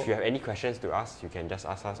 And so if you have any questions to ask, you can just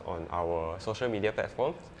ask us on our social media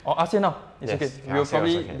platforms. Or ask here now. It's okay. We'll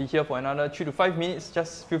probably be here for another 3 to 5 minutes.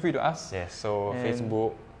 Just feel free to ask. Yes, so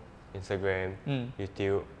Facebook, Instagram,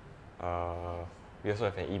 YouTube. We also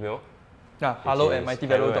have an email.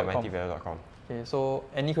 hello@mightyvelo.com. Okay, so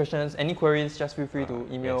any questions, any queries, just feel free to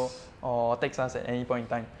email or text us at any point in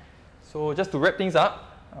time. So just to wrap things up,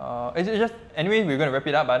 anyway, we're going to wrap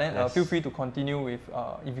it up, but then feel free to continue with,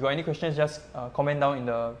 if you got any questions, just comment down in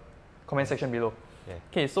the comment section below.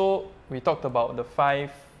 Okay, so we talked about the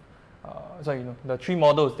the 3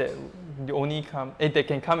 models that that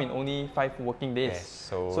can come in only 5 working days. Yes,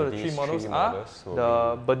 so the 3 models are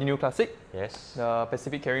the Birdy New Classic, the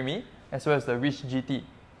Pacific Carry Me, as well as the Riese GT.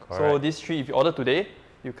 So these 3, if you order today,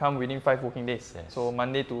 you come within 5 working days. So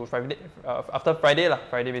Monday to Friday, after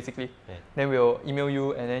Friday basically. Then we'll email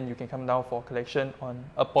you and then you can come down for collection on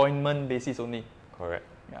appointment basis only. Correct.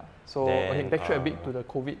 Yeah. So then, backtrack a bit to the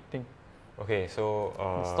COVID thing. Okay, so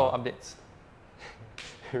store updates.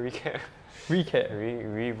 Recap.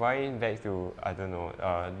 Rewind back to, I don't know,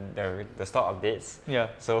 the store updates. Yeah.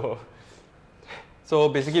 So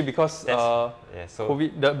basically because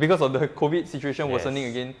because of the COVID situation worsening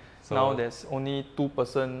again, so now there's only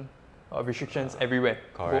 2-person restrictions everywhere.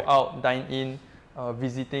 Go out, dine in,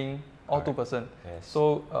 visiting, all 2%.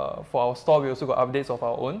 So for our store, we also got updates of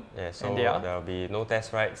our own. So there'll be no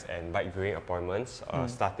test rides and bike viewing appointments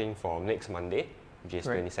starting from next Monday, which is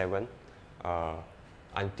 27,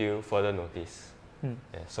 until further notice.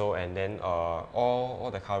 So and then all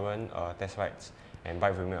the current test rides and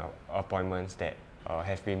bike viewing appointments that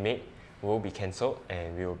have been made will be cancelled,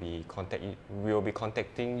 and we will be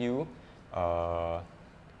contacting you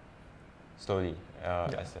slowly.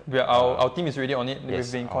 Our team is already on it.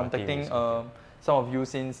 We've been contacting some of you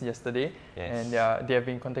since yesterday, and they have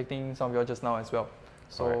been contacting some of you just now as well.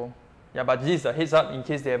 So but this is a heads up in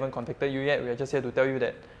case they haven't contacted you yet. We are just here to tell you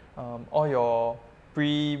that all your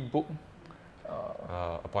pre-booked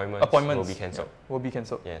appointments will be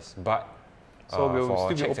cancelled. Yes, but so we'll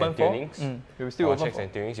still be open for checks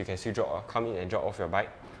and tunings. You can still come in and drop off your bike.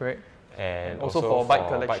 Correct. And also for bike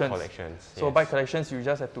collections. So bike collections, you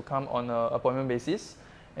just have to come on an appointment basis,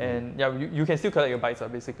 and you can still collect your bikes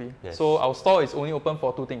basically. So our store is only open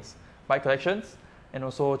for 2 things: bike collections and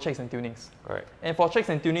also checks and tunings. Correct. And for checks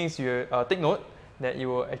and tunings, you take note that it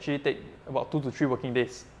will actually take about 2 to 3 working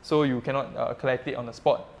days. So you cannot collect it on the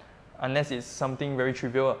spot unless it's something very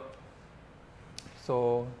trivial.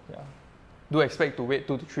 So do expect to wait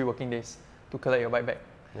 2 to 3 working days to collect your bike back.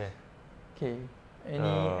 Okay.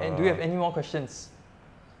 And do you have any more questions?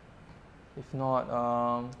 If not,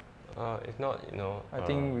 If not, I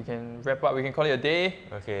think we can wrap up. We can call it a day.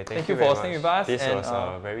 Okay, thank you for staying with us. This was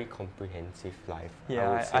a very comprehensive live.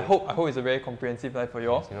 Yeah, I hope it's a very comprehensive live for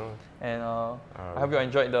you all. Yes, and I hope you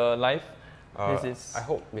enjoyed the live. I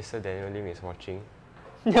hope Mr. Daniel Lim is watching.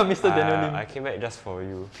 Yeah, Mr. Daniel Lim. I came back just for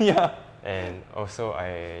you. Yeah. And also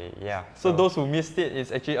So those who missed it,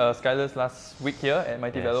 it's actually Schuyler's last week here at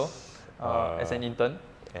Mighty Velo as an intern,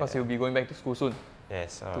 because he'll be going back to school soon.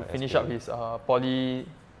 Yes. To finish up his poly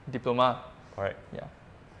diploma. Alright. Yeah.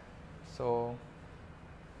 So.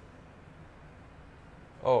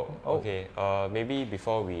 Okay. Maybe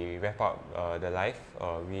before we wrap up the live,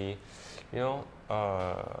 a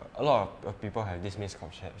lot of people have this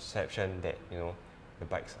misconception that the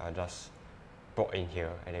bikes are just brought in here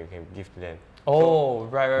and then we can give to them. Oh,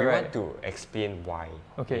 right. We want to explain why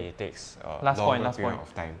it takes a longer period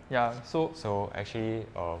of time. Yeah. So actually,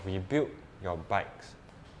 we built your bikes.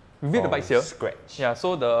 We built the bikes here. Scratch. Yeah.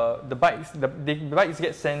 So the bikes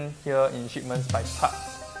get sent here in shipments by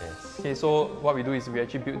parts. Yes. Okay. So what we do is we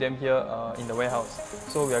actually build them here in the warehouse.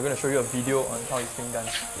 So we are going to show you a video on how it's being done.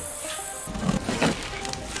 Yes.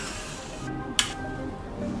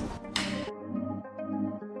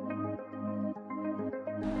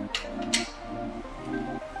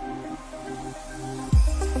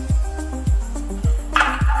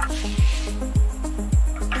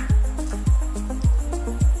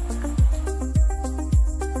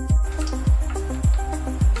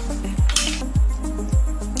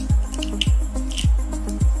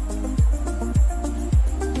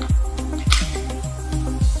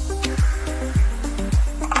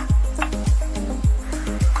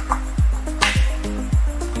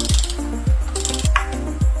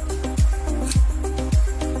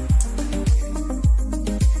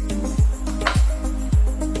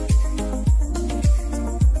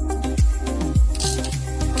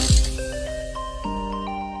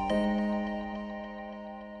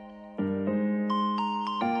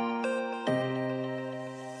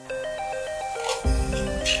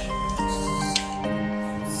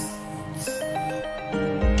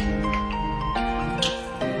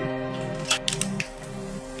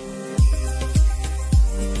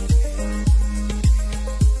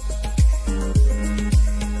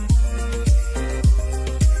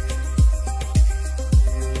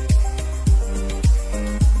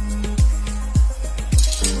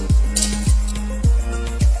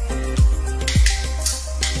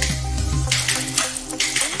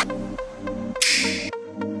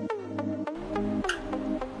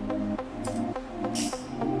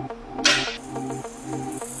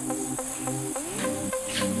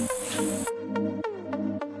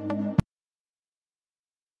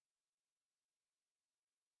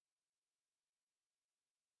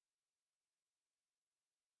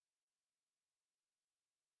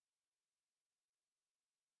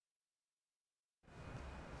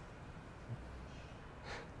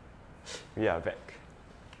 We are back.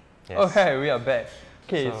 Yes. Okay, we are back.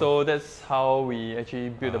 Okay, so that's how we actually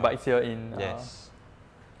build the bikes here in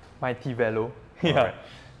Mighty Velo. Yeah. Right.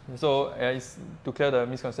 So it's, to clear the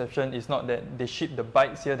misconception, it's not that they ship the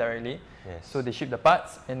bikes here directly. Yes. So they ship the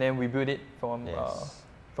parts and then we build it from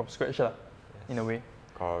scratch, in a way.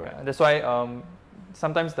 Correct. Yeah, that's why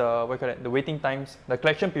sometimes the waiting times, the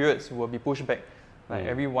collection periods will be pushed back, like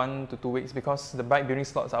every 1 to 2 weeks, because the bike building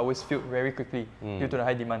slots are always filled very quickly due to the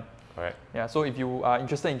high demand. Correct. Yeah. So if you are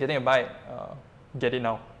interested in getting a bike, get it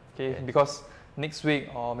now. Okay. Yes. Because next week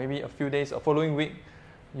or maybe a few days, or following week,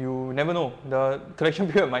 you never know. The collection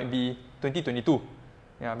period might be 2022.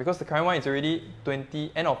 Yeah. Because the current one is already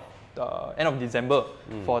end of December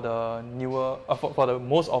for the newer for the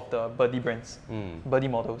most of the Birdy brands, Birdy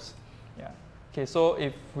models. Yeah. Okay. So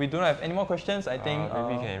if we do not have any more questions, I think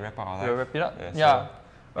maybe we can wrap up our live. We'll wrap it up. Yeah. Yeah.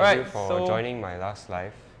 Thank you for joining my last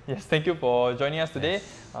live. Yes, thank you for joining us today.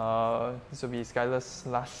 Yes. This will be Schuyler's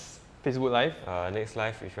last Facebook live. Next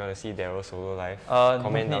live, if you want to see Darryl solo live,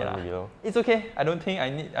 comment down below. It's okay. I don't think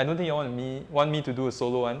you want me to do a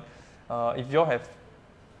solo one. If you all have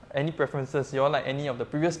any preferences, you all like any of the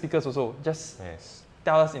previous speakers also, just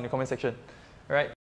tell us in the comment section. All right.